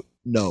 Sailboat,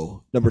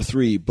 no. Number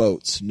 3,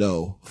 boats,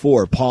 no.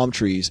 4, palm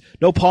trees,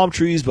 no palm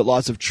trees, but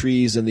lots of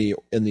trees in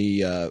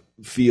the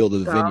field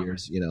of the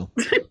vineyards.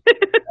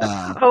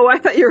 Oh, I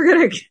thought you were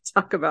gonna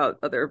talk about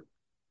other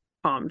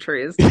palm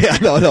trees. Yeah,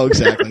 no,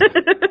 exactly.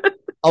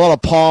 A lot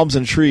of palms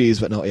and trees,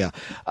 but no, yeah.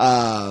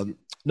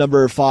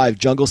 Number 5,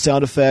 jungle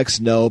sound effects.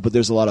 No, but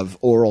there's a lot of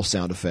oral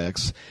sound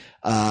effects.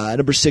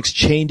 Number 6,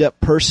 chained up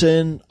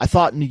person. I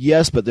thought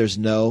yes, but there's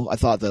no. I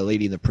thought the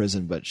lady in the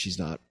prison, but she's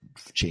not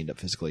chained up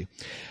physically.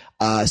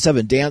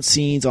 7, dance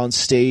scenes on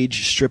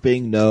stage,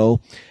 stripping, no.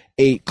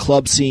 8,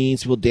 club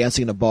scenes, people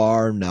dancing in a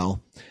bar,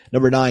 no.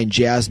 Number 9,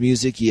 jazz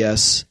music,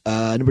 yes.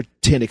 Number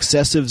 10,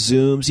 excessive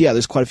zooms. Yeah,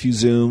 there's quite a few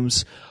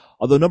zooms.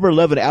 Although number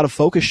 11, out of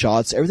focus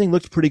shots, everything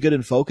looked pretty good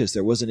in focus.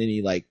 There wasn't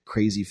any like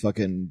crazy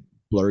fucking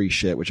blurry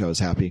shit, which I was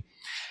happy.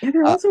 Yeah,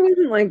 there also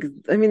wasn't like,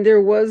 I mean,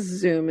 there was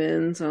zoom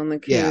ins on the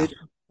cage,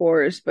 of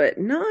course, but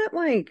not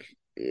like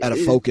out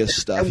of focus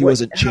stuff. He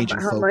wasn't changing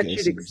how focus. Much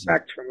you'd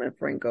expect from a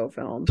Franco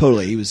film.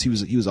 Totally, he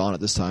was on it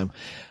this time.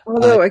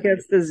 Although I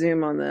guess the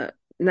zoom on the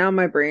now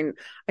my brain,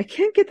 I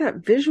can't get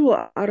that visual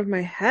out of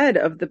my head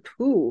of the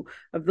poo,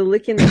 of the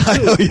licking the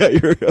poo. Yeah,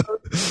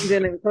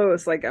 you're in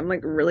close. Like I'm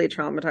like really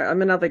traumatized. I'm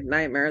gonna have like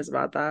nightmares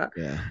about that.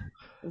 Yeah.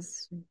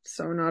 It's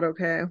so not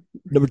okay.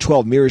 Number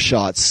 12, mirror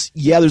shots.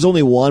 Yeah, there's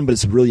only one, but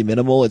it's really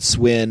minimal. It's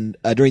when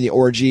during the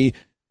orgy,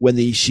 when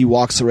she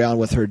walks around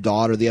with her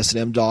daughter, the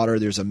S&M daughter,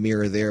 there's a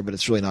mirror there, but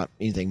it's really not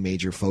anything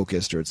major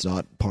focused, or it's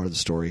not part of the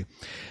story.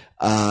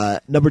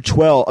 Number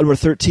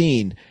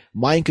 13,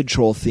 mind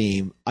control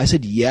theme. I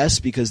said yes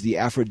because the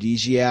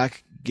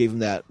aphrodisiac gave him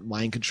that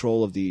mind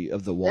control of the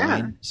wine.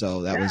 Yeah.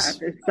 So that was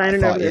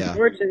signing over the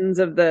fortunes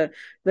of the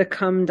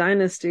Cum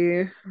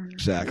dynasty.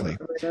 Exactly.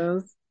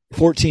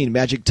 14,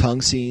 magic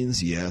tongue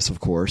scenes. Yes, of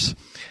course.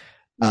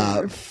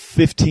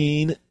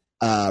 15,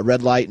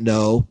 red light.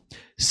 No.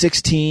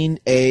 16,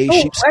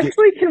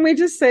 actually, can we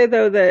just say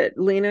though that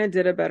Lena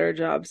did a better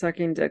job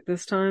sucking dick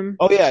this time?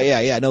 Oh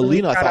yeah. No,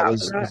 Lena I thought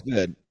was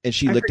good, and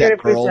she licked that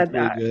girl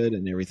really good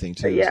and everything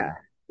too. But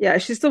yeah.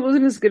 She still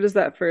wasn't as good as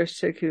that first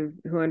chick who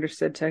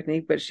understood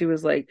technique, but she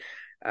was like.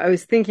 I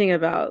was thinking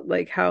about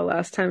like how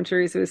last time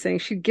Teresa was saying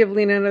she'd give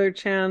Lena another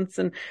chance,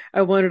 and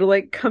I wanted to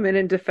like come in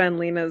and defend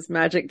Lena's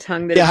magic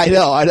tongue. I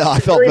know.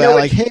 I felt bad.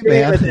 Like, hey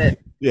man.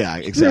 Yeah,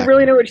 exactly. She doesn't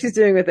really know what she's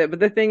doing with it. But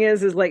the thing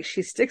is like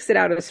she sticks it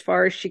out as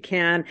far as she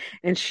can,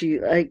 and she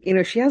like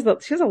she has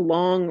a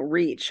long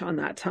reach on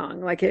that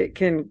tongue. Like it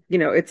can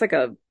it's like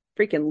a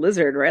freaking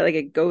lizard, right? Like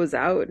it goes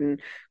out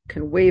and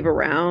can wave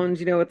around.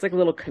 It's like a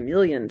little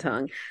chameleon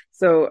tongue.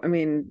 So I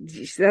mean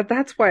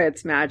that's why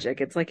it's magic.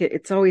 It's like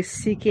it's always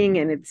seeking,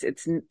 and it's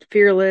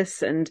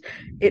fearless, and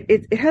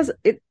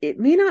it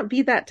may not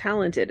be that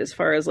talented as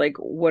far as like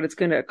what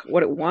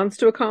it wants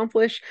to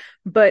accomplish,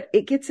 but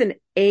it gets an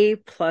A+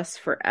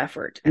 for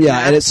effort.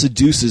 And it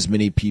seduces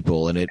many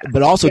people,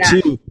 but also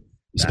too.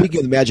 Speaking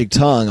of the magic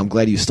tongue, I'm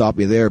glad you stopped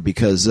me there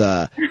because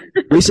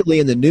recently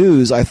in the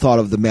news I thought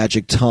of the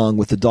magic tongue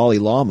with the Dalai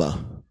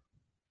Lama.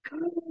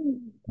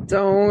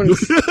 Don't.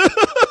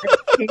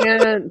 I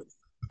can't.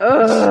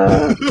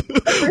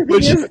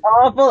 Everything is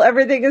awful.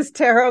 Everything is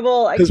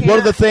terrible. Because one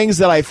of the things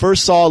that I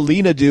first saw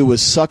Lena do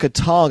was suck a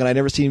tongue, and I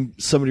never seen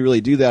somebody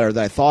really do that, or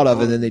that I thought of.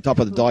 And then they talked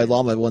about the Dalai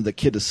Lama wanted the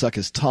kid to suck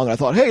his tongue. And I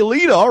thought, hey,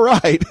 Lena, all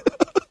right.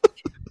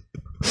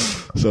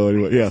 So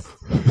anyway, yeah.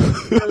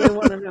 I really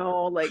want to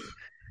know like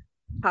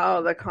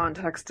how the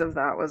context of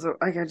that was.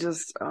 Like I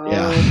just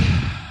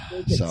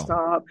make it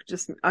stop.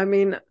 Just I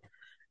mean.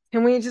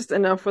 Can we just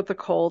enough with the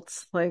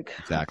cults? Like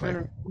exactly.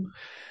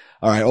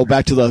 All right. Oh,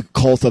 back to the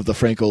cult of the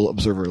Franco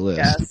Observer list.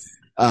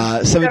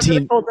 Yes.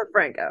 17. Cult of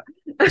Franco.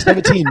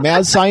 17.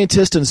 Mad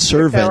scientist and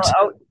servant.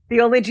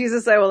 The only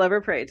Jesus I will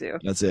ever pray to.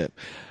 That's it.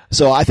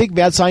 So I think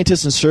mad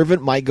scientist and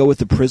servant might go with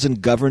the prison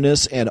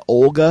governess, and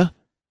Olga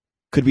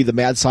could be the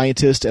mad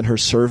scientist and her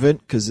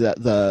servant because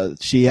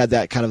she had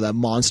that kind of that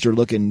monster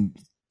looking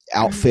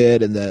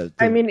outfit and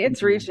I mean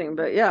it's reaching,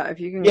 but yeah, if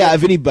you can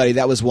if anybody,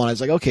 that was one I was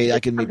like, okay, I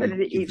can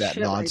maybe keep that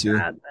nod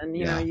to.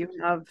 Then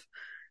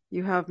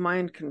you have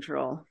mind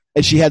control.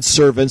 And she had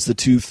servants, the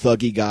 2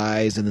 thuggy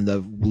guys, and then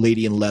the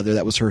lady in leather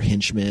that was her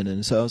henchman,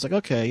 and so I was like,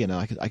 okay,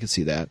 I could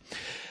see that.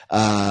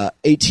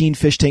 18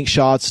 fish tank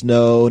shots,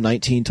 no.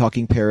 19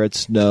 talking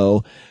parrots,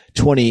 no.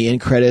 20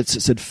 end credits,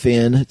 it said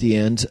Finn at the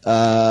end.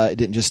 It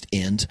didn't just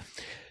end.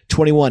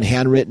 21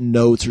 handwritten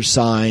notes or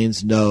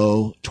signs,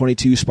 no.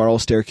 22 spiral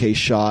staircase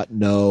shot,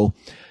 no.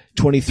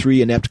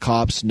 23 inept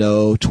cops,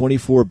 no.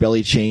 24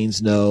 belly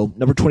chains, no.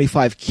 Number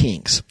 25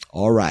 kinks.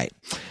 All right.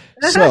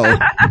 So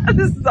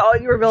this is all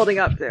you were building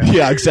up to.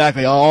 Yeah,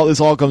 exactly.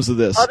 This all comes to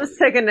this. I'll just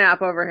take a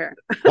nap over here.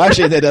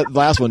 Actually, the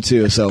last one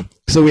too. So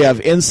we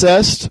have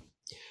incest,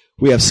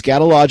 we have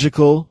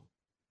scatological.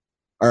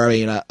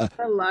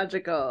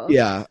 Scatological.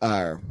 Yeah.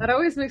 That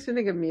always makes me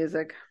think of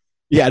music.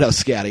 Yeah, no,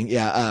 scatting.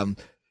 Yeah.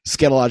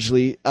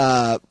 Scatologically,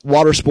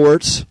 water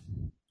sports.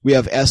 We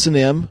have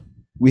S&M.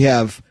 We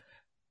have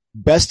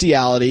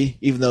bestiality,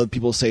 even though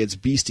people say it's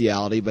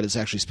bestiality, but it's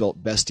actually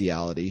spelled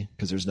bestiality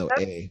because there's no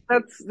A.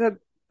 That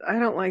I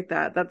don't like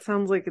that. That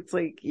sounds like it's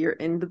like you're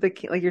into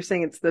like you're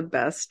saying it's the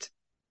best.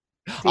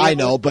 I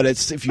know, but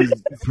it's if you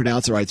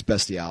pronounce it right, it's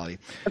bestiality.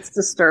 That's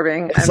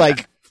disturbing. It's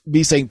like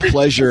me saying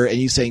pleasure and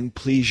you saying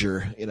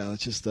pleasure.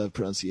 It's just the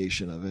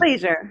pronunciation of it.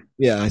 Pleasure.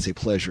 Yeah, I say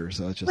pleasure,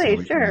 so it's just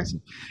pleasure.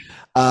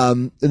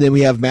 And then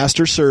we have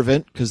master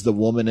servant because the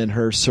woman and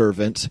her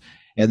servant,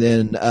 and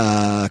then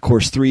of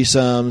course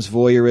threesomes,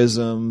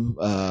 voyeurism.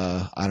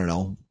 I don't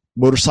know,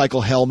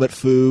 motorcycle helmet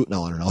foo.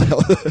 No, I don't know.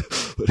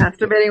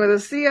 Masturbating with a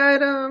C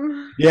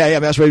item. Yeah,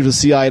 masturbating with a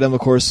C item. Of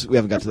course, we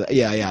haven't got to that.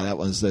 Yeah, that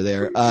one's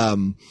there.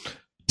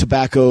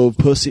 Tobacco,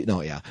 pussy.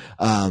 No, yeah.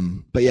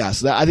 But yeah,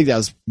 so I think that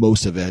was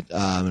most of it.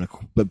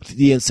 But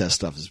the incest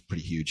stuff is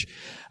pretty huge.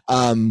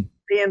 The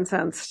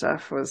incest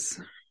stuff was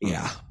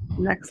yeah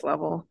next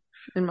level,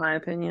 in my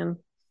opinion.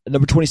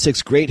 Number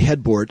 26, great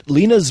headboard.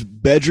 Lena's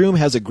bedroom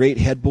has a great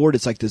headboard.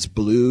 It's like this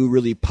blue,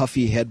 really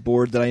puffy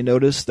headboard that I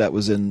noticed that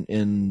was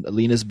in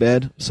Lena's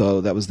bed.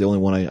 So that was the only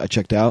one I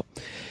checked out.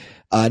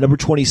 Number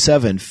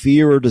 27,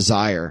 fear or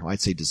desire?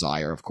 I'd say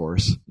desire, of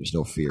course. There's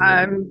no fear.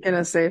 I'm going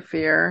to say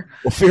fear.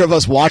 Well, fear of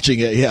us watching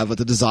it, yeah, but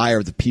the desire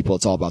of the people,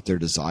 it's all about their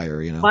desire,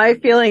 you know. My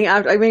feeling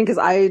after, I mean, because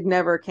I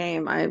never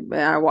came, I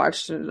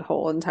watched a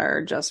whole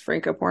entire Just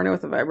Franco porno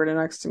with a vibrator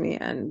next to me,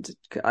 and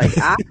like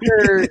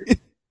after,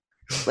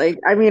 like,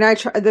 I mean, I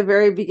tried the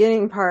very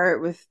beginning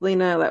part with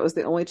Lena, that was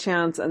the only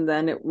chance, and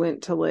then it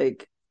went to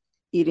like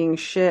eating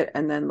shit,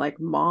 and then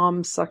like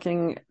mom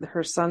sucking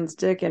her son's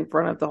dick in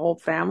front of the whole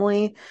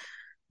family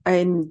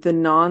in the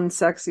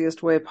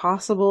non-sexiest way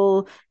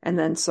possible, and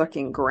then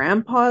sucking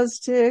grandpa's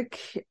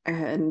dick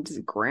and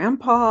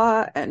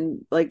grandpa,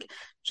 and like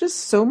just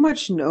so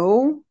much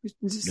that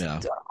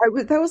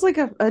was like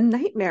a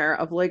nightmare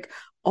of like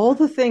all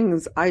the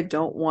things I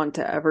don't want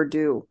to ever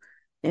do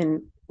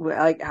in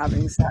like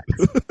having sex.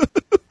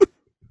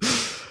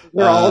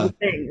 They're all the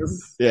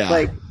things. Yeah.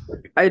 Like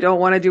I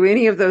don't want to do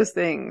any of those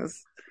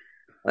things.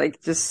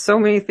 Like just so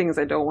many things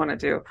I don't want to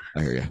do.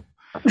 I hear you.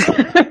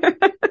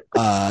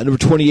 Number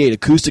 28,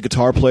 acoustic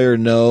guitar player,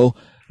 no.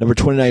 Number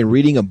 29,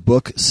 reading a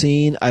book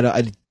scene. I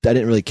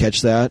didn't really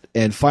catch that.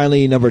 And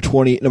finally, number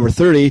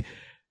 30,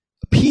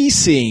 pee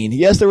scene.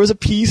 Yes, there was a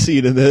pee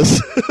scene in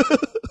this.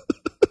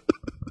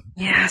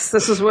 Yes,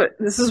 this is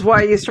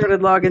why you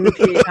started logging the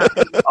pee,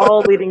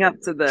 all leading up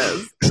to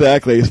this.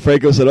 Exactly.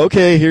 Franco said,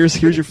 "Okay,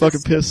 here's your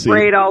fucking piss scene."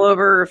 Sprayed all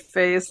over her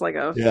face like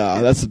a.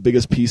 Yeah, that's the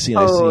biggest pee scene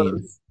I've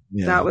seen.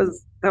 Yeah.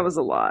 That was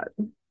a lot.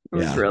 It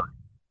was really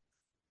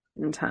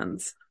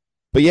intense.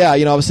 But yeah,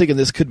 I was thinking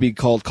this could be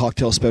called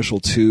Cocktail Special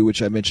 2,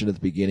 which I mentioned at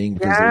the beginning.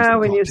 Yeah,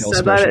 when you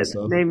said that, it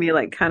made me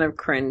like kind of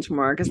cringe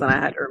more, because then I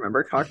had to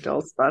remember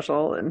Cocktail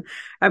Special, and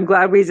I'm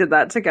glad we did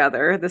that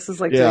together. This is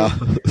like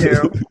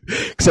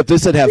except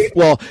this didn't have,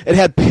 it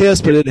had piss,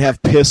 but it didn't have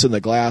piss in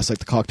the glass like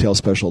the Cocktail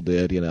Special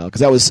did,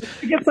 because that was...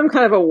 You get some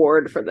kind of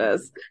award for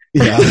this.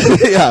 Yeah,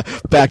 yeah,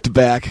 back to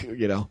back,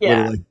 Yeah,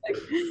 literally.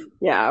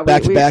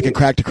 Back to back and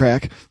crack to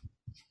crack.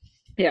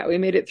 Yeah, we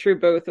made it through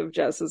both of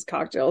Jess's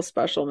Cocktail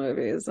Special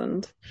movies,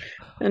 and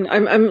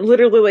I'm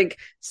literally like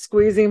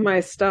squeezing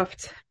my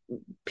stuffed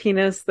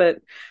penis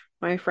that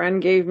my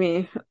friend gave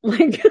me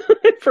like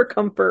for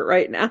comfort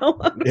right now.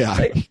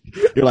 Yeah,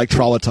 you're like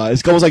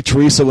traumatized. Almost like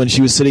Teresa when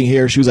she was sitting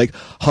here, she was like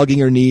hugging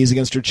her knees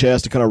against her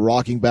chest and kind of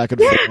rocking back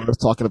and forth,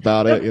 talking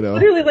about it.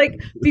 Literally,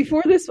 like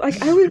before this, like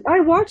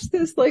I watched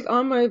this like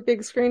on my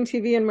big screen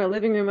TV in my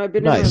living room. I've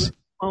been in my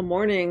all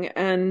morning,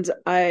 and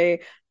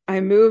I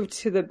moved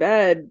to the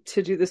bed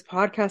to do this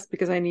podcast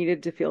because I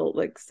needed to feel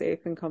like safe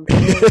and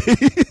comfortable.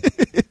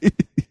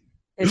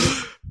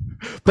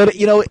 But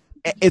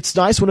it's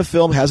nice when a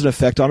film has an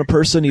effect on a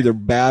person, either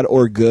bad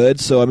or good.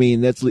 So I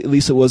mean, at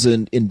least it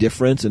wasn't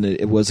indifferent, and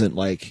it wasn't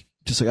like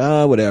just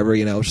like whatever.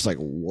 It's just like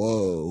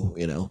whoa.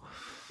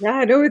 Yeah,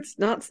 I know, it's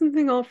not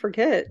something I'll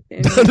forget.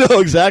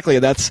 No, exactly.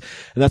 That's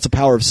the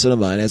power of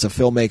cinema. And as a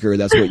filmmaker,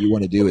 that's what you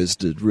want to do, is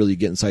to really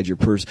get inside your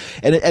person.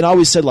 And I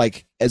always said,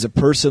 like, as a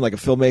person, like a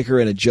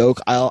filmmaker and a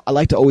joke, I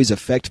like to always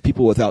affect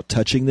people without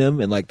touching them.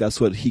 And like, that's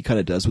what he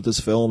kind of does with this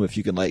film. If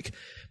you can like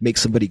make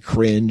somebody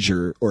cringe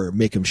or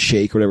make them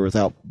shake or whatever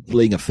without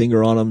laying a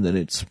finger on them, then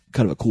it's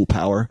kind of a cool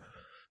power.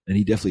 And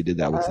he definitely did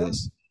that with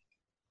this.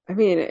 I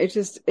mean,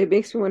 it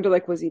makes me wonder,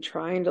 like, was he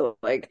trying to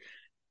like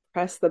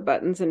press the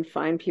buttons and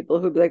find people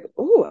who'd be like,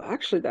 oh,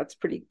 actually, that's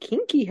pretty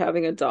kinky,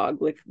 having a dog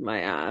lick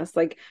my ass.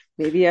 Like,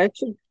 maybe I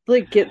should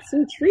like get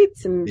some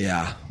treats. And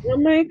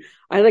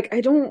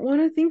I don't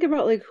want to think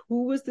about like,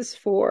 who was this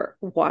for?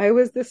 Why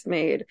was this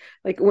made?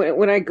 Like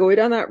when I go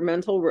down that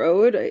mental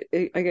road,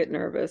 I get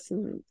nervous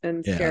and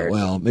scared. Yeah,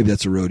 well, maybe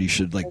that's a road you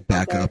should like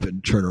back up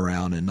and turn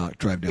around and not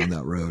drive down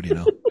that road.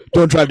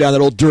 Don't drive down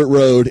that old dirt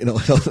road.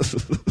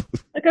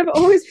 Like, I've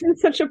always been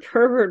such a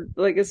pervert,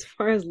 like, as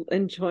far as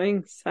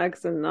enjoying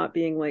sex and not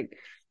being like,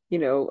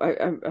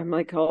 I'm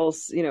like all,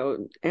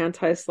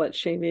 anti-slut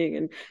shaming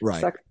and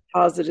sex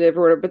positive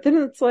or whatever. But then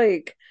it's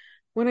like,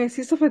 when I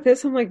see stuff like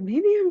this, I'm like,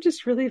 maybe I'm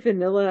just really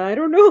vanilla. I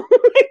don't know.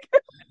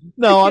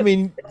 No, I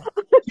mean,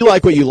 you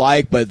like what you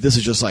like, but this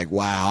is just like,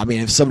 wow. I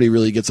mean, if somebody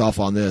really gets off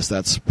on this,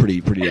 that's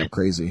pretty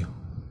crazy.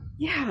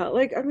 Yeah,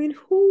 like, I mean,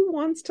 who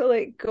wants to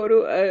like go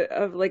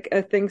to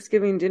a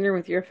Thanksgiving dinner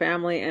with your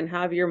family and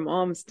have your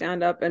mom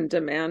stand up and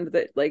demand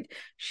that like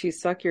she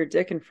suck your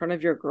dick in front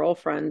of your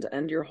girlfriend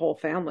and your whole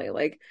family?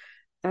 Like,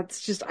 that's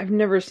just, I've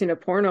never seen a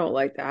porno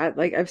like that.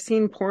 Like, I've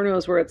seen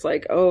pornos where it's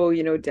like, oh,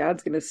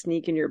 dad's gonna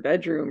sneak in your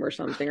bedroom or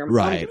something, or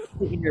mom's gonna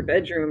sneak in your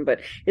bedroom, but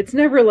it's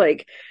never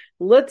like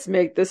let's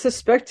make this a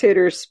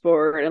spectator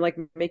sport and like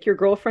make your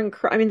girlfriend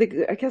cry. I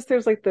mean, I guess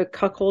there's like the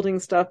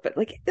cuckolding stuff, but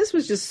like this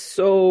was just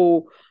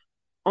so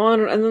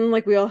on. And then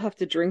like we all have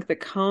to drink the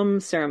cum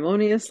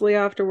ceremoniously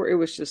afterward. It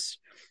was just.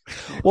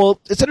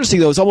 Well, it's interesting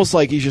though. It's almost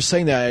like you're just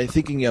saying that. I'm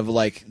thinking of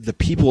like the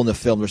people in the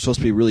film. They're supposed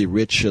to be really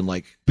rich and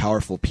like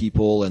powerful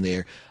people, and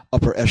they're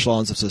upper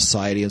echelons of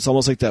society. And it's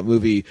almost like that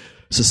movie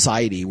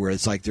Society, where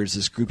it's like there's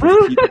this group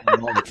of people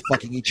and all like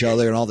fucking each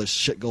other and all this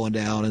shit going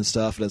down and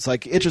stuff. And it's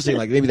like interesting.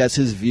 Like maybe that's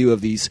his view of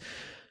these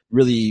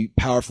really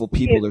powerful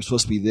people. They're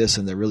supposed to be this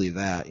and they're really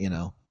that. You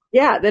know?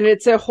 Yeah. Then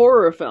it's a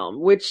horror film,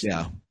 which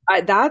yeah.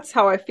 That's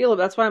how I feel.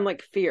 That's why I'm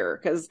like fear,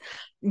 because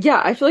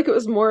yeah, I feel like it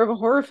was more of a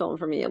horror film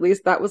for me. At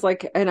least that was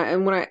like,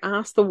 and when I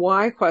asked the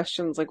why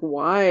questions, like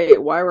why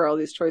were all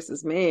these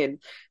choices made?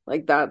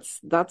 Like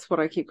that's what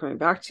I keep coming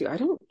back to. I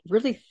don't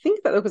really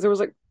think that though, because there was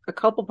like a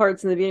couple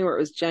parts in the beginning where it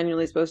was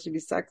genuinely supposed to be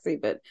sexy,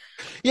 but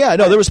yeah,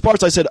 no, there was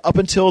parts I said up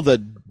until the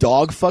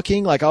dog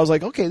fucking, like I was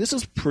like, okay, this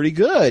is pretty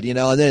good, you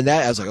know, and then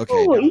that I was like,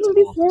 okay, even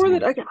before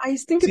that, I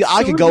think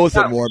I could go with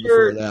it more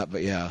before that,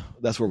 but yeah,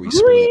 that's where we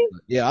split.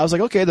 But yeah, I was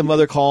like, okay, the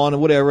mother calling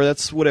and whatever,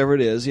 that's whatever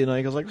it is, you know.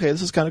 I was like, okay,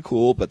 this is kind of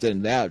cool, but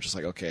then that was just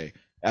like, okay,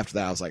 after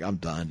that, I was like, I'm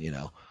done, you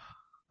know.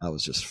 That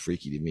was just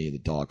freaky to me. The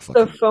dog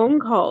fucking. The phone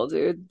call,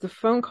 dude. The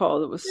phone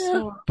call. It was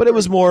so. But it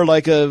was more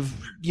like a,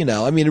 you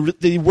know, I mean,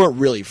 they weren't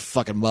really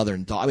fucking mother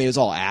and dog. I mean, it was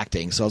all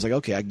acting. So I was like,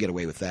 okay, I can get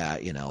away with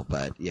that, you know.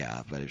 But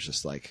yeah, but it was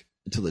just like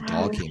until the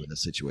dog came in the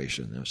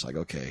situation, it was like,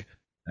 okay,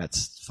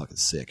 that's fucking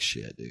sick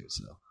shit, dude.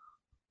 So.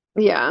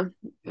 Yeah,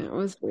 it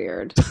was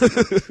weird.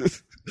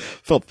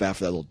 Felt bad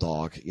for that little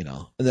dog, you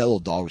know. And that little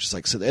dog was just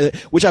like,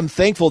 which I'm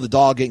thankful the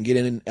dog didn't get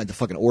in at the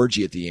fucking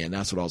orgy at the end.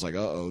 That's what I was like,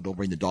 don't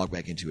bring the dog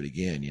back into it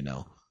again, you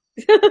know.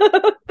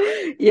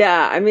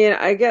 Yeah, I mean,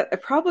 I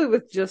get probably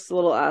with just a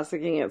little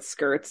assicking at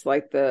skirts,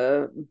 like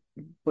the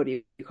what do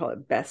you call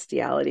it,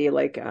 bestiality,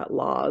 like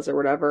laws or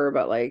whatever.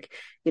 But like,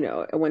 you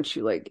know, once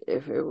you like,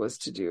 if it was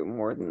to do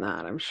more than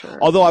that, I'm sure.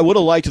 Although I would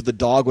have liked if the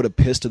dog would have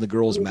pissed in the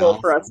girl's mouth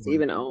for us to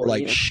even own, or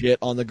like shit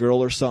on the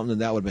girl or something,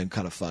 and that would have been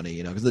kind of funny,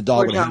 you know, because the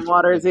dog would have.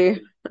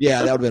 Watersy. Yeah,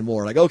 that would have been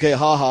more like, okay,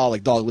 haha,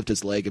 like dog lifted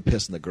his leg and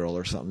pissed in the girl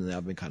or something. That would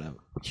have been kind of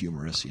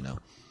humorous, you know.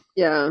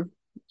 Yeah.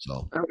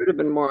 So I would have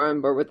been more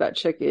on board with that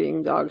chick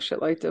eating dog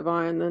shit like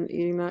Divine than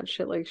eating that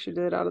shit like she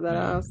did out of that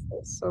ass.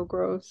 That's so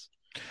gross.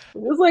 It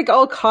was like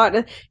all caught,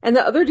 and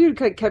the other dude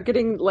kept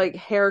getting like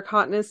hair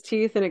caught in his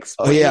teeth and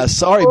exploding. Oh yeah,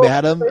 sorry,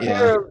 madam.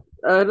 Yeah,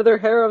 another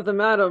hair of the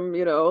madam,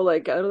 you know,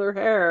 like another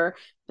hair,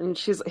 and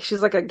she's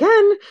like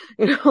again,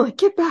 you know, like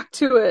get back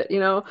to it, you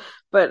know.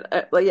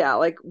 But like yeah,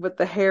 like with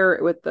the hair,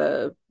 with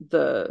the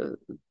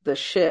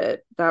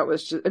shit, that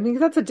was just. I mean,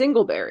 that's a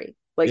dingleberry.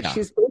 Like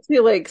she's basically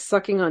like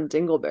sucking on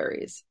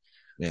dingleberries.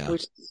 Yeah,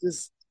 which is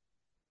just.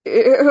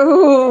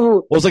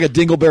 Ew. Well, it's like a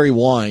dingleberry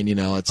wine, you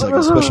know. It's like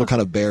a special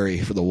kind of berry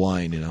for the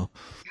wine, you know.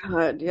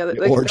 God, yeah,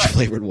 like, orange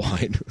flavored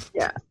wine.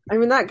 Yeah, I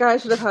mean that guy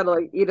should have had to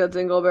like eat a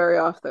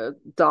dingleberry off the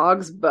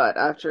dog's butt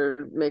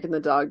after making the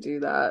dog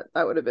do that.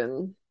 That would have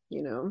been,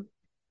 you know.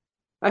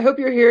 I hope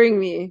you're hearing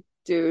me,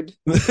 dude.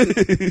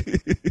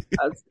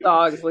 That's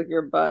dogs lick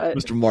your butt,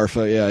 Mr.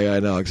 Marfa. Yeah, I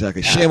know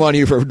exactly. Yeah. Shame on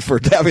you for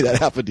having that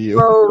happen to you.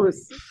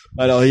 Gross.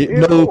 I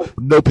know.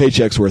 No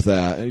paycheck's worth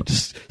that.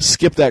 Just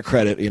skip that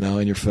credit, you know,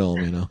 in your film,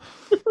 you know.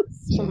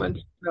 So much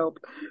nope.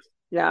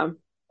 Yeah.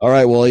 All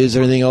right. Well, is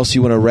there anything else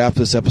you want to wrap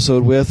this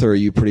episode with, or are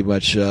you pretty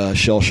much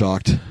shell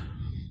shocked?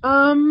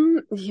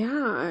 Yeah,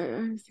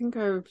 I think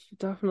I've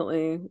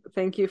definitely.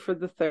 Thank you for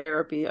the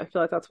therapy. I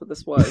feel like that's what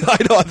this was. I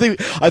know.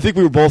 I think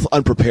we were both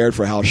unprepared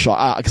for how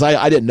shocked, because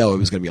I didn't know it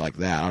was going to be like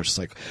that. I was just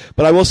like,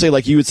 but I will say,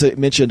 like you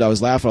mentioned, I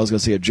was laughing. I was going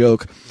to say a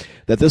joke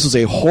that this was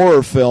a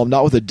horror film,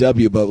 not with a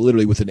W, but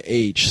literally with an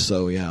H.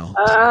 So yeah.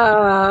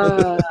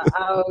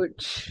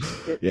 Ouch.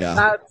 Yeah.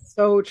 That's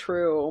so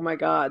true. Oh my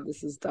God,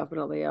 this is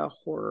definitely a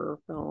horror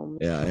film.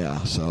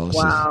 Yeah. So this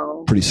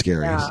wow, is pretty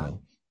scary. Yeah. So.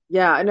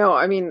 Yeah. I know.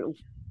 I mean.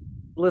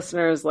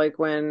 Listeners, like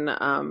when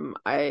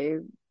I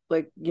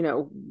like, you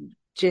know,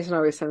 Jason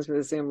always sends me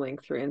the Zoom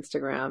link through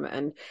Instagram,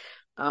 and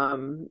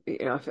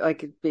you know,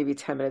 like maybe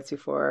 10 minutes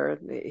before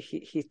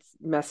he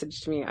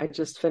messaged me, I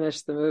just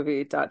finished the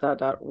movie ...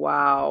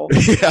 Wow.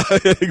 Yeah,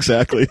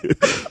 exactly.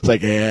 It's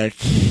like,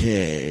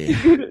 okay.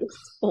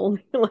 It's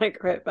only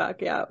like right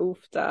back. Yeah,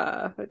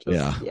 oofta.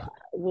 Yeah.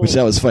 Which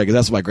that was funny, because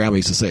that's what my grandma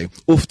used to say.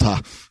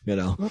 Oofta, you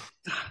know.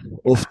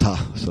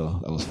 Oofta. So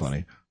that was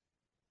funny.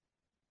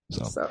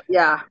 So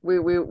yeah, we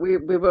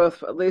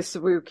both, at least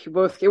we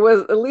both, it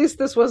was, at least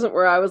this wasn't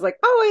where I was like,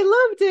 oh,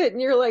 I loved it,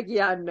 and you're like,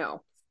 yeah,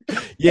 no.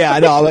 Yeah, I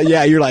know.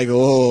 Yeah, you're like,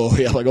 oh,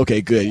 yeah, like, okay,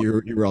 good.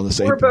 You were on the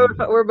same.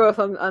 We're both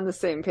on the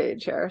same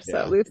page here. So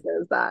yeah. At least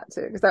there's that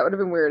too, because that would have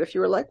been weird if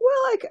you were like,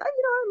 well, like, you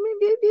know,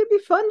 maybe it'd be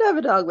fun to have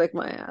a dog like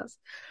my ass.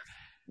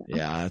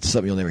 Yeah, it's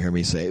something you'll never hear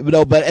me say. But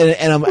no,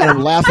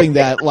 I'm laughing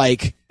that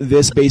like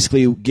this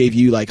basically gave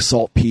you like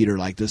saltpeter,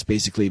 like this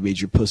basically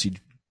made your pussy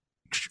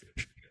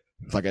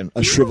fucking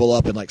shrivel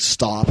up and like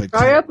stop and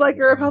dry up like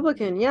a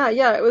Republican. Yeah,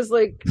 yeah. It was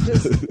like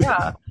just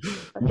yeah.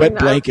 wet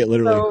blanket,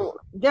 literally. So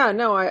yeah,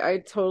 no,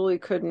 I totally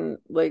couldn't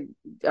like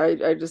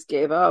I just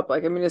gave up.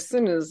 Like I mean, as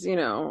soon as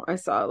I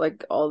saw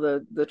like all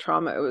the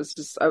trauma, it was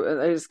just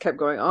I just kept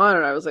going on,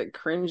 and I was like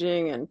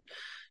cringing and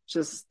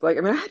just like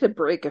I mean, I had to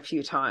break a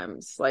few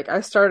times. Like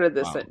I started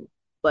this at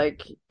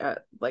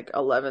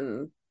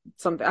 11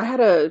 something. I had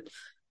a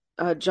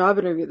job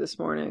interview this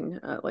morning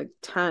at like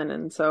 10,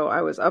 and so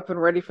I was up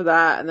and ready for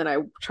that, and then I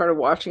started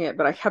watching it,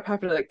 but I kept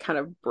having to like kind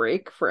of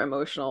break for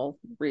emotional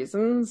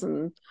reasons.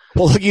 And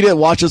well, look, you didn't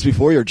watch us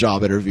before your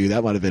job interview.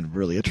 That might have been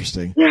really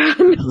interesting. Yeah.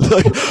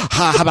 Like,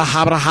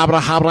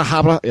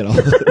 habra, Yeah.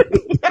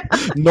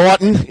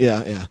 Norton.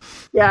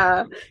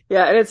 Yeah.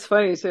 And it's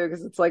funny too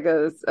because it's like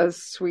a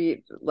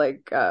sweet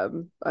like a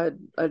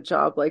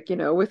job like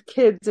with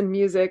kids and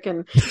music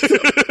and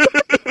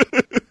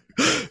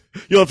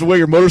you'll have to wear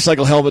your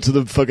motorcycle helmet to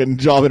the fucking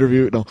job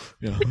interview. No,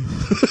 yeah.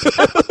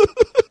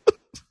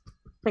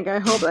 I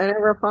hope I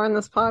never find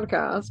this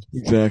podcast.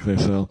 Exactly.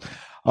 So,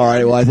 all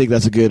right. Well, I think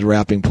that's a good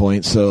wrapping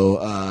point.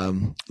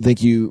 So,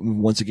 thank you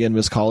once again,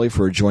 Miss Colley,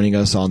 for joining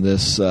us on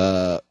this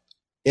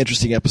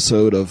interesting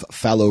episode of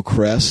Phalo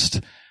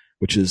Crest,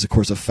 which is, of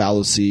course, a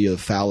fallacy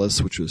of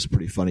phallus, which was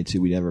pretty funny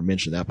too. We never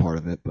mentioned that part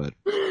of it, but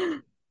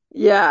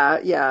yeah.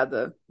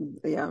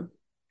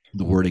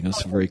 The wording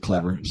was very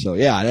clever. So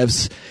yeah,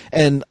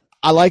 and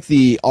I like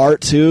the art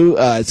too.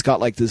 It's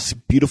got like this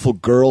beautiful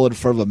girl in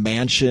front of a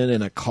mansion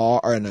and a car,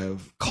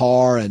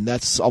 and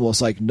that's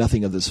almost like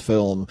nothing of this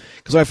film.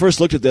 Because when I first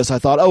looked at this, I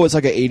thought, oh, it's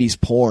like an 80s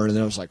porn, and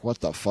then I was like, what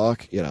the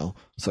fuck,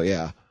 So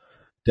yeah,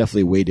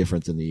 definitely way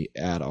different than the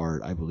ad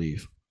art, I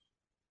believe.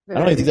 I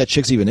don't even think that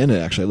chick's even in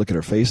it. Actually, I look at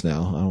her face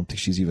now. I don't think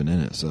she's even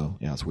in it. So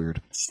yeah, it's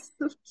weird.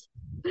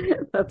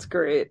 That's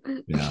great.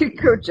 Yeah.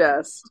 Go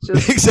Jess.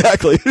 Just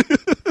exactly.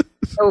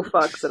 no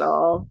fucks at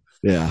all.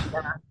 Yeah.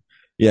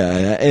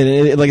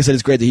 And like I said,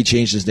 it's great that he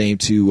changed his name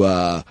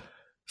to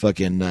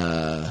fucking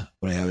what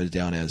I have it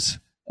down as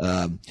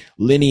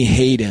Lenny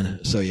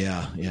Hayden. So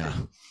yeah.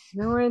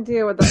 No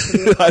idea what that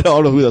could be. I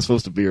don't know who that's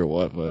supposed to be or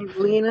what, but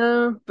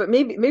Lena. But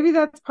maybe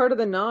that's part of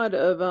the nod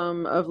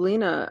of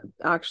Lena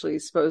actually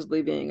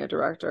supposedly being a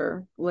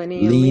director.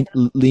 Lena.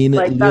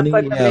 Like that's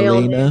like the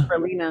male name for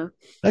Lena.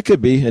 That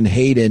could be. And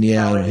Hayden,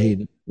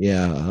 Hayden.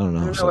 Yeah, I don't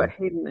know. I don't know what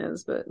Hayden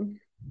is, but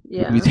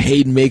yeah. It's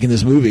Hayden making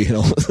this movie,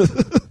 Lena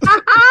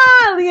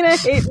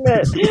hating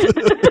it.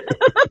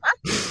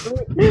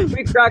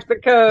 We cracked the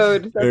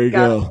code. There you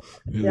go.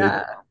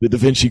 Yeah. The Da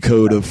Vinci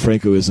Code of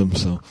Francoism.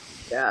 So.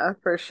 Yeah,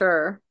 for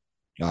sure.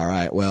 All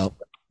right. Well,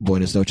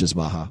 buenas noches,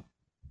 Maha.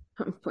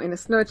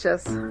 Buenas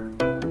noches.